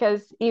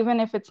 because even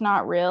if it's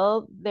not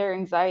real, their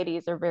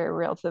anxieties are very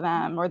real to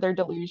them, or their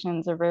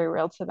delusions are very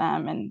real to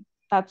them. And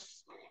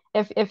that's,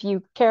 if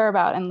you care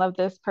about and love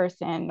this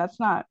person,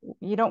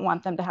 you don't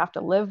want them to have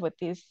to live with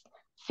these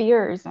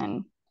fears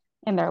in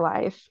their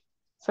life.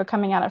 So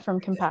coming at it from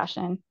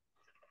compassion.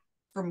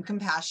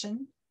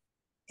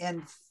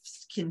 And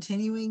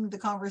continuing the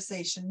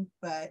conversation,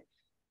 but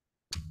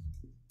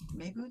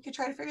maybe we could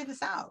try to figure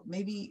this out.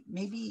 Maybe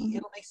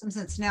it'll make some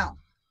sense. Now,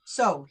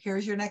 so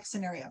here's your next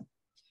scenario.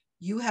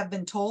 You have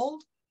been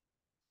told,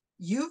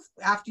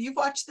 after you've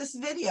watched this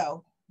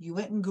video, you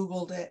went and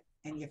Googled it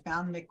and you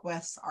found Mick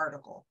West's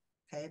article,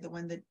 okay? The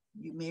one that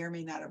you may or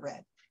may not have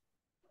read.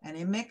 And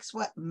in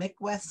Mick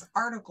West's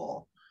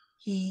article,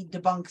 he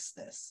debunks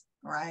this,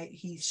 right?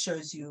 He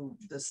shows you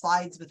the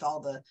slides with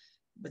all the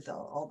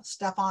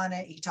stuff on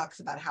it. He talks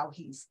about how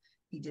he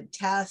did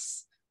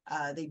tests.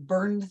 They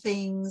burned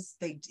things.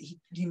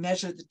 He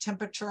measured the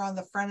temperature on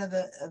the front of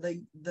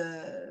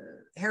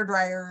the hair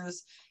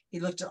dryers. He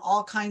looked at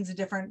all kinds of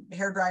different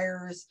hair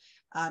dryers.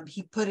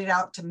 He put it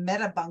out to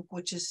Metabunk,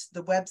 which is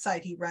the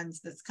website he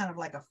runs that's kind of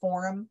like a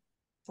forum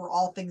for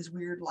all things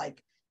weird,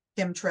 like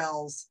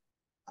chemtrails,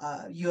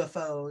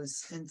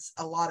 UFOs, and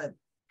a lot of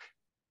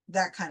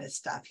that kind of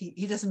stuff.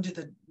 He doesn't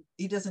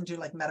do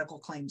like medical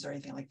claims or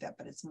anything like that,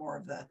 but it's more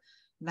of the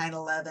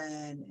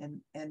 9/11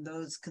 and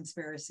those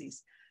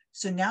conspiracies.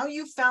 So now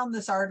you've found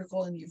this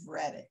article and you've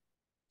read it.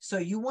 So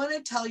you want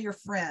to tell your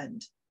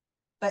friend,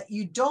 but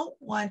you don't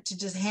want to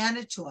just hand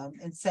it to them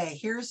and say,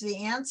 here's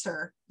the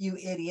answer, you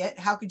idiot.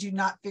 How could you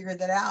not figure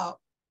that out?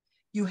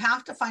 You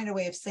have to find a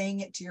way of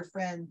saying it to your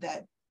friend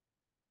that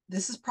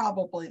this is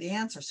probably the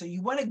answer. So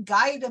you want to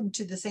guide them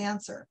to this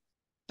answer,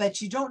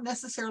 but you don't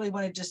necessarily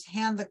want to just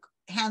hand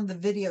the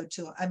video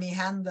to them. I mean,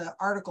 hand the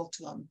article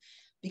to them,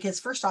 because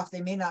first off,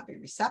 they may not be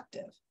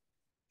receptive.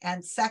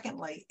 And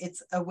secondly,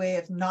 it's a way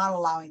of not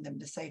allowing them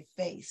to save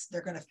face.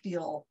 They're going to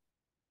feel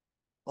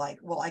like,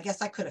 well, I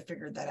guess I could have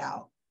figured that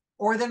out.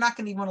 Or they're not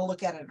going to even want to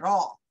look at it at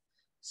all.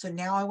 So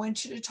now I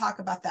want you to talk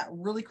about that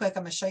really quick.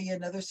 I'm going to show you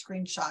another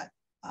screenshot.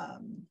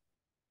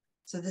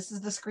 So this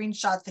is the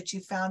screenshot that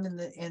you found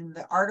in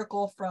the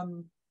article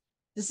from,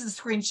 this is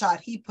a screenshot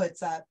he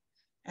puts up.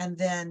 And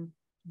then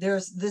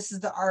this is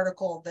the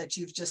article that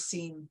you've just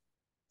seen,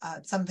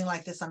 something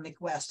like this on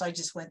McWest. I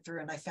just went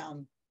through and I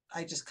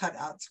just cut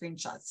out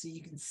screenshots so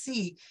you can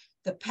see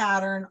the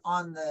pattern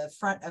on the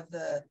front of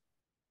the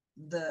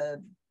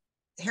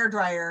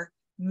hairdryer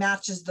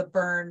matches the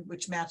burn,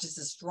 which matches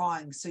this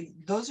drawing. So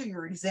those are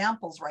your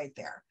examples right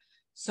there.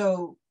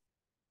 So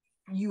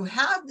you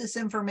have this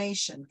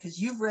information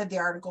because you've read the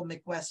article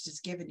McWest has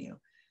given you.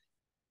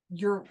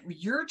 You're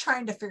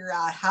trying to figure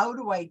out how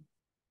do I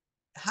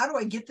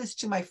get this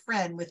to my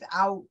friend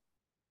without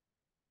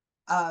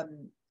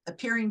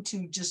appearing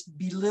to just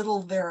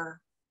belittle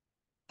their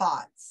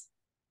thoughts.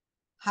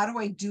 How do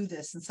I do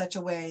this in such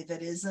a way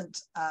that isn't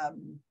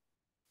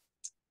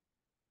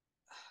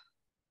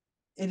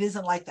it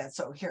isn't like that?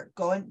 So here,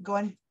 go and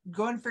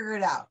figure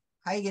it out.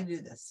 How are you gonna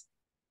do this?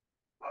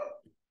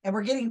 And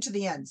we're getting to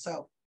the end,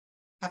 so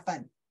have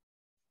fun.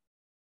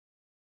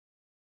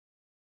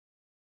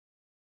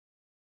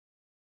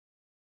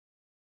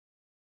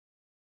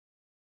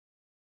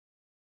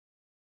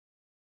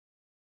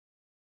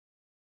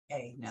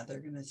 Okay, now they're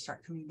gonna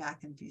start coming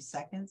back in a few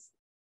seconds.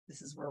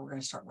 This is where we're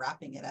gonna start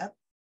wrapping it up. I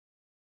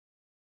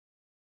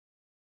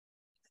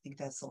think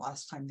that's the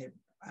last time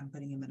I'm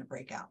putting him in a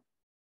breakout.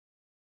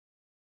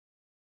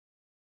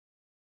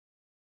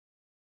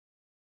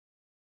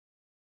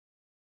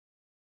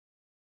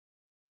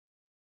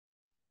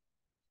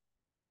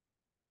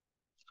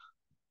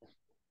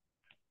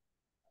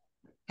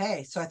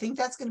 Okay, so I think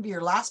that's going to be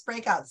your last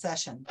breakout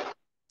session.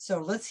 So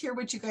let's hear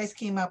what you guys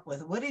came up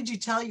with. What did you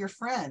tell your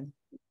friend?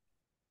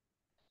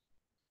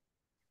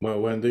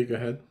 Well, Wendy, go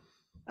ahead.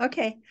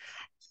 Okay,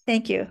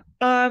 thank you.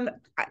 That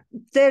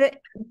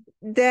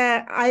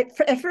I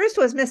at first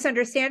was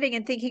misunderstanding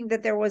and thinking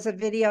that there was a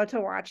video to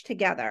watch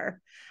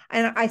together,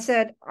 and I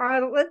said,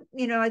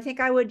 I think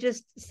I would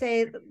just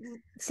say,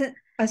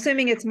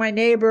 assuming it's my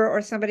neighbor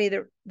or somebody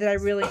that I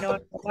really know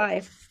in real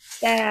life,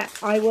 that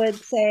I would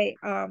say,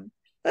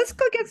 let's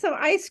go get some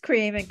ice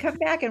cream and come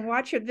back and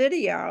watch a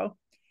video,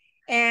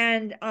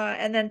 and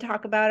then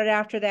talk about it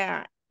after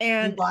that.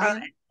 And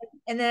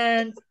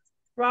then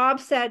Rob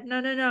said,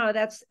 no,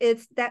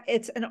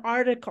 it's an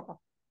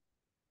article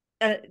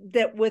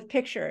that with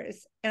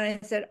pictures. And I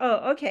said,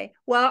 oh, okay.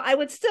 Well, I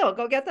would still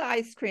go get the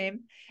ice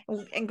cream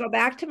and go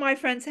back to my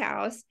friend's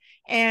house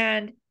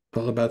and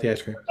all about the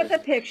ice cream, look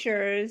at the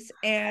pictures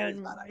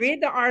and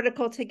read the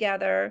article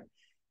together,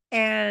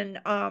 and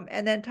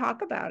then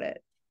talk about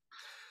it.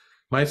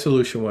 My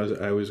solution was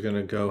I was going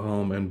to go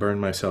home and burn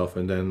myself,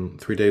 and then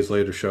 3 days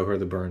later show her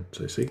the burn.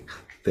 So see,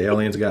 the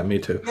aliens got me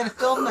too. You're gonna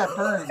film that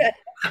burn.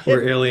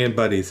 We're alien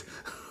buddies.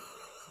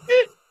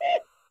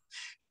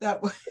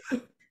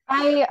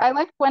 I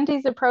like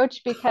Wendy's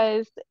approach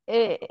because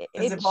it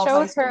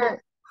showed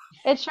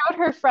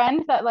her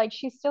friend that like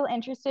she's still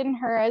interested in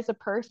her as a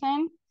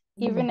person,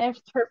 even if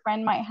her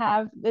friend might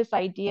have this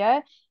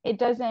idea. It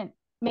doesn't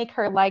make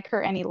her like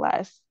her any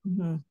less.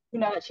 You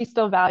know, that she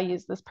still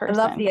values this person.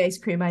 I love the ice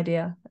cream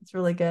idea. It's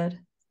really good.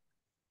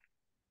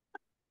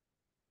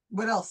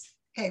 What else?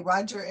 Okay,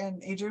 Roger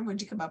and Adrian,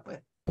 what'd you come up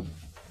with?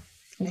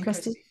 And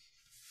Christy?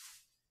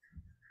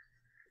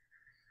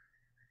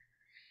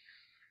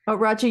 Oh,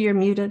 Roger, you're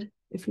muted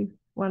if you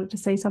wanted to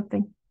say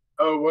something.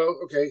 Oh, well,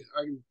 okay.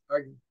 I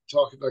can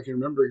talk if I can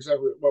remember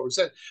exactly what was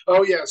said.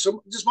 Oh, yeah.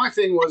 So just my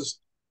thing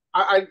was,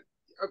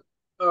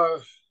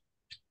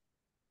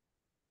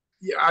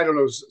 yeah, I don't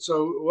know.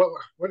 So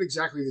what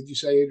exactly did you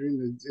say,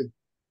 Adrian?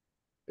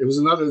 It was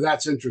another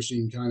that's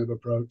interesting kind of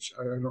approach.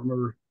 I don't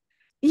remember.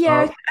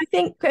 Yeah, I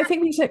think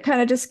we should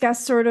kind of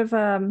discuss sort of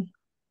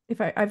if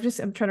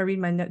I'm trying to read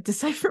my note,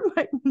 decipher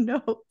my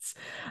notes.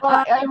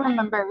 Well, I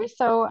remember.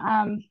 So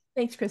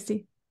thanks,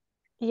 Christy.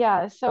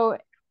 Yeah, so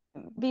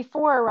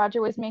before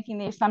Roger was making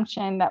the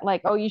assumption that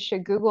like, oh, you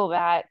should Google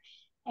that,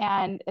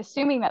 and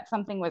assuming that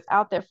something was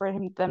out there for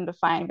them to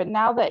find. But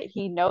now that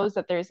he knows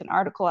that there's an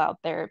article out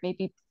there,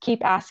 maybe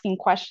keep asking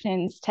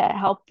questions to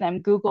help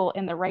them Google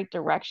in the right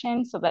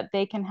direction so that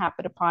they can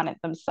happen upon it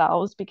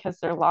themselves, because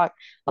they're a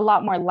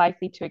lot more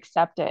likely to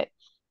accept it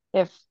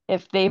if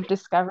they've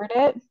discovered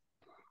it.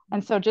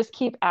 And so just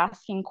keep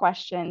asking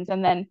questions,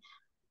 and then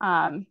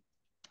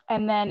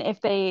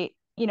if they,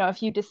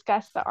 if you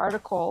discuss the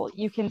article,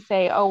 you can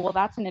say, oh, well,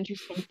 that's an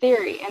interesting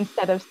theory,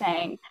 instead of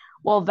saying,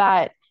 well,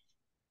 that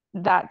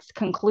that's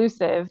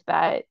conclusive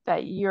that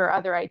your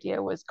other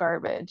idea was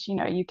garbage. You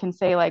know, you can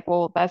say like,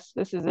 well,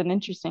 this is an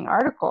interesting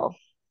article.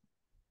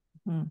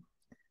 Hmm.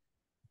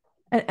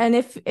 And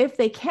if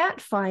they can't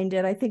find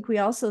it, I think we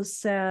also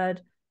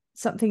said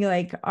something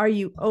like, "Are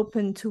you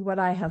open to what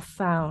I have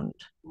found?"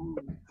 Ooh,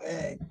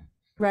 good.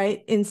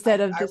 Right?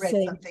 Instead of I just read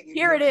saying, something in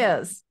 "Here your- it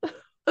is."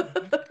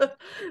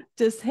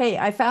 Just, hey,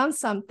 I found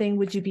something.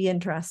 Would you be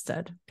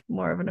interested?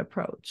 More of an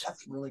approach.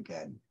 That's really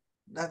good.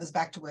 That was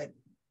back to what,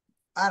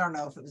 I don't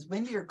know if it was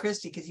Wendy or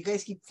Christy, because you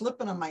guys keep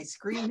flipping on my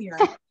screen here.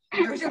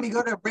 Every time you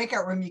go to a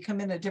breakout room, you come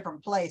in a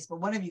different place.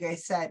 But one of you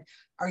guys said,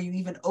 "Are you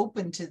even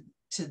open to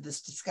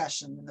this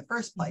discussion in the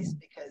first place?"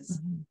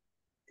 Because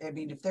I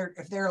mean, if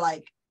they're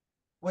like,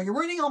 "Well, you're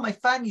ruining all my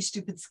fun, you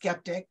stupid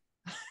skeptic.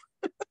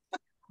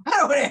 I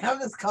don't want to have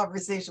this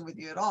conversation with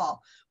you at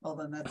all." Well,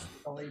 then that's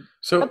really.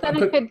 So, But then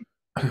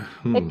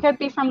it could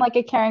be from like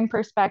a caring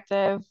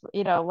perspective,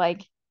 you know,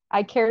 like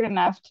I cared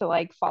enough to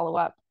like follow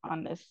up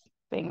on this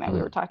thing that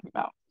we were talking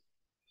about.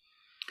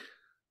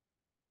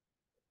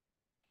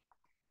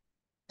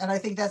 And I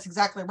think that's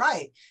exactly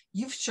right.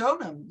 You've shown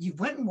them, you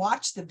went and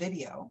watched the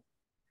video.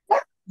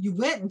 You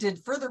went and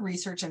did further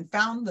research and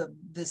found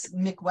this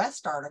Mick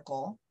West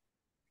article.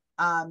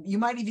 You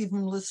might have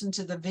even listened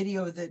to the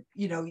video that,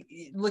 you know,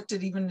 looked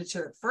at even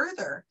to it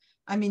further.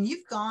 I mean,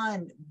 you've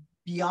gone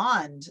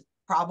beyond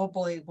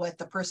probably what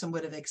the person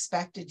would have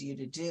expected you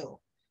to do,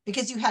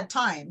 because you had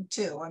time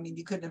too. I mean,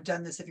 you couldn't have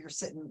done this if you're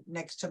sitting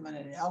next to them in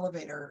an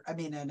elevator, I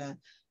mean, in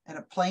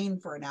a plane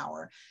for an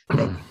hour.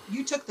 But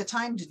you took the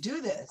time to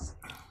do this.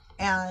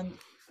 And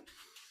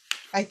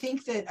I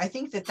think that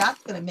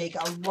that's going to make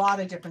a lot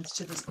of difference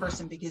to this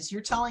person, because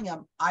you're telling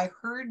them, "I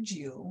heard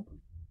you,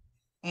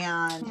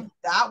 and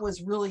that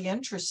was really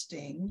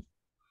interesting,"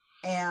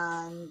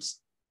 and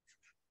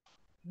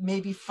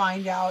maybe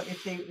find out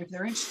if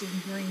they're interested in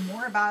hearing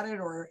more about it,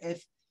 or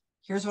if,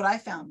 here's what I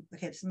found.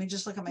 Okay, so let me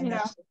just look at my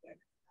notes.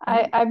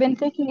 I've been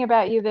thinking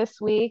about you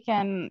this week,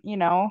 and you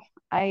know,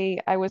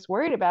 I was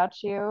worried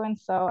about you, and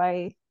so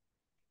I,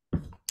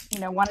 you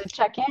know, wanted to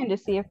check in to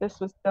see if this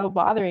was still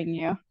bothering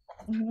you.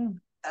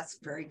 That's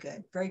very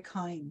good, very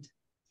kind.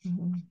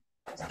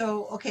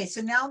 So, okay,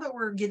 so now that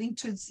we're getting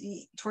towards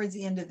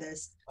the end of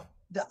this,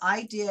 the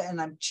idea, and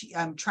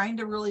I'm trying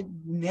to really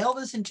nail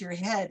this into your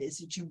head, is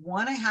that you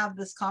want to have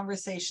this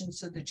conversation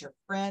so that your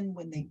friend,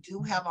 when they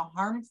do have a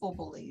harmful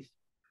belief,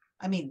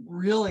 I mean,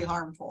 really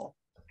harmful,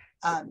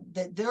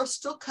 that they'll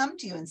still come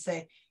to you and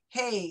say,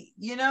 "Hey,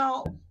 you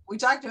know, we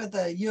talked about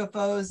the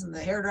UFOs and the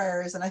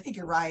hairdryers, and I think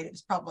you're right. It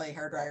was probably a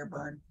hairdryer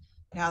burn.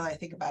 Now that I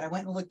think about it, I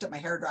went and looked at my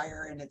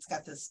hairdryer, and it's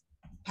got this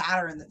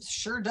pattern that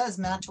sure does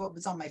match what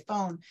was on my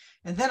phone.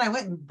 And then I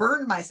went and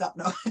burned myself."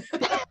 No.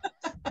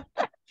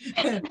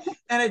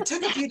 And it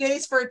took a few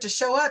days for it to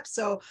show up.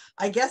 So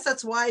I guess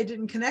that's why I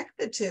didn't connect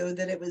the two,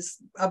 that it was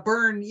a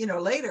burn, you know,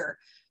 later.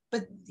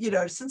 But, you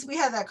know, since we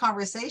had that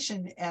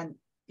conversation, and,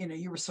 you know,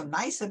 you were so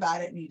nice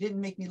about it, and you didn't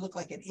make me look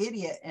like an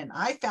idiot, and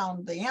I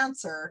found the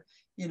answer,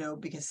 you know,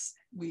 because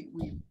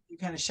you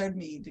kind of showed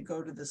me to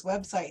go to this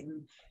website,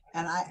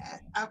 and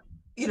I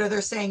you know,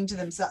 they're saying to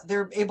themselves,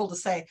 they're able to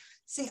say,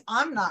 "See,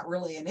 I'm not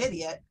really an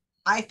idiot.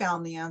 I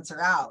found the answer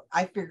out.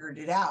 I figured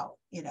it out.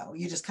 You know,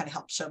 you just kind of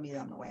helped show me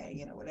on the way,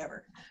 you know,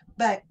 whatever."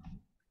 But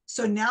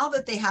so now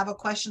that they have a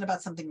question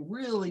about something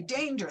really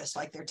dangerous,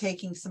 like they're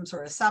taking some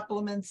sort of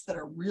supplements that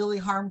are really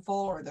harmful,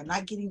 or they're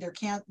not getting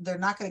they're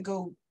not going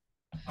to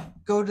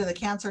go to the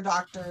cancer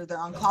doctor, their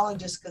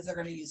oncologist, because they're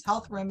going to use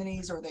health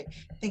remedies, or they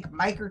think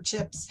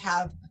microchips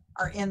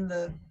are in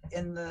the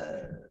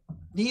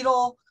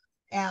needle,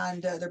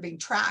 and they're being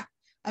tracked.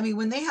 I mean,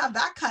 when they have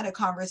that kind of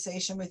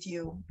conversation with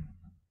you,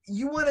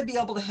 you want to be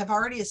able to have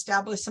already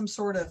established some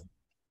sort of,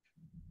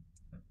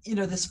 you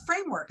know, this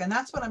framework. And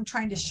that's what I'm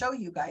trying to show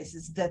you guys,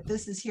 is that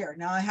this is here.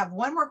 Now I have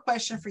one more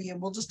question for you,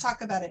 and we'll just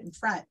talk about it in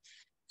front.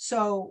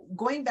 So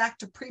going back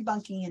to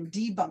pre-bunking and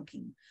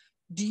debunking,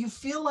 do you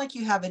feel like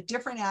you have a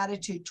different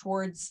attitude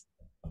towards,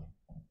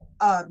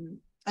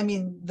 I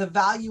mean, the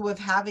value of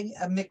having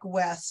a Mick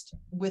West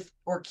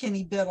or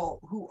Kenny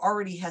Biddle, who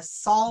already has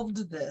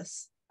solved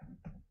this,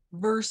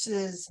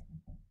 versus,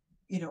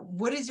 you know,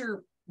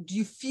 do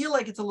you feel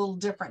like it's a little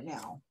different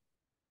now?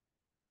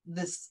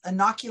 This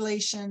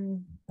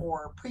inoculation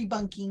or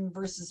pre-bunking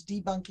versus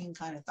debunking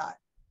kind of thought.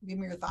 Give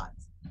me your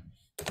thoughts.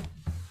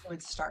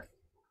 Let's start.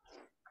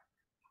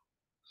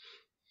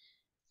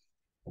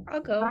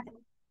 I'll go.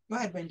 Go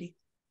ahead, Wendy.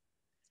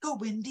 Go,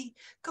 Wendy.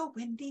 Go,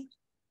 Wendy.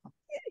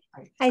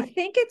 I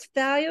think it's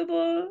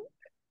valuable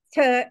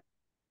to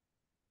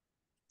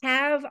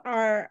have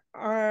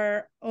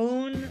our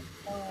own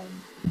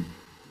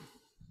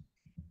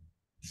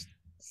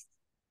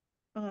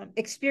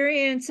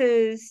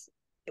experiences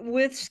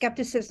with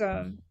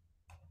skepticism,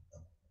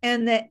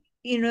 and that,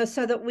 you know,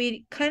 so that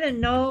we kind of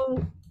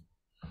know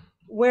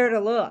where to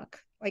look,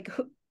 like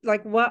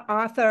what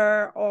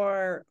author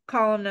or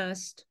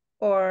columnist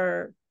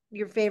or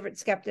your favorite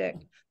skeptic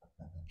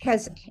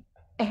has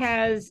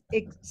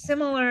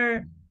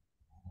similar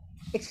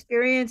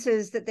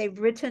experiences that they've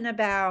written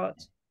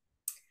about,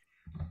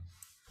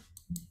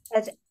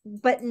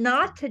 but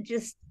not to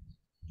just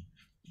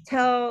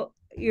tell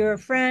your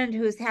friend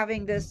who's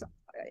having this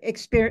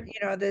experience,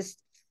 this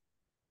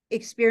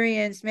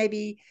experience,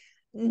 maybe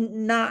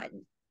not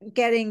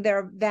getting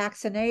their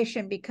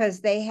vaccination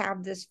because they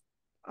have this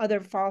other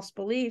false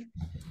belief,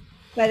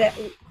 but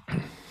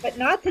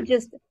not to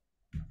just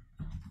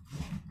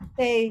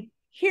say,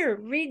 here,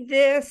 read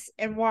this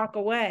and walk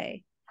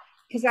away,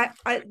 because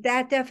I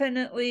that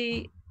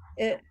definitely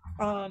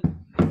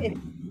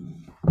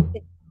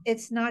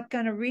it's not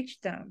going to reach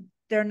them.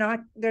 They're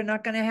not going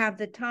to have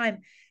the time.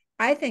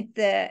 I think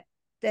that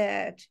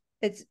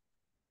it's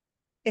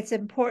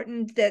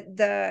important that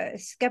the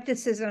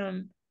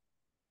skepticism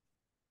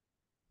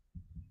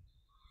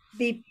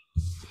be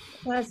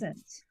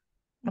pleasant,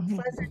 a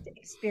pleasant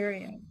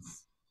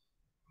experience,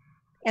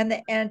 and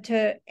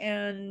to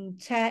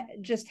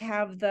just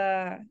have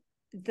the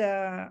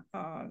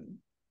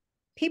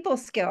people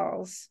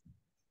skills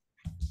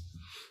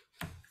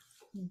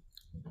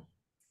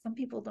some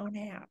people don't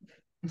have.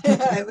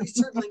 We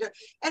certainly do.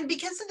 And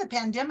because of the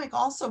pandemic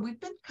also, we've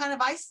been kind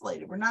of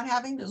isolated. We're not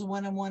having those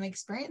one-on-one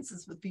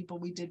experiences with people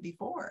we did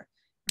before.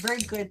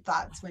 Very good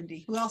thoughts,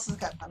 Wendy. Who else has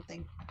got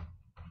something?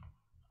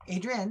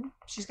 Adrienne,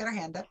 she's got her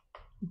hand up.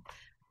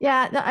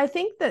 Yeah, no, I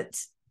think that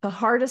the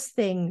hardest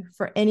thing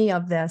for any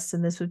of this,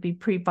 and this would be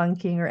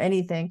pre-bunking or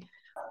anything,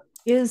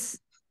 is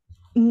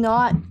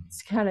not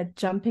kind of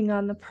jumping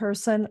on the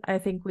person. I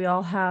think we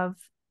all have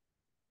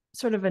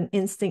sort of an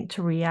instinct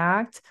to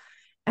react,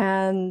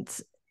 and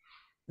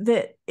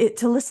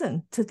to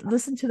listen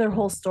to their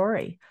whole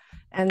story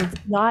and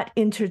not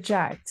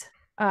interject.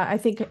 I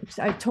think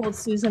I told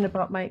Susan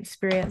about my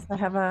experience. I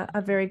have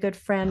a very good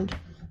friend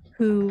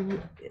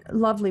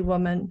lovely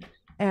woman,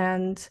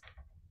 and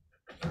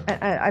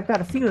I've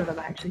got a few of them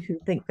actually who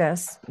think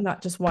this,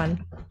 not just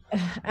one,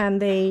 and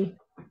they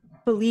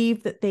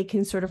believe that they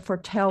can sort of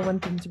foretell when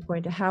things are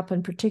going to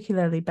happen,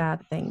 particularly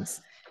bad things.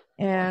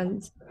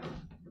 And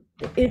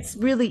it's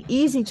really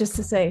easy just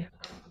to say,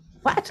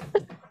 what?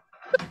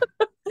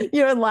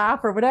 And laugh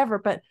or whatever,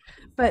 but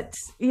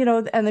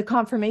and the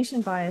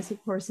confirmation bias,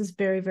 of course, is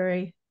very,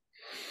 very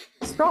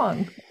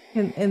strong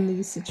in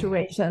these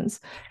situations.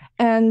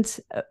 And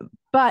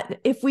but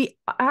if we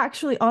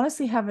actually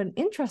honestly have an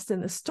interest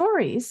in the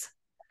stories,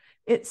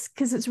 it's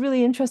because it's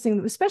really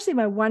interesting, especially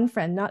my one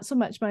friend, not so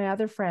much my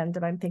other friend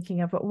that I'm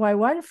thinking of, but my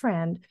one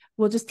friend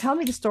will just tell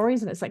me the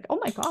stories, and it's like, oh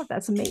my God,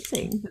 that's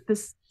amazing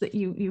that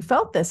you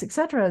felt this,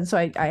 etc. And so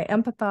I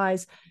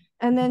empathize.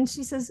 And then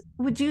she says,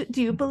 do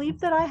you believe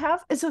that I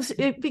have? And so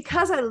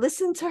because I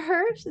listened to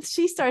her,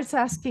 she starts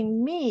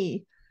asking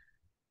me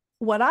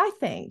what I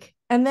think.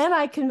 And then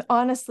I can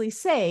honestly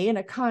say in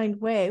a kind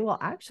way, well,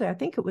 actually, I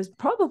think it was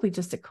probably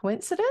just a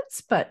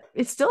coincidence, but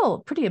it's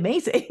still pretty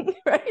amazing,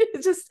 right?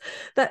 It's just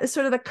that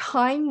sort of the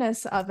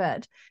kindness of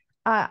it,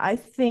 I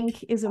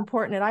think is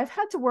important. And I've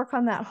had to work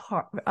on that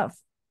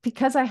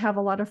because I have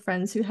a lot of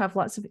friends who have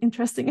lots of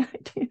interesting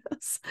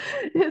ideas.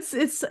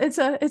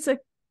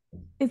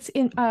 It's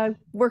in a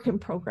work in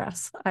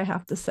progress, I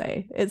have to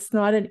say. It's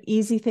not an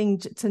easy thing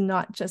to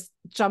not just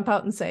jump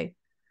out and say,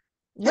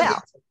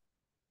 well,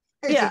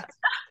 yeah.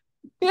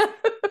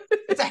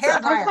 It's a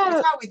hairdryer. What's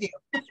wrong with you?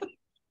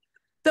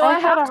 So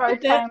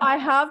I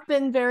have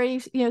been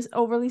very,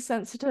 overly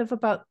sensitive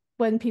about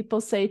when people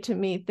say to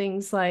me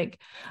things like,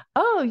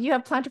 oh, you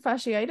have plantar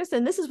fasciitis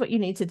and this is what you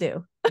need to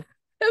do. And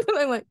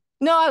I'm like,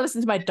 no, I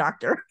listen to my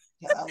doctor.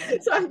 Yeah,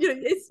 so,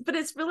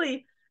 it's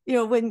really,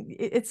 when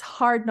it's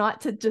hard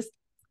not to just,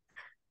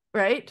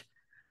 right?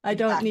 I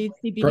don't need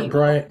CBD.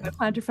 Brian,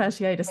 plantar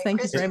fasciitis.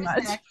 Thank you very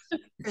much.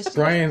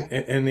 Brian,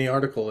 in the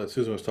article that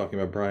Susan was talking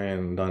about,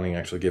 Brian Dunning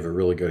actually gave a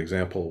really good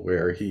example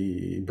where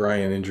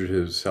Brian injured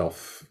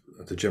himself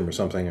at the gym or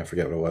something. I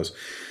forget what it was.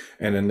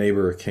 And a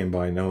neighbor came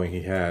by knowing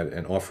he had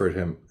and offered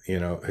him,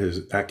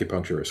 his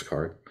acupuncturist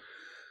card.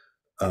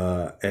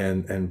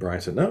 And Brian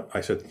said, no.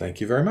 I said,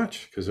 thank you very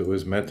much, because it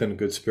was meant in a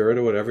good spirit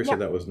or whatever. So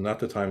that was not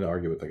the time to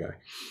argue with the guy.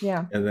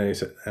 Yeah. And then he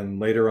said, and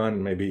later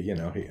on, maybe,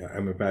 I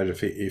imagine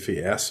if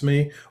he asked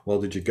me, well,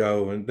 did you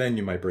go? And then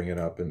you might bring it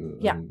up. And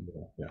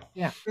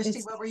Christy,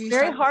 it's what were you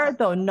very hard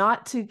though,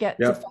 not to get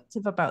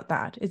defensive about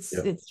that.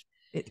 And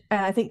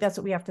I think that's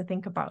what we have to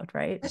think about,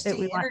 right?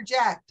 Christy,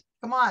 interject.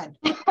 Come on.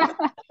 Go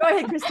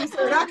ahead, Christy.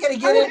 We're not going to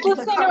get into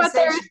the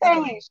conversation.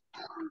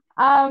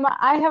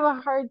 I have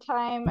a hard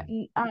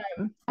time,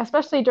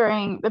 especially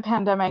during the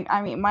pandemic.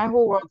 I mean, my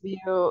whole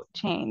worldview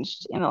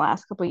changed in the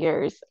last couple of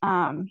years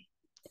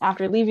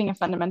after leaving a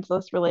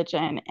fundamentalist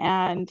religion,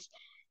 and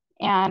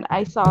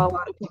I saw a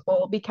lot of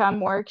people become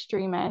more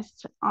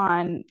extremist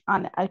on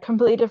a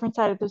completely different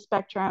side of the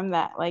spectrum.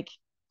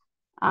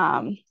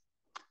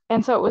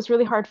 And so it was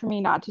really hard for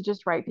me not to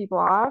just write people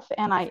off.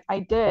 And I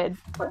did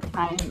for a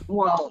time.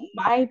 Well,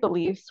 my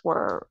beliefs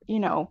were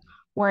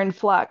in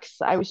flux.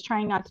 I was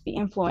trying not to be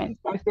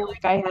influenced. I feel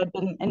like I had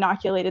been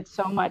inoculated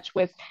so much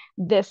with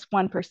this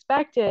one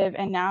perspective,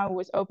 and now I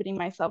was opening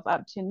myself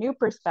up to new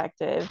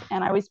perspective.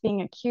 And I was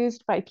being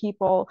accused by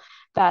people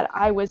that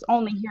I was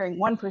only hearing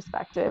one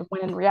perspective,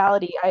 when in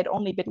reality, I had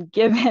only been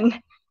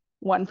given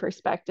one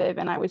perspective,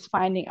 and I was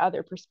finding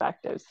other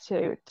perspectives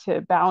to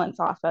balance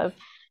off of.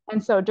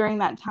 And so during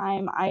that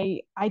time,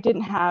 I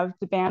didn't have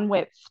the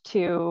bandwidth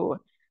to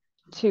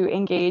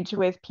engage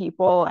with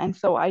people, and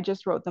so I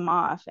just wrote them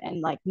off. And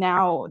like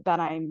now that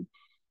I'm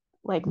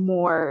like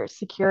more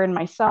secure in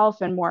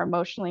myself and more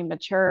emotionally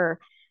mature,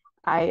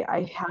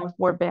 I have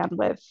more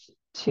bandwidth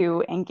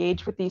to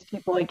engage with these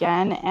people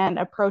again and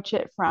approach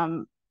it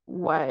from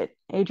what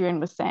Adrian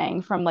was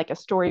saying, from like a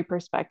story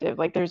perspective.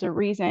 Like there's a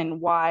reason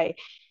why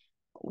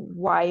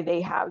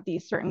they have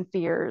these certain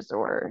fears,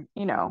 or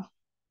you know,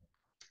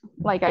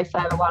 like I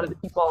said, a lot of the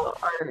people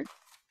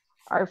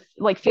are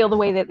like feel the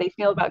way that they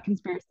feel about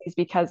conspiracies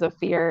because of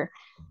fear.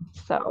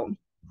 So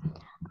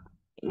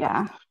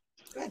yeah.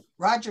 Good.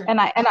 Roger. And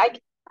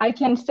I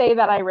can say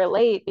that I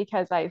relate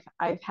because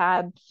I've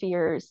had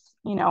fears,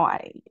 you know,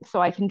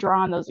 so I can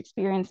draw on those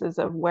experiences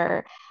of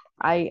where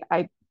I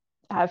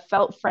have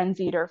felt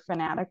frenzied or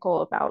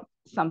fanatical about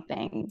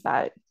something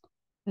that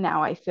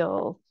now I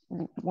feel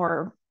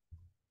more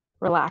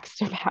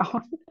relaxed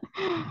about.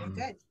 Okay,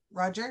 good.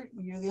 Roger,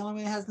 you're the only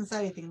one that hasn't said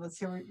anything. Let's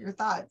hear your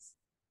thoughts.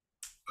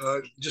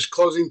 Just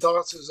closing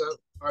thoughts. Is that?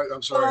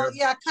 I'm sorry. Well,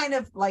 yeah, kind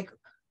of like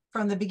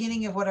from the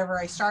beginning of whatever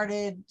I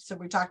started. So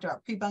we talked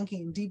about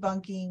pre-bunking and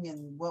debunking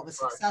and what was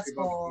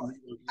successful.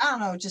 Right, I don't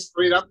know, just.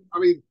 I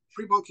mean,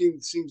 pre-bunking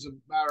seems a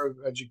matter of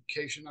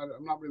education.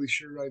 I'm not really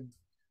sure.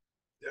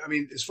 I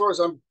mean, as far as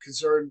I'm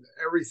concerned,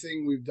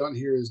 everything we've done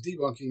here is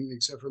debunking,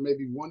 except for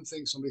maybe one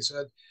thing somebody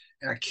said,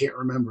 and I can't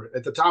remember it.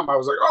 At the time, I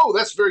was like, "Oh,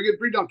 that's very good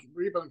pre-bunking,"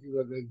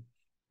 but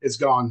it's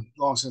gone,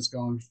 long since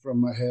gone from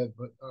my head.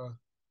 But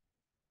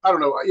I don't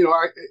know. You know,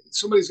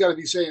 somebody's got to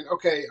be saying,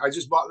 "Okay, I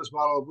just bought this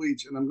bottle of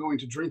bleach, and I'm going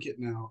to drink it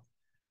now,"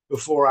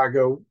 before I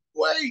go,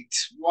 "Wait,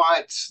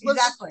 what?"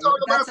 Exactly.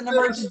 That's an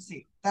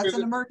emergency. That's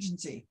an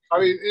emergency. I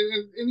mean,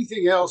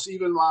 anything else,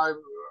 even my,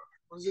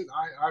 what is it,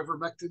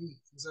 ivermectin?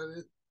 Is that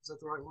it? Is that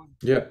the right one?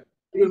 Yeah.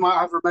 Even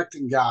my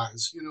ivermectin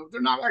guys, you know,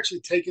 they're not actually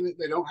taking it.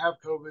 They don't have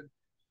COVID.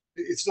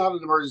 It's not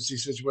an emergency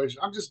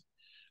situation.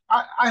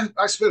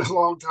 I spent a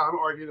long time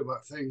arguing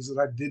about things that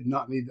I did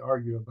not need to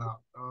argue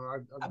about.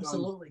 I've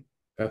Absolutely.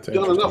 That's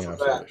done enough of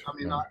that. I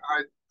mean, yeah.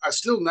 I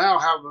still now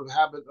have a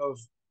habit of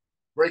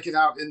breaking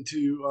out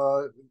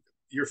into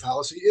your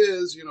fallacy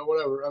is, you know,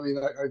 whatever. I mean,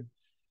 I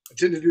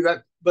tend to do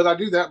that, but I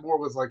do that more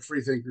with like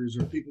free thinkers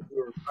or people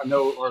who I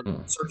know are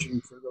searching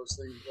for those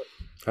things. But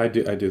I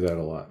do that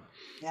a lot.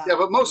 Yeah,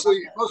 but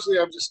mostly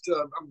I'm just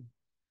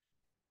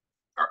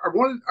I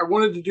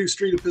wanted to do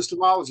street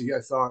epistemology. I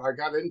thought I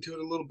got into it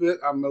a little bit.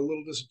 I'm a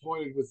little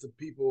disappointed with the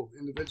people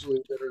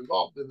individually that are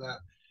involved in that.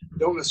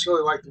 Don't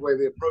necessarily like the way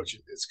they approach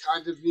it. It's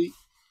kind of neat,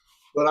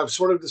 but I've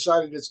sort of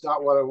decided it's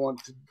not what I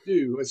want to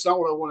do. It's not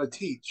what I want to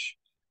teach.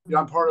 You know,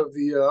 I'm part of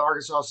the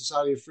Arkansas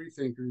Society of Free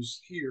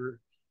Thinkers here,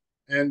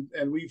 and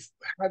we've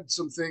had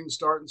some things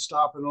start and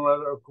stop, and all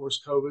that, of course,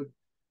 COVID.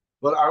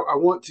 But I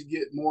want to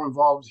get more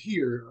involved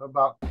here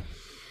about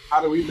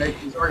how do we make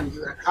these arguments?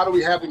 How do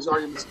we have these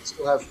arguments and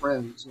still have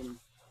friends? You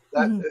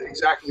know,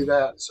 exactly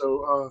that.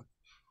 So,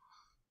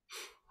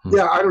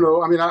 yeah, I don't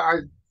know. I mean, I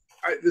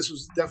this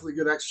was definitely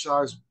good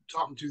exercise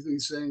talking to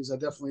these things. I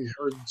definitely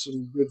heard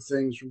some good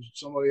things from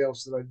somebody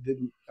else that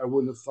I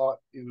wouldn't have thought.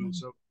 You know,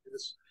 so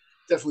it's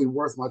definitely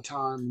worth my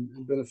time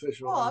and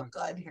beneficial. Oh, I'm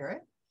glad to hear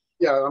it.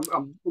 Yeah,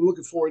 I'm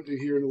looking forward to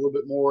hearing a little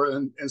bit more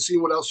and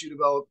seeing what else you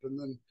develop, and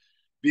then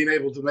being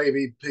able to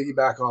maybe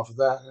piggyback off of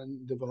that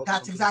and develop.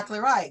 That's exactly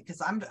right,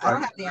 because I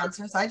don't have the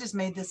answers. I just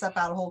made this up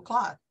out of whole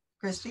cloth.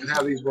 Christy? And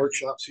have these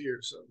workshops here.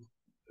 So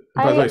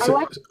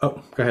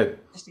go ahead.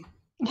 Christy.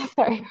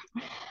 Sorry.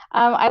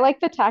 I like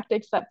the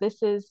tactics that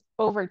this is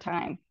over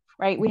time,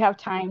 right? We have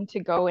time to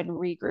go and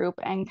regroup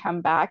and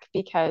come back,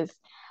 because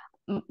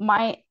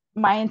my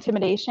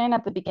intimidation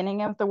at the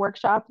beginning of the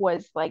workshop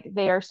was like,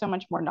 they are so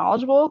much more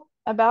knowledgeable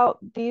about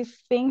these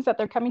things that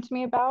they're coming to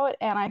me about.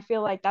 And I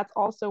feel like that's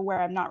also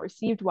where I'm not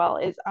received well,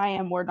 is I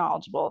am more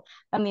knowledgeable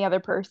than the other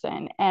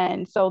person.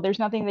 And so there's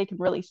nothing they can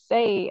really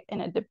say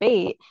in a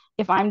debate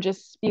if I'm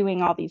just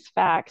spewing all these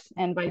facts,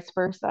 and vice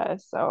versa.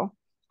 So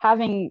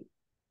having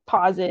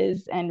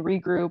pauses and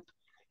regroup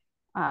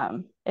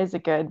is a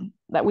good,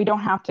 that we don't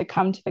have to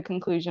come to the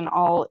conclusion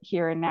all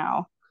here and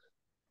now.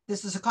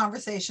 This is a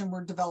conversation.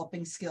 We're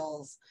developing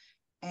skills,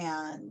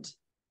 and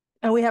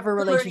we have a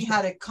relationship.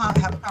 Learning how to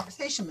have a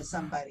conversation with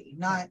somebody,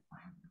 not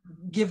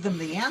give them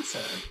the answer.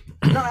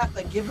 You don't have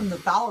to give them the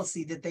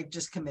fallacy that they've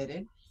just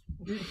committed.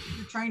 You're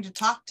trying to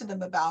talk to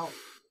them about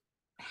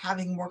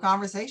having more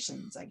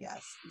conversations, I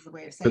guess, is the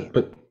way of saying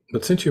it.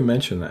 But since you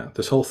mentioned that,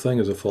 this whole thing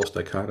is a false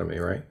dichotomy,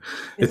 right?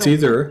 It's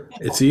either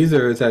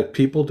that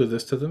people do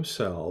this to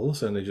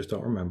themselves and they just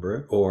don't remember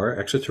it, or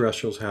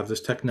extraterrestrials have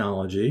this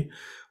technology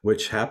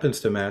which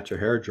happens to match a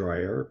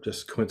hairdryer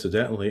just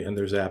coincidentally, and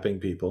they're zapping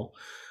people.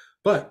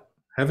 But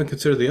haven't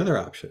considered the other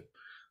option,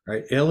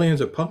 right? Aliens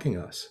are punking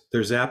us.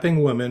 They're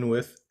zapping women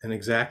with an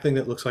exact thing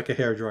that looks like a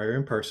hairdryer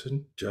in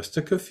person just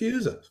to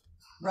confuse us.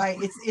 Right.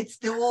 It's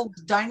the old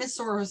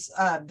dinosaurs.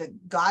 The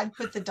God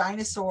put the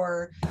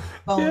dinosaur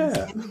bones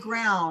in the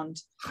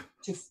ground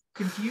to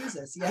confuse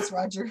us. Yes,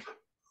 Roger.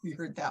 You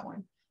heard that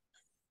one.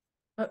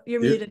 Oh,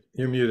 you're muted.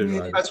 You're muted,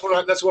 Muted.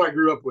 Rod. That's what I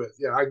grew up with.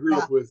 Yeah, I grew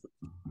Yeah. up with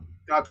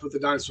God put the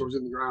dinosaurs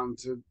in the ground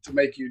to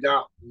make you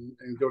doubt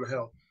and go to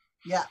hell.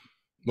 Yeah.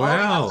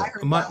 Wow. Oh, yeah, I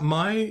heard my that.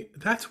 my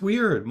that's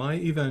weird. My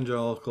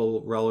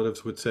evangelical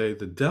relatives would say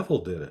the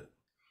devil did it.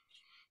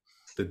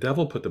 The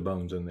devil put the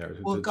bones in there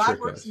Well, to God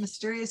trick works us. in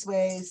mysterious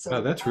ways. So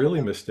Wow, that's I don't really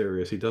know.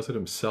 mysterious. He does it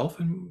himself,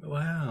 and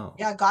wow.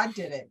 Yeah, God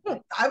did it.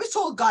 I was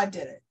told God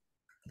did it.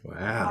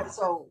 Wow.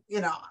 So,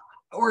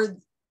 or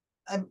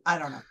I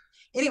don't know.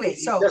 Anyway,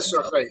 He so tests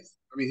our faith.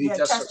 I mean, he yeah,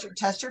 tests our faith.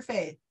 test your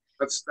faith.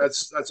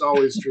 That's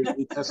always true.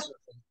 He tests our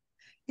faith.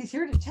 He's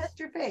here to test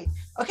your faith.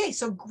 Okay,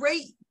 so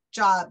great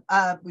job.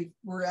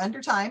 We're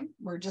under time.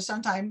 We're just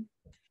on time.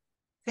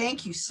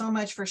 Thank you so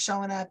much for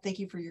showing up. Thank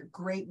you for your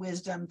great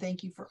wisdom.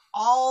 Thank you for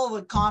all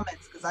the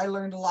comments, because I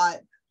learned a lot.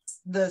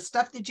 The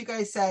stuff that you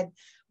guys said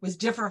was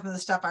different from the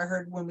stuff I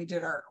heard when we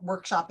did our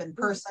workshop in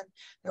person.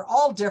 They're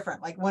all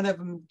different. Like one of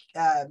them,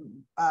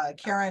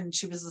 Karen,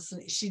 she was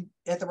listening. She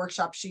at the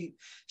workshop. She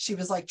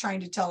was like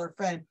trying to tell her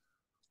friend,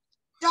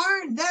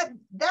 darn,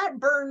 that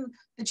burn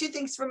that you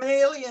think's from an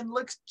alien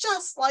looks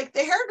just like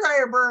the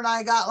hairdryer burn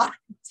I got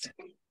last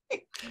week.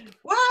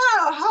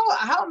 Wow,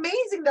 how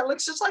amazing. That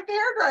looks just like the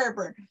hairdryer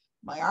burn. I'm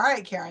like, all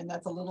right, Karen,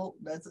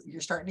 you're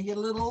starting to get a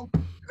little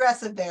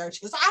aggressive there. She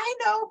goes, I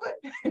know,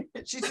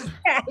 but she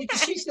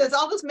says,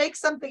 I'll just make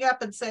something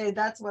up and say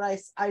that's what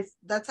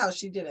that's how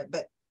she did it.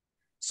 But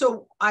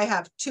so I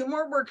have 2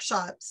 more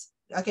workshops.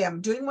 Okay, I'm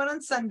doing one on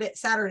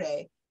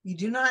Saturday. You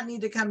do not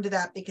need to come to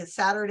that, because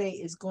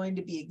Saturday is going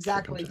to be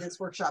exactly this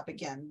workshop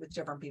again with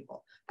different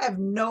people. I have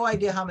no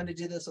idea how I'm going to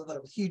do this with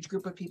a huge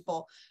group of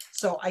people.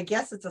 So I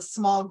guess it's a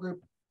small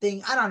group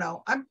thing. I don't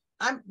know.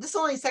 This is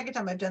only the second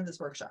time I've done this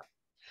workshop.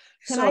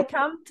 Can I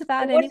come to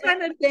that What anyway?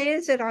 time of day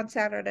is it on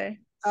Saturday?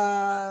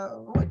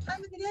 What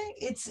time of the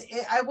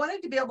day? I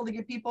wanted to be able to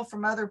get people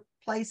from other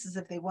places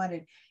if they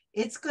wanted.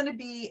 It's going to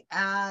be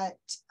at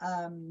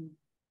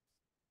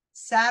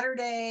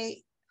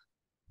Saturday.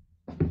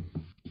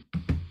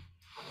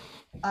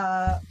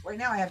 Right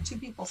now I have 2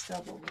 people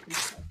scheduled.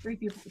 3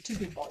 people, 2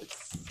 people.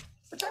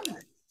 What time is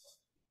it?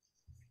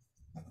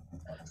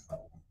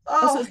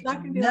 So it's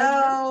not gonna be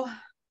no,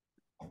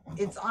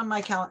 it's on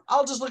my calendar.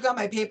 I'll just look on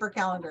my paper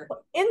calendar.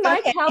 In my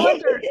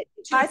calendar,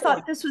 I 2:40.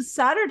 thought this was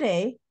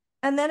Saturday,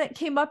 and then it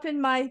came up in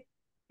my,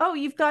 oh,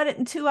 you've got it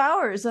in 2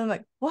 hours. And I'm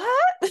like,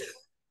 what?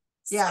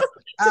 Yeah,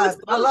 So it's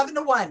 11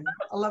 to 1.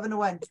 11 to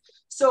 1.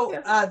 So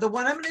the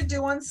one I'm going to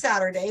do on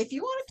Saturday, if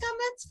you want to come,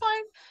 that's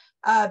fine.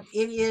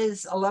 It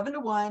is 11 to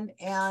 1,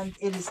 and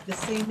it is the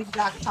same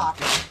exact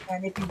topic.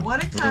 And if you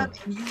want to come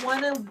and you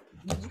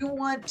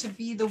want to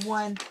be the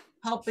one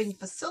helping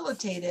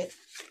facilitate it,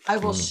 I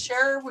will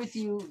share with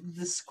you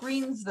the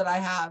screens that I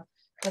have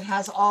that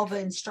has all the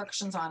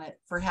instructions on it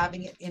for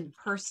having it in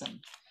person.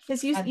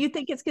 Because you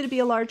think it's going to be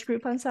a large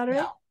group on Saturday?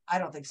 No, I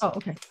don't think so. Oh,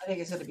 okay. I think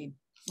it's going to be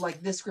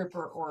like this group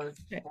or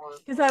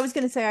because I was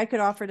going to say I could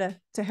offer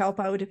to help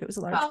out if it was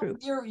a large group.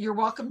 You're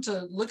welcome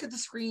to look at the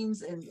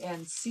screens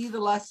and see the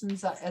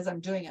lessons as I'm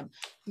doing them.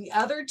 The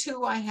other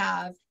 2 I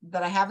have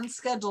that I haven't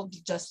scheduled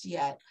just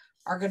yet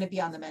are going to be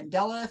on the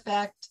Mandela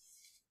effect,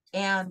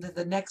 and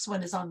the next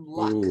one is on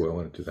luck. Ooh, I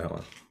want to do that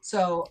one.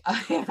 So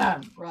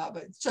Rob,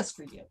 it's just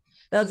for you.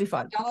 That'll be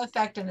fun. Mandela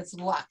effect, and it's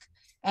luck.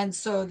 And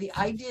so the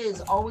idea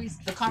is always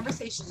the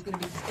conversation is going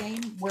to be the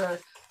same, where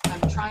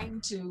I'm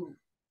trying to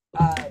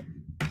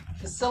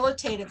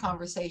facilitate a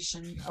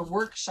conversation, a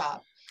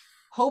workshop,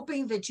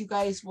 hoping that you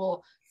guys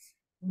will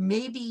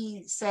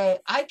maybe say,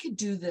 I could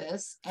do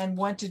this and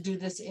want to do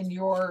this in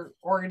your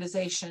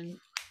organization,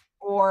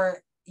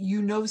 or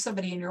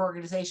somebody in your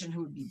organization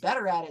who would be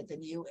better at it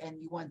than you, and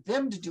you want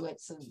them to do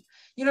it. So,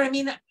 you know what I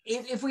mean?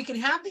 If we can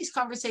have these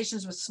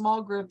conversations with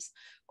small groups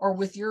or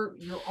with your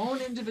own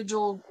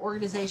individual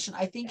organization,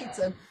 I think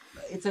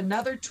it's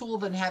another tool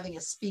than having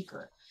a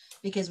speaker.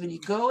 Because when you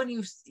go and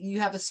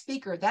you have a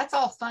speaker, that's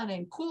all fun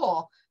and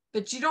cool,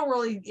 but you don't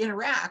really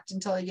interact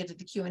until you get to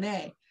the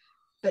Q&A.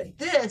 But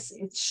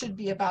it should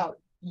be about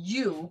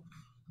you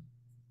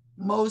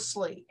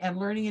mostly, and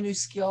learning a new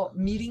skill,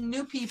 meeting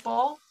new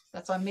people.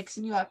 That's why I'm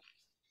mixing you up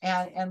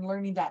and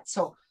learning that.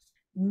 So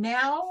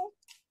now,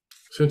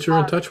 since you're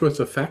in touch with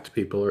the FACT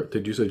people,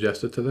 did you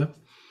suggest it to them?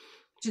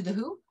 To the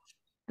who?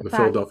 The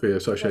Philadelphia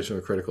Association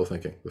of Critical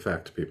Thinking, the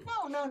FACT people.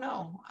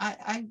 No.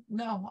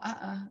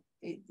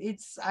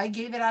 I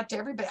gave it out to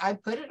everybody. I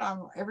put it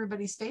on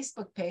everybody's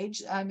Facebook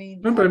page. I mean,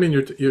 no, but I mean,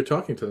 you're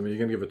talking to them. You're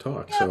going to give a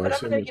talk. Yeah, so but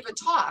I'm going to give a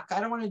talk. I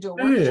don't want to do a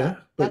workshop. Yeah.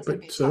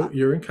 But so talk.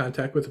 you're in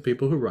contact with the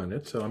people who run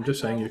it. So I'm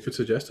just saying you could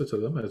suggest it to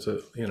them as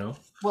a,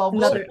 Well,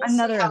 another see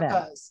how event. it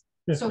goes.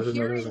 Yeah, So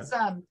here is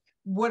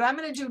what I'm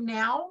going to do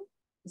now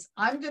is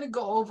I'm going to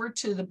go over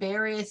to the Bay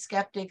Area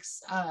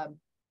Skeptics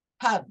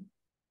pub,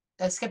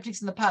 Skeptics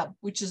in the Pub,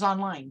 which is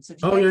online. So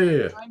if you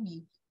guys join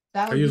me,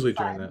 that would I usually be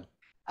fun. join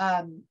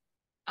that.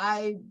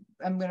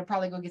 I'm going to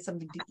probably go get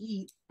something to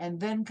eat and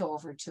then go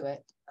over to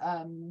it.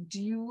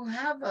 Do you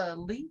have a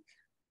link?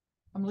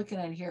 I'm looking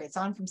at it here. It's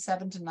on from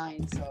 7 to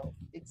 9. So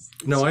it's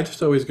No, I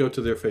just always go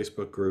to their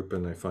Facebook group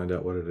and I find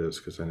out what it is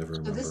because I never so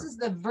remember. this is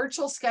the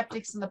virtual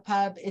skeptics in the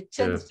pub. It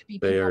tends Yeah, to be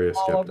Bay people Area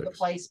all over the skeptics.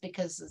 place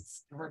because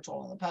it's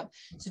virtual in the pub.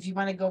 So if you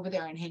want to go over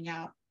there and hang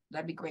out,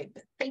 that'd be great.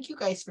 But thank you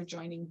guys for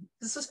joining.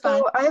 This was fun.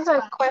 So I have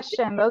a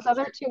question. Those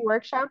other 2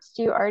 workshops,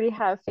 do you already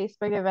have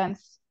Facebook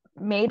events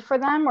made for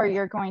them, or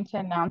you're going to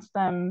announce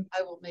them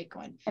I will make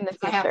one in the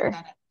if I haven't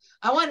future?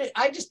 done it.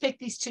 I just picked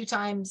these 2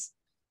 times,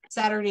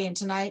 Saturday and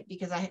tonight,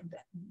 because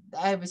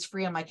I was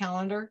free on my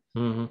calendar.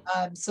 Mhm.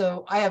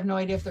 So I have no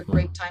idea if they're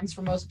great times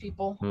for most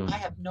people. Mm. I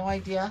have no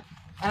idea.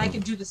 And I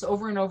can do this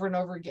over and over and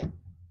over again.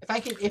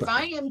 If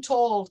I am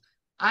told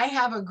I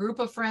have a group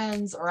of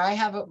friends, or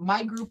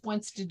my group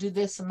wants to do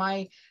this,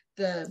 and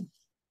the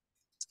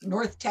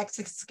North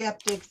Texas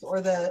Skeptics or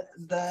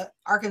the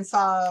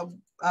Arkansas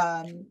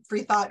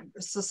Free Thought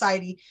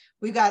Society,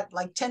 we've got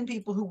like 10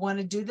 people who want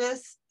to do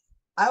this,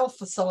 I will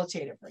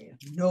facilitate it for you.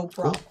 No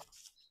problem.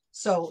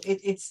 So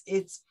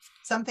it's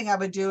something I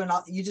would do, and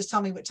you just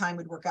tell me what time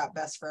would work out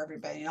best for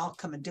everybody, and I'll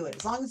come and do it,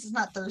 as long as it's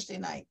not Thursday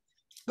night,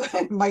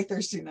 my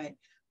Thursday night.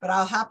 But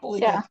I'll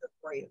happily go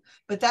for you.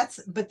 But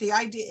the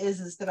idea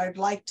is that I'd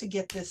like to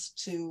get this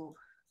to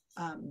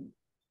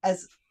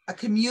as a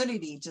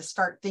community to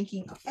start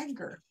thinking.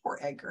 Poor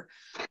Edgar,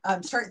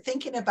 start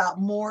thinking about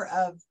more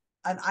of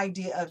an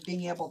idea of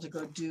being able to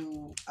go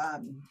do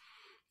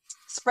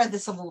spread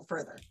this a little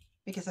further.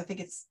 Because I think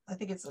it's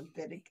a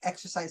good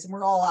exercise, and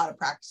we're all out of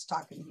practice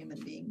talking to human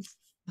beings.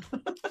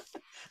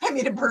 I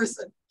mean, a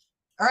person.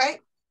 All right.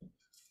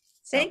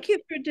 Thank you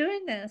for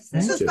doing this.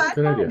 This is fun.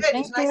 Good idea. Good.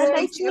 Thank It's nice you. to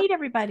Nice meet to you. meet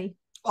everybody.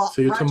 Well,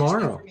 See you Roger's good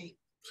tomorrow. for me.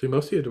 See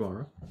most of you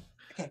tomorrow.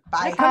 Okay.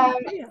 Bye.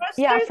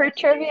 Yeah,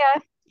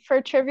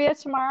 for trivia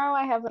tomorrow,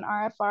 I have an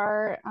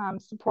RFR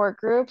support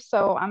group,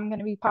 so I'm going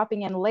to be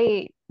popping in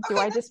late. Do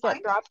Okay, I that's just get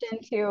fine. dropped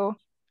into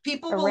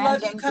People a will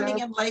love you random coming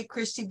group? in late,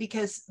 Christy,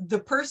 because the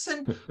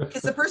person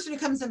who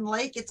comes in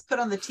late gets put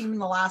on the team in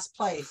the last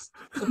place.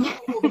 So people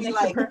will be Next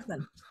like,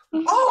 person.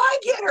 "Oh, I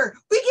get her.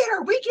 We get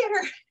her. We get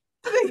her."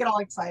 They get all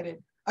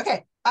excited.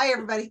 Okay. Bye,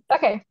 everybody.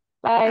 Okay,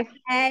 bye.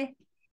 Hey.